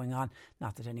was going on.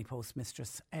 Not that any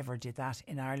postmistress ever did that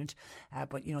in Ireland.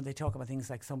 But, they talk about things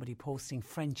like somebody posting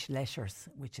French letters,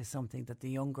 which is something that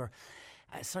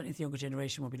certainly the younger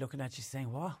generation will be looking at you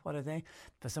saying, what are they?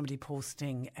 But somebody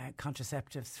posting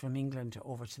contraceptives from England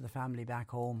over to the family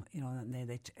back home, and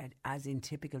they as in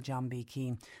typical John B.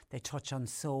 Keane, they touch on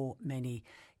so many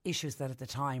issues that at the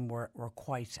time were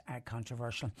quite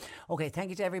controversial. Okay, thank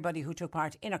you to everybody who took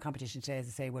part in our competition today. As I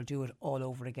say, we'll do it all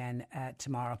over again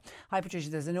tomorrow. Hi Patricia,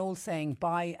 there's an old saying,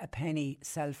 buy a penny,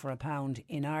 sell for £1.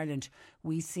 In Ireland,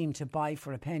 we seem to buy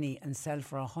for a penny and sell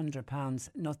for £100.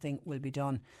 Nothing will be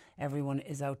done. Everyone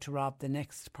is out to rob the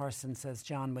next person, says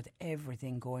John, with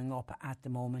everything going up at the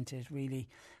moment. It really,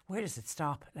 where does it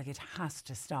stop? Like, it has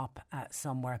to stop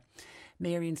somewhere.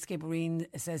 Mary in Skibbereen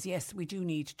says, yes, we do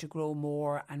need to grow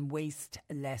more and waste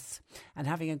less. And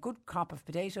having a good crop of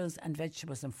potatoes and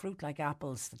vegetables and fruit like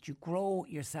apples that you grow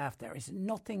yourself, there is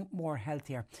nothing more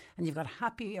healthier. And you've got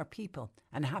happier people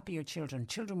and happier children.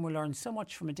 Children will learn so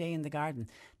much from a day in the garden garden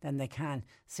than they can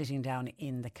sitting down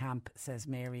in the camp, says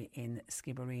Mary in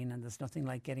Skibbereen. And there's nothing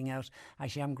like getting out.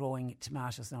 Actually, I'm growing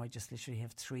tomatoes now. I just literally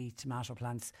have 3 tomato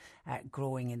plants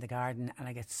growing in the garden, and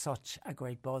I get such a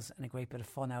great buzz and a great bit of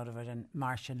fun out of it. And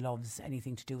Marcia loves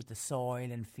anything to do with the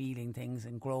soil and feeling things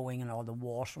and growing and all the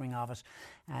watering of it.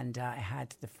 And I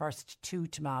had the first 2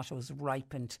 tomatoes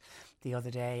ripened the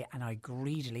other day, and I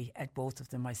greedily ate both of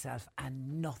them myself,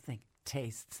 and nothing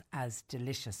tastes as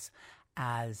delicious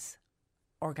as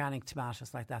organic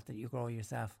tomatoes like that you grow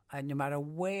yourself. And no matter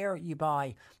where you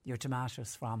buy your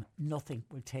tomatoes from, nothing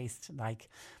will taste like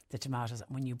the tomatoes.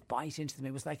 When you bite into them,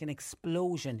 it was like an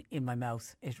explosion in my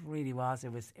mouth. It really was.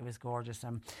 It was gorgeous.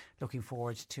 I'm looking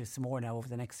forward to some more now over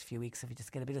the next few weeks if we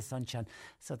just get a bit of sunshine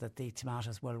so that the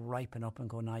tomatoes will ripen up and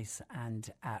go nice and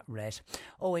red.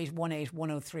 0818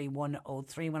 103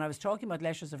 103. When I was talking about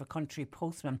Letters of a Country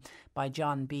Postman by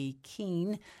John B.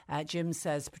 Keane, Jim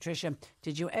says, Patricia,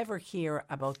 did you ever hear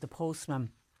about the postman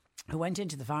who went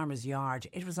into the farmer's yard?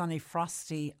 It was on a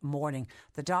frosty morning.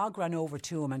 The dog ran over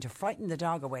to him, and to frighten the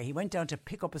dog away, he went down to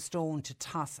pick up a stone to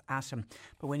toss at him.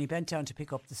 But when he bent down to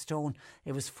pick up the stone,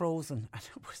 it was frozen and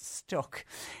it was stuck.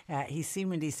 He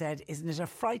seemingly said, isn't it a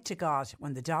fright to God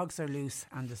when the dogs are loose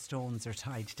and the stones are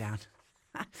tied down?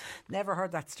 Never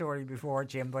heard that story before,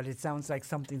 Jim, but it sounds like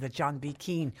something that John B.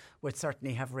 Keane would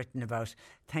certainly have written about.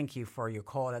 Thank you for your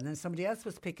call. And then somebody else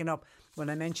was picking up when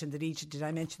I mentioned the Legion. Did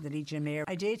I mention the Legion of Mary?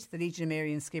 I did. The Legion of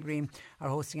Mary in Skibbereen are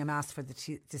hosting a mass for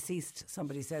the deceased.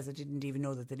 Somebody says, I didn't even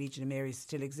know that the Legion of Mary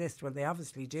still exist. Well, they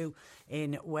obviously do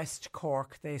in West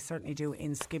Cork. They certainly do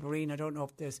in Skibbereen. I don't know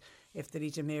if the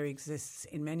Legion of Mary exists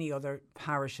in many other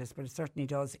parishes, but it certainly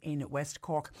does in West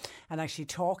Cork. And actually,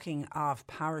 talking of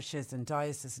parishes and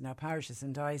dioceses, now parishes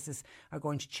and dioceses are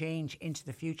going to change into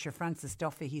the future. Francis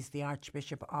Duffy, he's the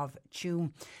Archbishop of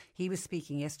Tuam. He was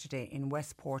speaking yesterday in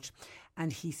Westport,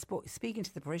 and he speaking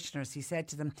to the parishioners, he said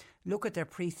to them, look at their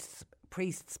priests,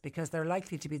 because they're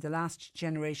likely to be the last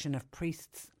generation of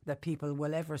priests that people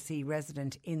will ever see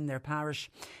resident in their parish.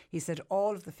 He said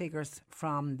all of the figures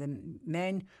from the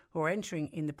men who are entering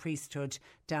in the priesthood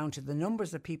down to the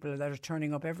numbers of people that are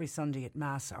turning up every Sunday at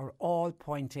Mass are all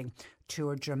pointing to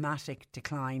a dramatic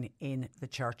decline in the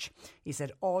church. He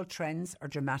said all trends are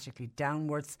dramatically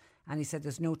downwards, and he said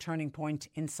there's no turning point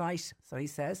in sight. So he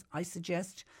says, I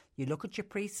suggest you look at your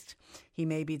priest. He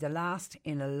may be the last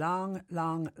in a long,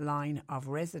 long line of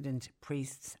resident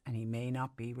priests, and he may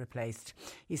not be replaced.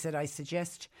 He said, I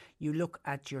suggest you look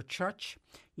at your church.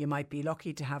 You might be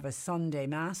lucky to have a Sunday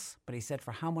Mass, but he said,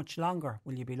 for how much longer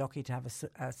will you be lucky to have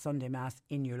a Sunday Mass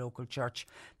in your local church?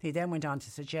 He then went on to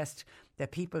suggest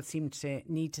that people seem to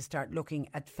need to start looking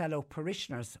at fellow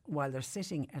parishioners while they're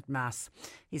sitting at Mass.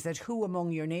 He said, who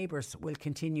among your neighbours will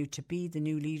continue to be the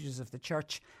new leaders of the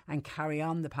church and carry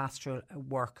on the pastoral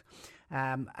work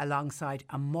alongside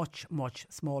a much, much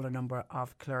smaller number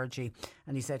of clergy?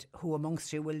 And he said, who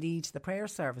amongst you will lead the prayer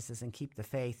services and keep the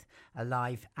faith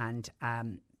alive and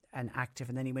active?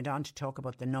 And then he went on to talk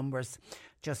about the numbers.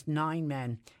 Just 9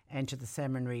 men entered the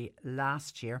seminary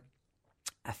last year.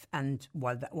 And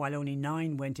while only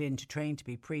 9 went in to train to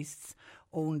be priests,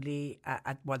 while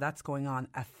that's going on,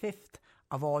 a fifth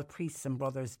of all priests and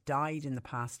brothers died in the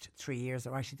past 3 years,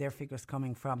 or actually their figures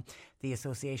coming from the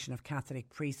Association of Catholic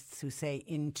Priests, who say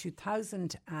in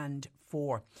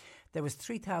 2004 there was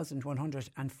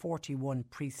 3,141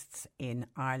 priests in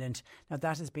Ireland. Now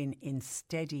that has been in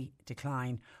steady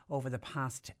decline over the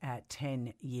past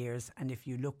 10 years. And if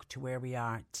you look to where we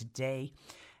are today,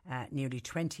 nearly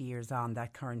 20 years on,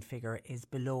 that current figure is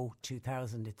below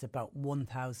 2,000. It's about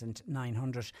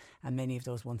 1,900, and many of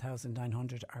those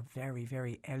 1,900 are very,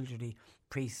 very elderly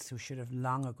priests who should have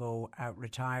long ago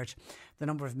retired. The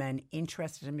number of men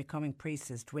interested in becoming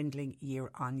priests is dwindling year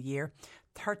on year.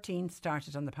 13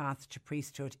 started on the path to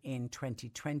priesthood in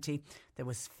 2020. There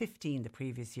was 15 the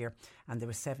previous year, and there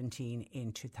was 17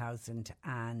 in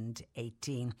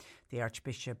 2018. The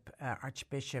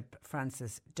Archbishop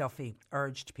Francis Duffy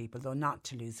urged people, though, not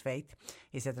to lose faith.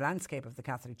 He said the landscape of the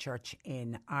Catholic Church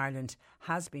in Ireland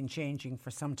has been changing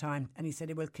for some time, and he said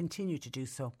it will continue to do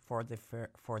so for the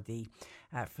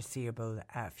foreseeable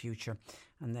future.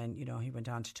 And then, he went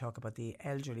on to talk about the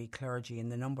elderly clergy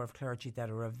and the number of clergy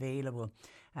that are available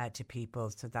to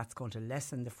people. So that's going to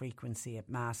lessen the frequency at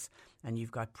Mass. And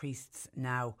you've got priests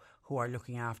now who are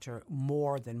looking after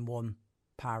more than one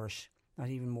parish, not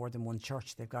even more than one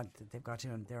church.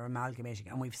 They're amalgamating,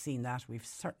 and we've seen that. We've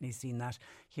certainly seen that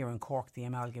here in Cork, the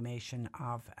amalgamation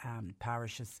of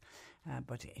parishes.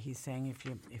 But he's saying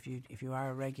if you are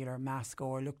a regular Mass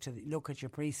goer, look at your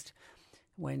priest.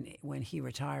 when he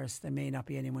retires, there may not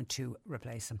be anyone to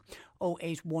replace him.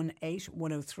 0818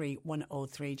 103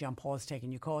 103. John Paul's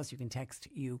taking your calls. You can text,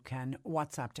 you can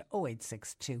WhatsApp to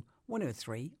 0862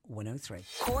 103 103.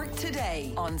 Cork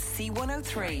Today on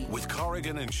C103. With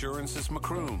Corrigan Insurance's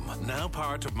Macroom, now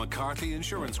part of McCarthy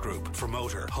Insurance Group. For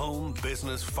motor, home,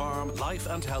 business, farm, life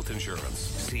and health insurance.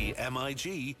 See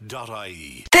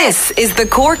MIG.ie. This is the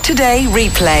Cork Today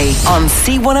replay on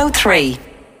C103.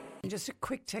 Just a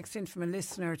quick text in from a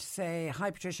listener to say, hi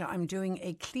Patricia, I'm doing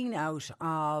a clean out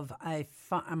of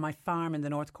my farm in the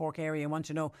North Cork area. I want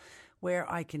to know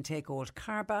where I can take old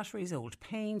car batteries, old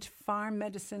paint, farm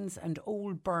medicines and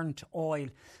old burnt oil,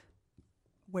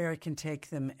 where I can take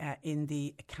them in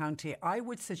the county. I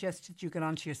would suggest that you get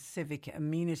onto your civic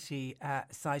amenity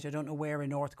site. I don't know where in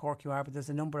North Cork you are, but there's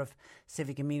a number of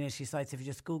civic amenity sites. If you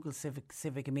just Google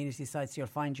civic amenity sites, you'll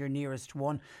find your nearest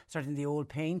one. Certainly the old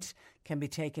paint can be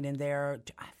taken in there.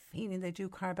 Feeling they do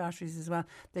car batteries as well.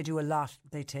 They do a lot.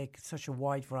 They take such a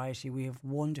wide variety. We have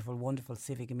wonderful, wonderful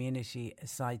civic amenity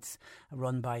sites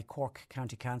run by Cork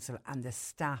County Council, and the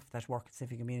staff that work at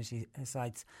civic amenity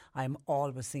sites, I'm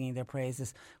always singing their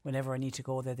praises whenever I need to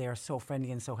go there. They are so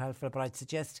friendly and so helpful. But I'd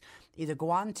suggest either go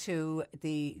on to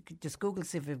just Google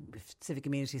civic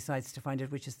amenity sites to find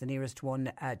out which is the nearest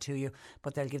one to you,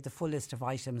 but they'll give the full list of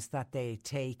items that they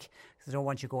take. They don't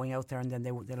want you going out there and then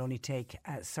they'll only take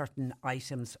certain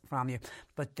items from you,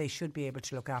 but they should be able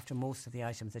to look after most of the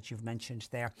items that you've mentioned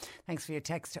there. Thanks for your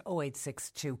text to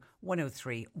 0862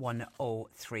 103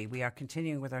 103. We are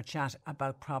continuing with our chat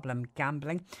about problem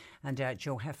gambling, and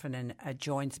Joe Heffernan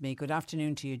joins me. Good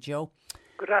afternoon to you, Joe.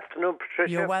 Good afternoon,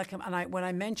 Patricia. You're welcome. And when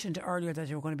I mentioned earlier that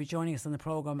you were going to be joining us on the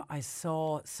programme, I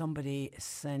saw somebody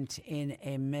sent in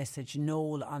a message.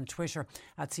 Noel on Twitter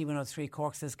at C103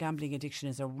 Cork says gambling addiction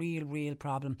is a real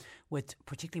problem,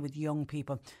 particularly with young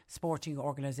people. Sporting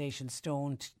organisations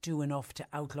don't do enough to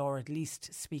outlaw or at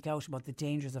least speak out about the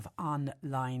dangers of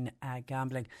online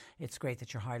gambling. It's great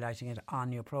that you're highlighting it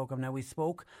on your programme. Now, we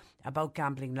spoke about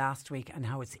gambling last week and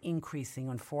how it's increasing,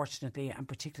 unfortunately, and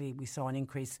particularly we saw an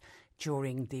increase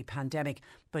during the pandemic.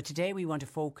 But today we want to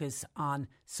focus on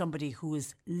somebody who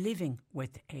is living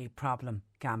with a problem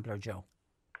gambler, Joe.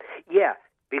 Yeah,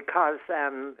 because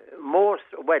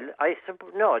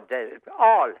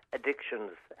all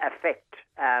addictions affect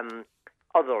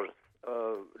others,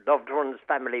 loved ones,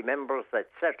 family members,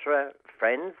 etc.,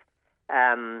 friends.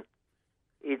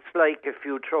 It's like if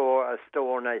you throw a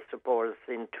stone, I suppose,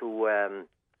 into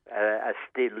a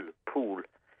still pool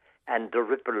and the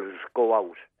ripples go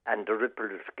out. And the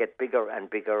ripples get bigger and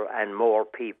bigger and more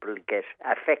people get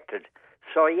affected.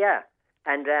 So, yeah.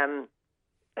 And,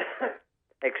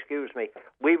 excuse me,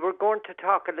 we were going to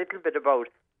talk a little bit about,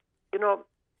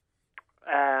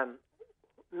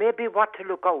 maybe what to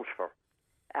look out for.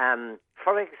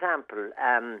 For example,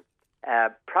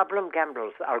 problem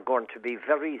gamblers are going to be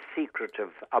very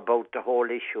secretive about the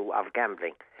whole issue of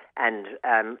gambling. And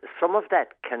some of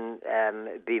that can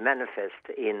be manifest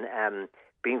in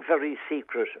being very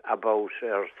secretive about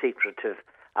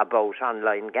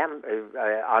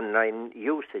online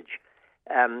usage.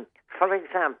 For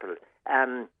example,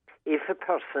 if a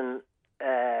person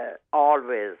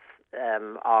always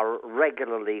or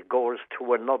regularly goes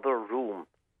to another room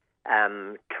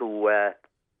to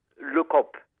look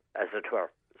up, as it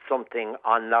were, something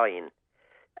online,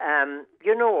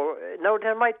 now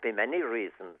there might be many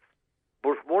reasons,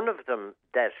 but one of them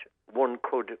that one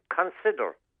could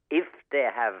consider, if they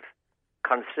have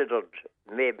considered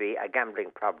maybe a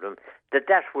gambling problem,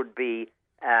 that would be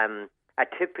a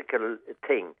typical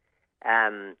thing.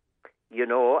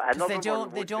 Because they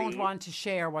don't want to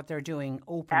share what they're doing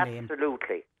openly.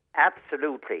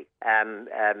 Absolutely.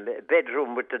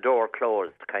 Bedroom with the door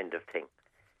closed kind of thing.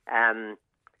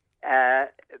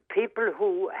 People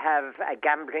who have a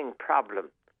gambling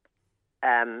problem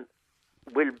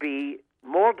will be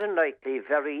more than likely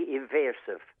very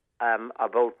evasive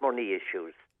about money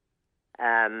issues.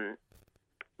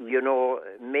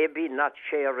 Maybe not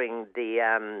sharing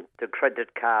the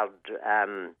credit card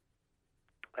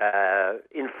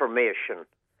information.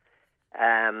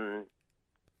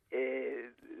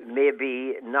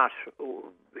 Maybe not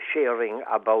sharing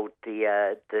about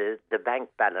the bank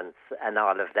balance and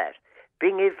all of that.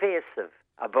 Being evasive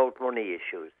about money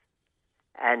issues.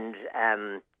 And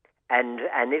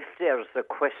if there's a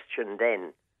question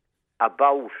then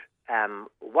about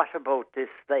what about this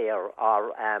there,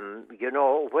 or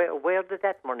where did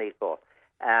that money go?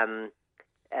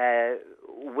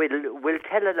 Will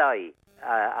tell a lie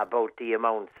about the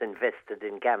amounts invested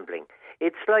in gambling.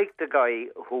 It's like the guy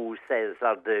who says,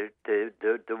 or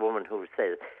the woman who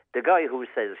says the guy who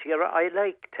says, I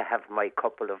like to have my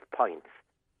couple of pints,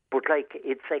 but like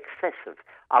it's excessive.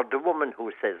 Or the woman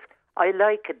who says, I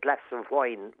like a glass of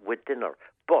wine with dinner,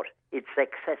 but it's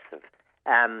excessive.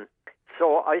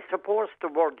 So I suppose the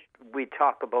word we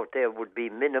talk about there would be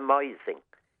minimising.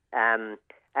 And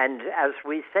as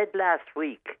we said last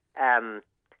week, a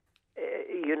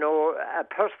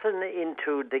person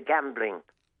into the gambling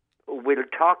will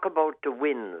talk about the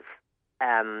wins.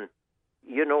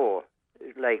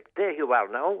 Like, there you are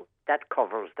now, that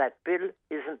covers that bill.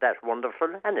 Isn't that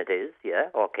wonderful? And it is, yeah,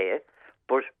 okay.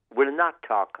 But will not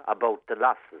talk about the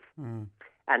losses.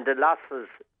 And the losses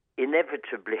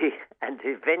inevitably and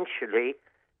eventually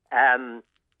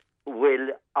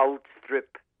will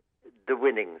outstrip the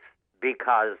winnings,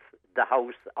 because the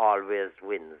house always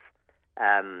wins.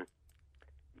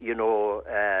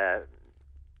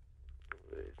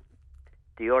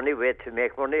 The only way to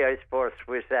make money, I suppose,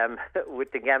 with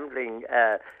the gambling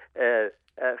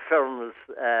firms,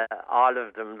 all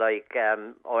of them, like I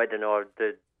don't know,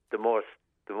 the most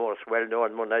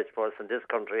well-known one, I suppose, in this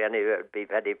country anyway, would be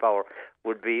Paddy Power,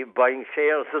 would be buying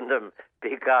shares in them,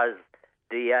 because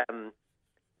the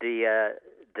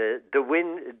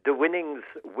winnings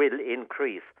will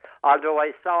increase. Although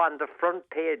I saw on the front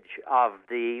page of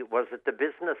the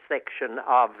business section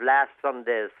of last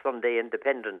Sunday's Sunday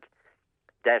Independent,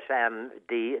 that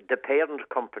the parent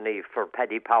company for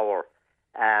Paddy Power,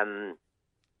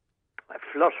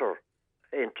 Flutter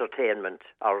Entertainment,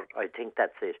 or I think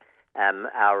that's it,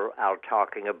 are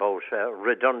talking about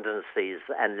redundancies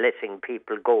and letting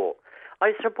people go.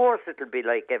 I suppose it'll be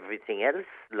like everything else,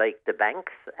 like the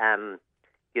banks.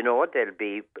 They'll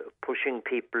be pushing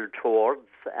people towards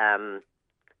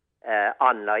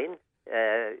online.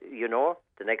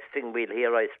 The next thing we'll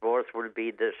hear, I suppose, will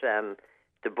be that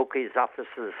the bookies'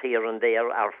 offices here and there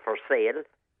are for sale.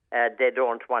 They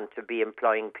don't want to be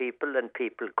employing people and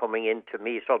people coming in to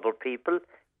meet other people.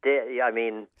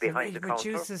 Behind the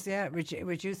counter.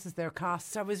 Reduces their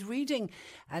costs. I was reading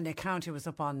an account, it was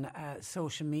up on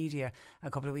social media a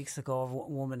couple of weeks ago, of a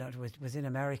woman that was in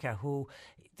America who,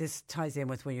 this ties in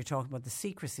with when you're talking about the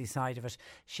secrecy side of it.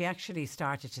 She actually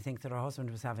started to think that her husband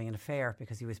was having an affair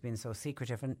because he was being so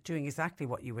secretive and doing exactly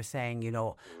what you were saying,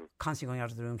 constantly going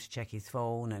out of the room to check his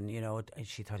phone, and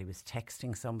she thought he was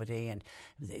texting somebody, and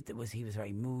he was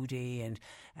very moody, and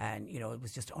it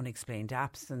was just unexplained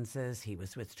absences. He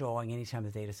was withdrawing anytime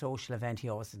that they had a social event. He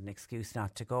always had an excuse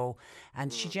not to go,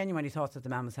 and she genuinely thought that the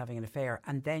man was having an affair.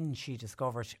 And then she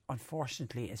discovered,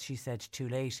 unfortunately, as she said, too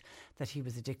late, that he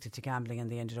was addicted to gambling,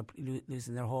 and they ended up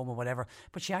losing their home or whatever.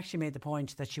 But she actually made the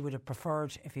point that she would have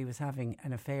preferred if he was having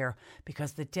an affair,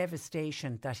 because the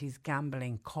devastation that his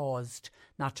gambling caused,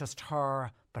 not just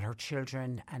her but her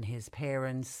children and his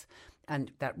parents,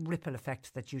 and that ripple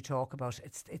effect that you talk about,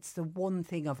 it's the one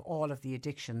thing of all of the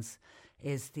addictions,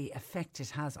 is the effect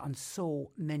it has on so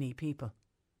many people.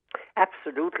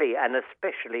 Absolutely, and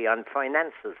especially on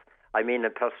finances. I mean, a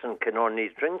person can only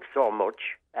drink so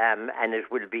much, and it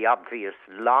will be obvious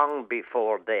long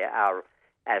before they are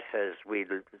at, as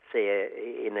we'll say,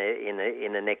 in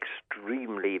an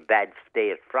extremely bad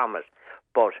state from it.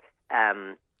 But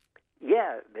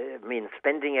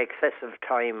spending excessive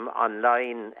time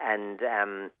online and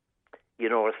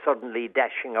suddenly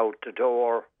dashing out the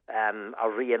door, a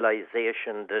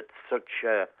realization that such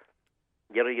a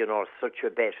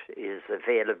bet is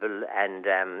available, and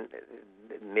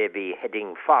maybe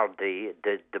heading for the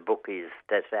bookies,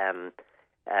 that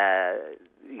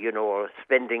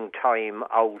spending time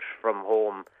out from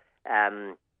home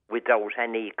without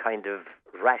any kind of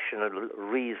rational,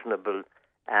 reasonable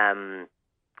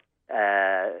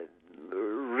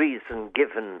reason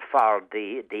given for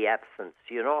the absence,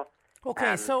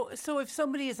 Okay, so if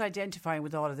somebody is identifying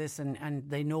with all of this and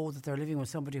they know that they're living with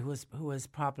somebody who has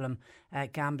problem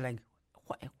gambling,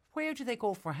 where do they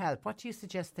go for help? What do you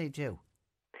suggest they do?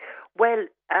 Well,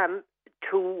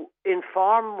 to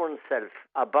inform oneself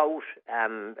about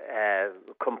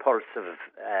compulsive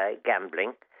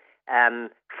gambling,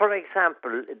 for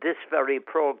example, this very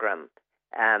program,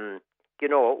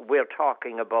 we're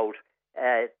talking about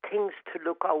things to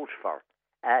look out for,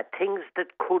 things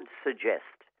that could suggest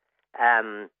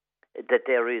that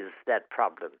there is that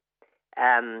problem.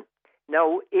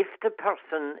 Now, if the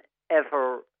person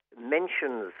ever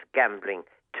mentions gambling,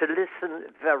 to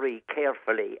listen very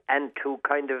carefully and to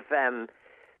kind of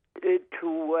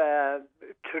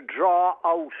to draw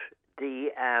out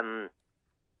the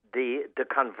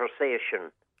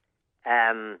conversation,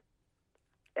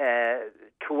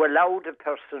 to allow the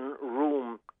person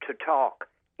room to talk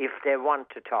if they want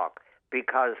to talk,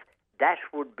 because that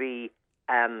would be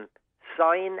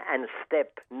sign and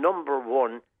step number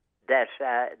one that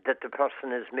the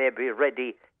person is maybe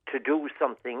ready to do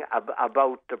something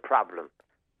about the problem.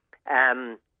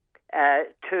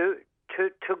 To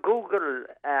Google,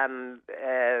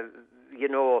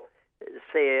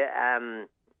 say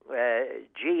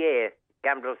GA,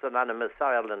 Gamblers Anonymous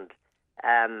Ireland,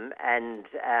 and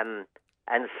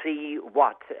see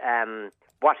what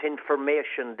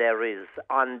information there is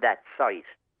on that site.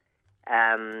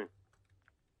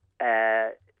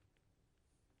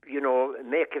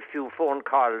 Make a few phone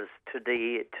calls to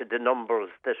the numbers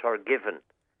that are given,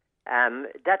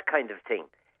 that kind of thing.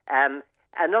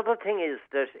 Another thing is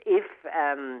that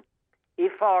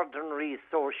if ordinary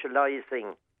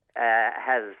socialising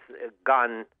has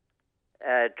gone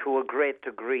to a great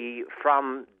degree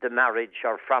from the marriage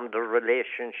or from the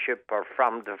relationship or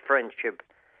from the friendship,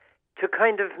 to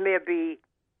kind of maybe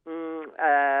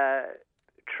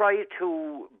try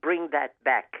to bring that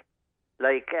back.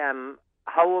 Like,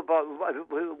 how about,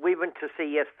 we went to see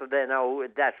yesterday now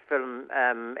that film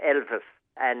Elvis,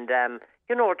 and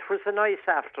it was a nice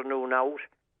afternoon out.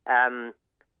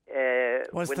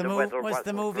 Was the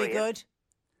movie good?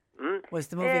 Was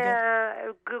the movie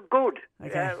good? Good.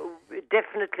 Okay.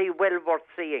 Definitely well worth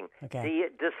seeing. Okay.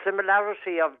 The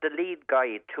similarity of the lead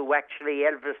guy to actually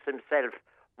Elvis himself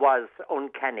was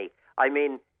uncanny. I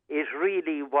mean, it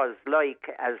really was like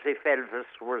as if Elvis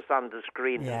was on the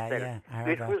screen himself. Yeah, I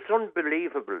heard that. Was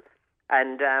unbelievable.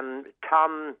 And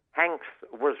Tom Hanks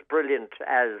was brilliant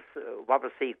as, what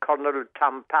was he, Colonel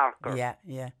Tom Parker. Yeah.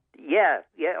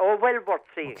 Oh, well worth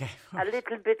seeing. Okay. A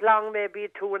little bit long, maybe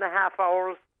 2.5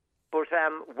 hours, but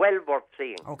well worth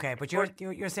seeing. Okay, but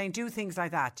you're saying do things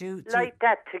like that. Do like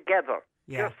that together.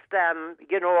 Yeah. Just,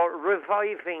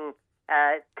 reviving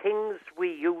things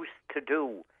we used to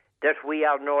do that we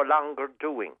are no longer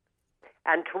doing.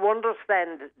 And to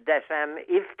understand that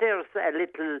if there's a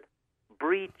little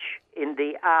breach in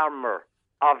the armour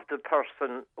of the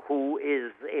person who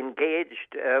is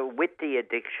engaged with the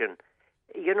addiction,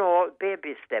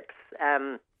 baby steps,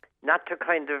 not to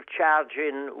kind of charge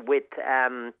in with,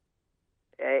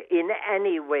 in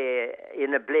any way,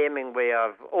 in a blaming way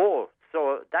of,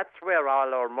 so that's where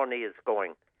all our money is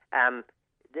going.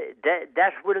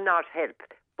 That will not help.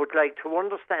 But to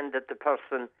understand that the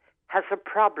person has a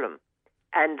problem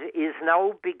and is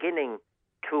now beginning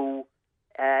to,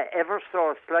 ever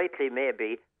so slightly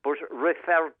maybe, but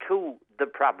refer to the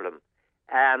problem.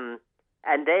 And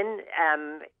then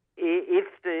if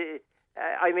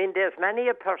there's many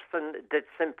a person that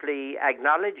simply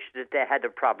acknowledged that they had a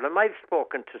problem. I've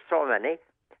spoken to so many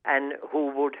and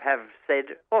who would have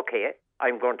said, okay,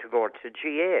 I'm going to go to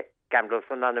GA, Gamblers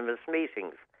Anonymous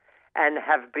meetings, and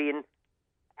have been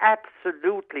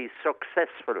absolutely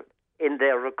successful in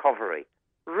their recovery.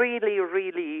 Really,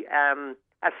 really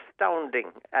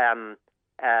astounding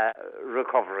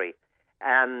recovery.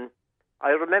 I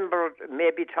remember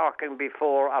maybe talking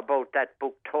before about that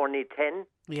book, Tony 10,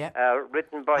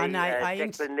 written by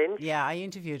Declan Lynch. Yeah, I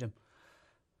interviewed him.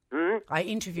 I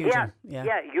interviewed him.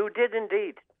 Yeah, you did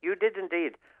indeed.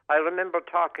 I remember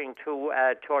talking to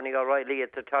Tony O'Reilly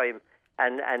at the time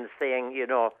and saying,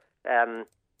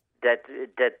 that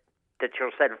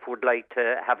yourself would like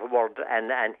to have a word,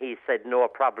 and he said no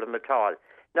problem at all.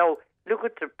 Now, look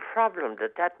at the problem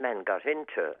that man got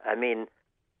into. I mean,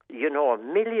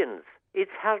 millions.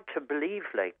 It's hard to believe,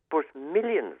 but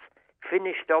millions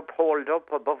finished up, holed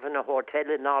up above in a hotel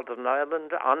in Northern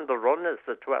Ireland, on the run, as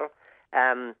it were.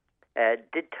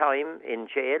 Did time in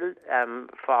jail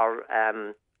for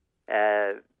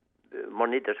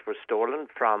money that was stolen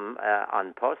from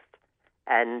An Post,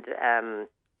 and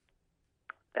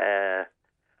I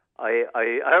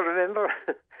remember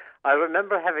I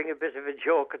remember having a bit of a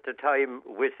joke at the time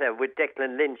with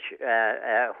Declan Lynch,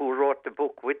 who wrote the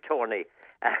book with Tony,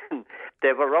 and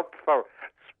they were up for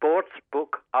Sports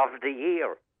Book of the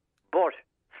Year, but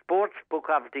Sports Book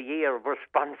of the Year were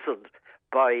sponsored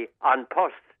by An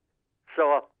Post,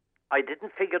 so I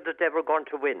didn't figure that they were going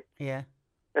to win. Yeah.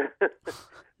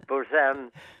 But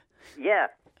yeah.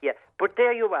 But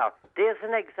there you are. There's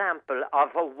an example of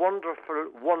a wonderful,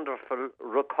 wonderful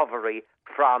recovery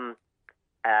from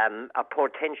a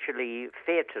potentially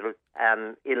fatal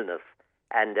illness.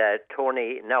 And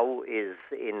Tony now is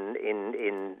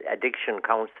in addiction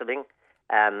counselling.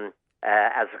 As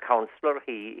a counsellor,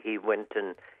 he went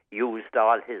and used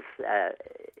all his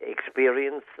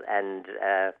experience and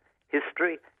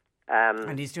history.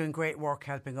 And he's doing great work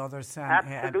helping others.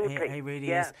 Absolutely. He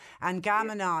really is. And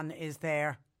Gamanon is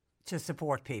there to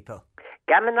support people.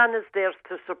 Gamanon is there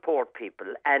to support people.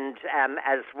 And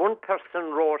as one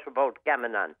person wrote about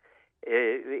Gamanon,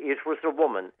 it was a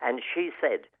woman, and she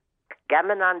said,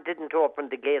 Gamanon didn't open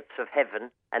the gates of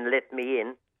heaven and let me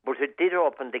in, but it did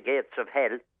open the gates of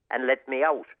hell and let me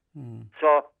out.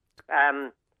 So,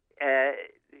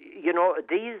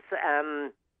 these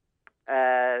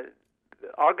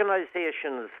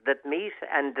organizations that meet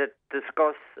and that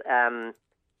discuss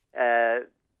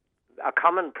a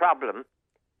common problem,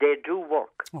 they do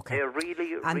work. Okay. They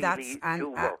really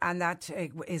do work. And that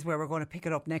is where we're going to pick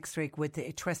it up next week with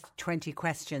the 20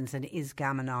 questions and is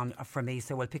Gamanon for me.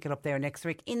 So we'll pick it up there next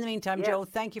week. In the meantime, Joe,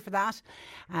 thank you for that.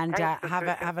 And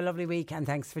have a lovely week. And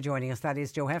thanks for joining us. That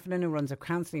is Joe Heffernan, who runs a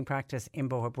counselling practice in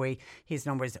Boherbue. His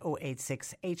number is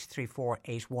 086 834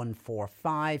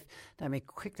 8145. Let me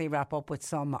quickly wrap up with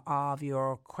some of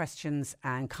your questions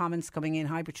and comments coming in.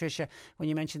 Hi, Patricia. When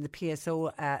you mentioned the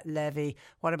PSO levy,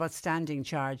 what about standing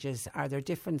charges? Are there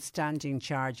different standing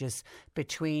charges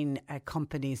between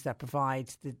companies that provide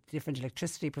the different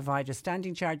electricity providers?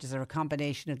 Standing charges are a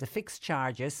combination of the fixed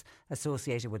charges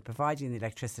associated with providing the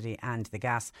electricity and the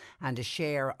gas and a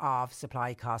share of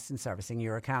supply costs in servicing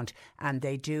your account. And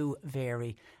they do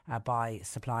vary by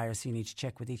suppliers. So you need to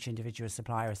check with each individual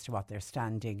supplier as to what their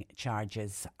standing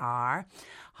charges are.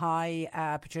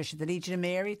 Hi, Patricia, the Legion of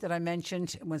Mary that I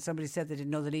mentioned when somebody said they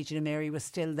didn't know the Legion of Mary was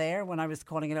still there when I was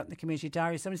calling it out in the community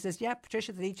diary. Somebody says, yeah,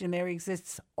 Patricia, the Legion of Mary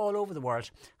exists all over the world.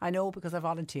 I know because I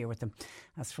volunteer with them.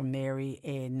 That's from Mary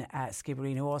in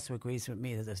Skibbereen, who also agrees with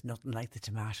me that there's nothing like the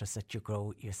tomatoes that you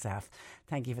grow yourself.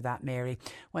 Thank you for that, Mary.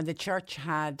 When the church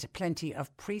had plenty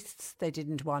of priests, they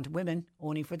didn't want women,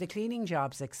 only for the cleaning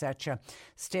jobs, etc.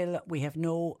 Still, we have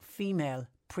no female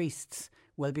priests.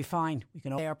 We'll be fine. We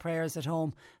can say our prayers at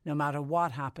home no matter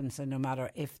what happens and no matter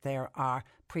if there are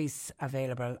priests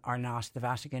available or not. The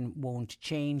Vatican won't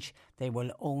change. They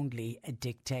will only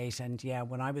dictate. And yeah,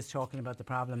 when I was talking about the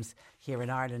problems here in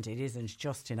Ireland, it isn't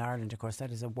just in Ireland. Of course,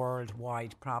 that is a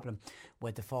worldwide problem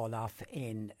with the fall off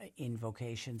in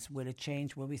vocations. Will it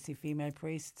change? Will we see female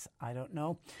priests? I don't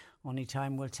know. Only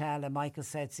time will tell. And Michael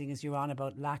said, seeing as you're on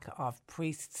about lack of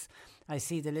priests, I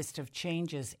see the list of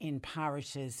changes in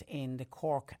parishes in the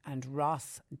Cork and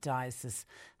Ross diocese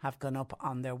have gone up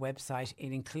on their website.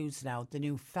 It includes now the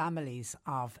new families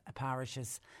of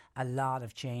parishes. A lot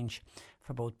of change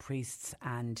for both priests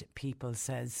and people,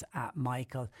 says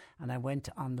Michael. And I went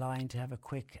online to have a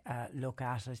quick look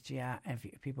at it. Yeah, if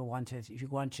people wanted, if you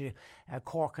go on to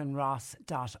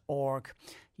corkandross.org,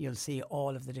 you'll see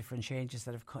all of the different changes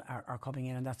that are coming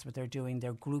in, and that's what they're doing.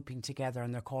 They're grouping together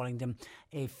and they're calling them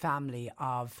a family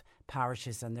of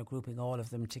parishes, and they're grouping all of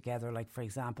them together. Like, for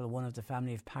example, one of the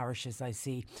family of parishes I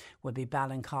see will be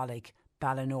Ballincollig,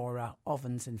 Ballinora,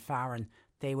 Ovens and Farran.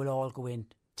 They will all go in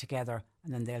together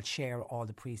and then they'll share all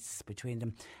the priests between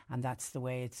them, and that's the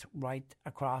way it's right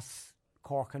across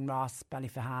Cork and Ross,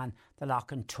 Ballyfahan, the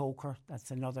Loch and Toker. That's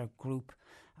another group,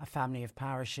 a family of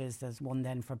parishes. There's one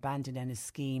then for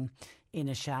Bandon-Enniskeane,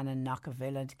 Inishannon,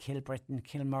 Knockavilla, Kilbritton,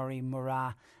 Kilmurray,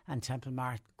 Murrah and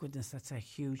Templemart. Goodness, that's a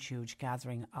huge, huge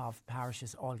gathering of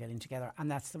parishes all getting together, and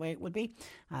that's the way it would be.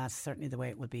 Certainly the way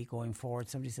it would be going forward.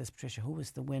 Somebody says, Patricia, who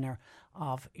was the winner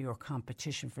of your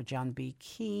competition for John B.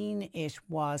 Keane? It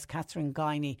was Catherine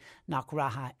Guiney,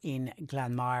 Knockraha in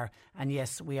Glanmire. And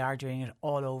yes, we are doing it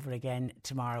all over again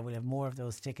tomorrow. We'll have more of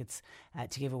those tickets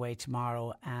to give away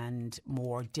tomorrow and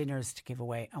more dinners to give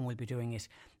away, and we'll be doing it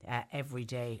every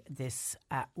day this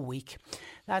week.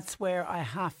 That's where I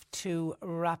have to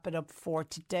wrap it up for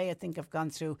today. I think I've gone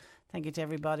through. Thank you to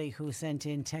everybody who sent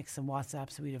in texts and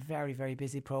WhatsApps. We had a very, very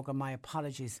busy programme. My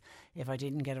apologies if I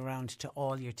didn't get around to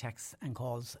all your texts and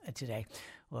calls today.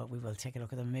 Well, we will take a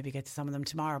look at them and maybe get to some of them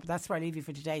tomorrow. But that's where I leave you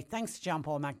for today. Thanks to John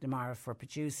Paul McNamara for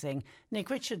producing. Nick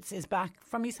Richards is back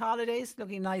from his holidays,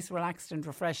 looking nice, relaxed and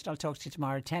refreshed. I'll talk to you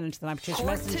tomorrow at 10 until then. I'm Patricia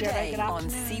Messenger. Today on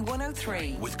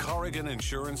C103. With Corrigan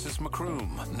Insurance's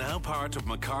Macroom, now part of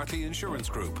McCarthy Insurance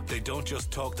Group. They don't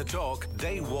just talk the talk,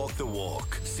 they walk the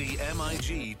walk.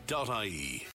 CMIG.ie.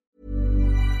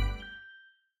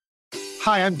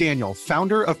 Hi, I'm Daniel,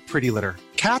 founder of Pretty Litter.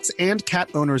 Cats and cat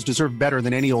owners deserve better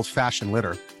than any old-fashioned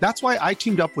litter. That's why I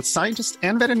teamed up with scientists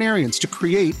and veterinarians to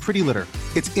create Pretty Litter.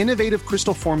 Its innovative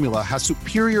crystal formula has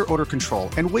superior odor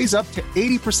control and weighs up to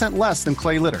 80% less than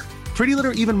clay litter. Pretty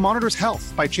Litter even monitors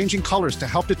health by changing colors to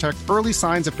help detect early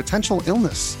signs of potential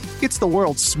illness. It's the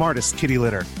world's smartest kitty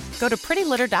litter. Go to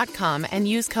prettylitter.com and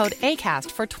use code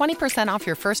ACAST for 20% off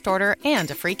your first order and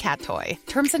a free cat toy.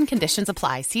 Terms and conditions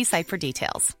apply. See site for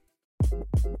details.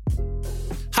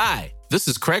 Hi, this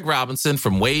is Craig Robinson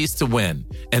from Ways to Win,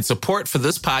 and support for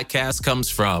this podcast comes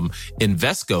from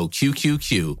Invesco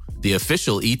QQQ, the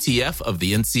official ETF of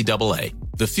the NCAA.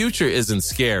 The future isn't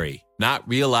scary. Not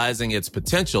realizing its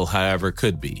potential, however,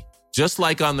 could be. Just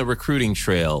like on the recruiting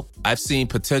trail, I've seen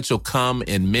potential come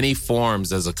in many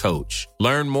forms as a coach.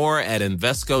 Learn more at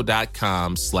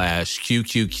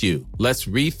Invesco.com/QQQ. Let's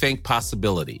rethink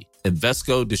possibility.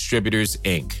 Invesco Distributors,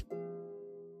 Inc.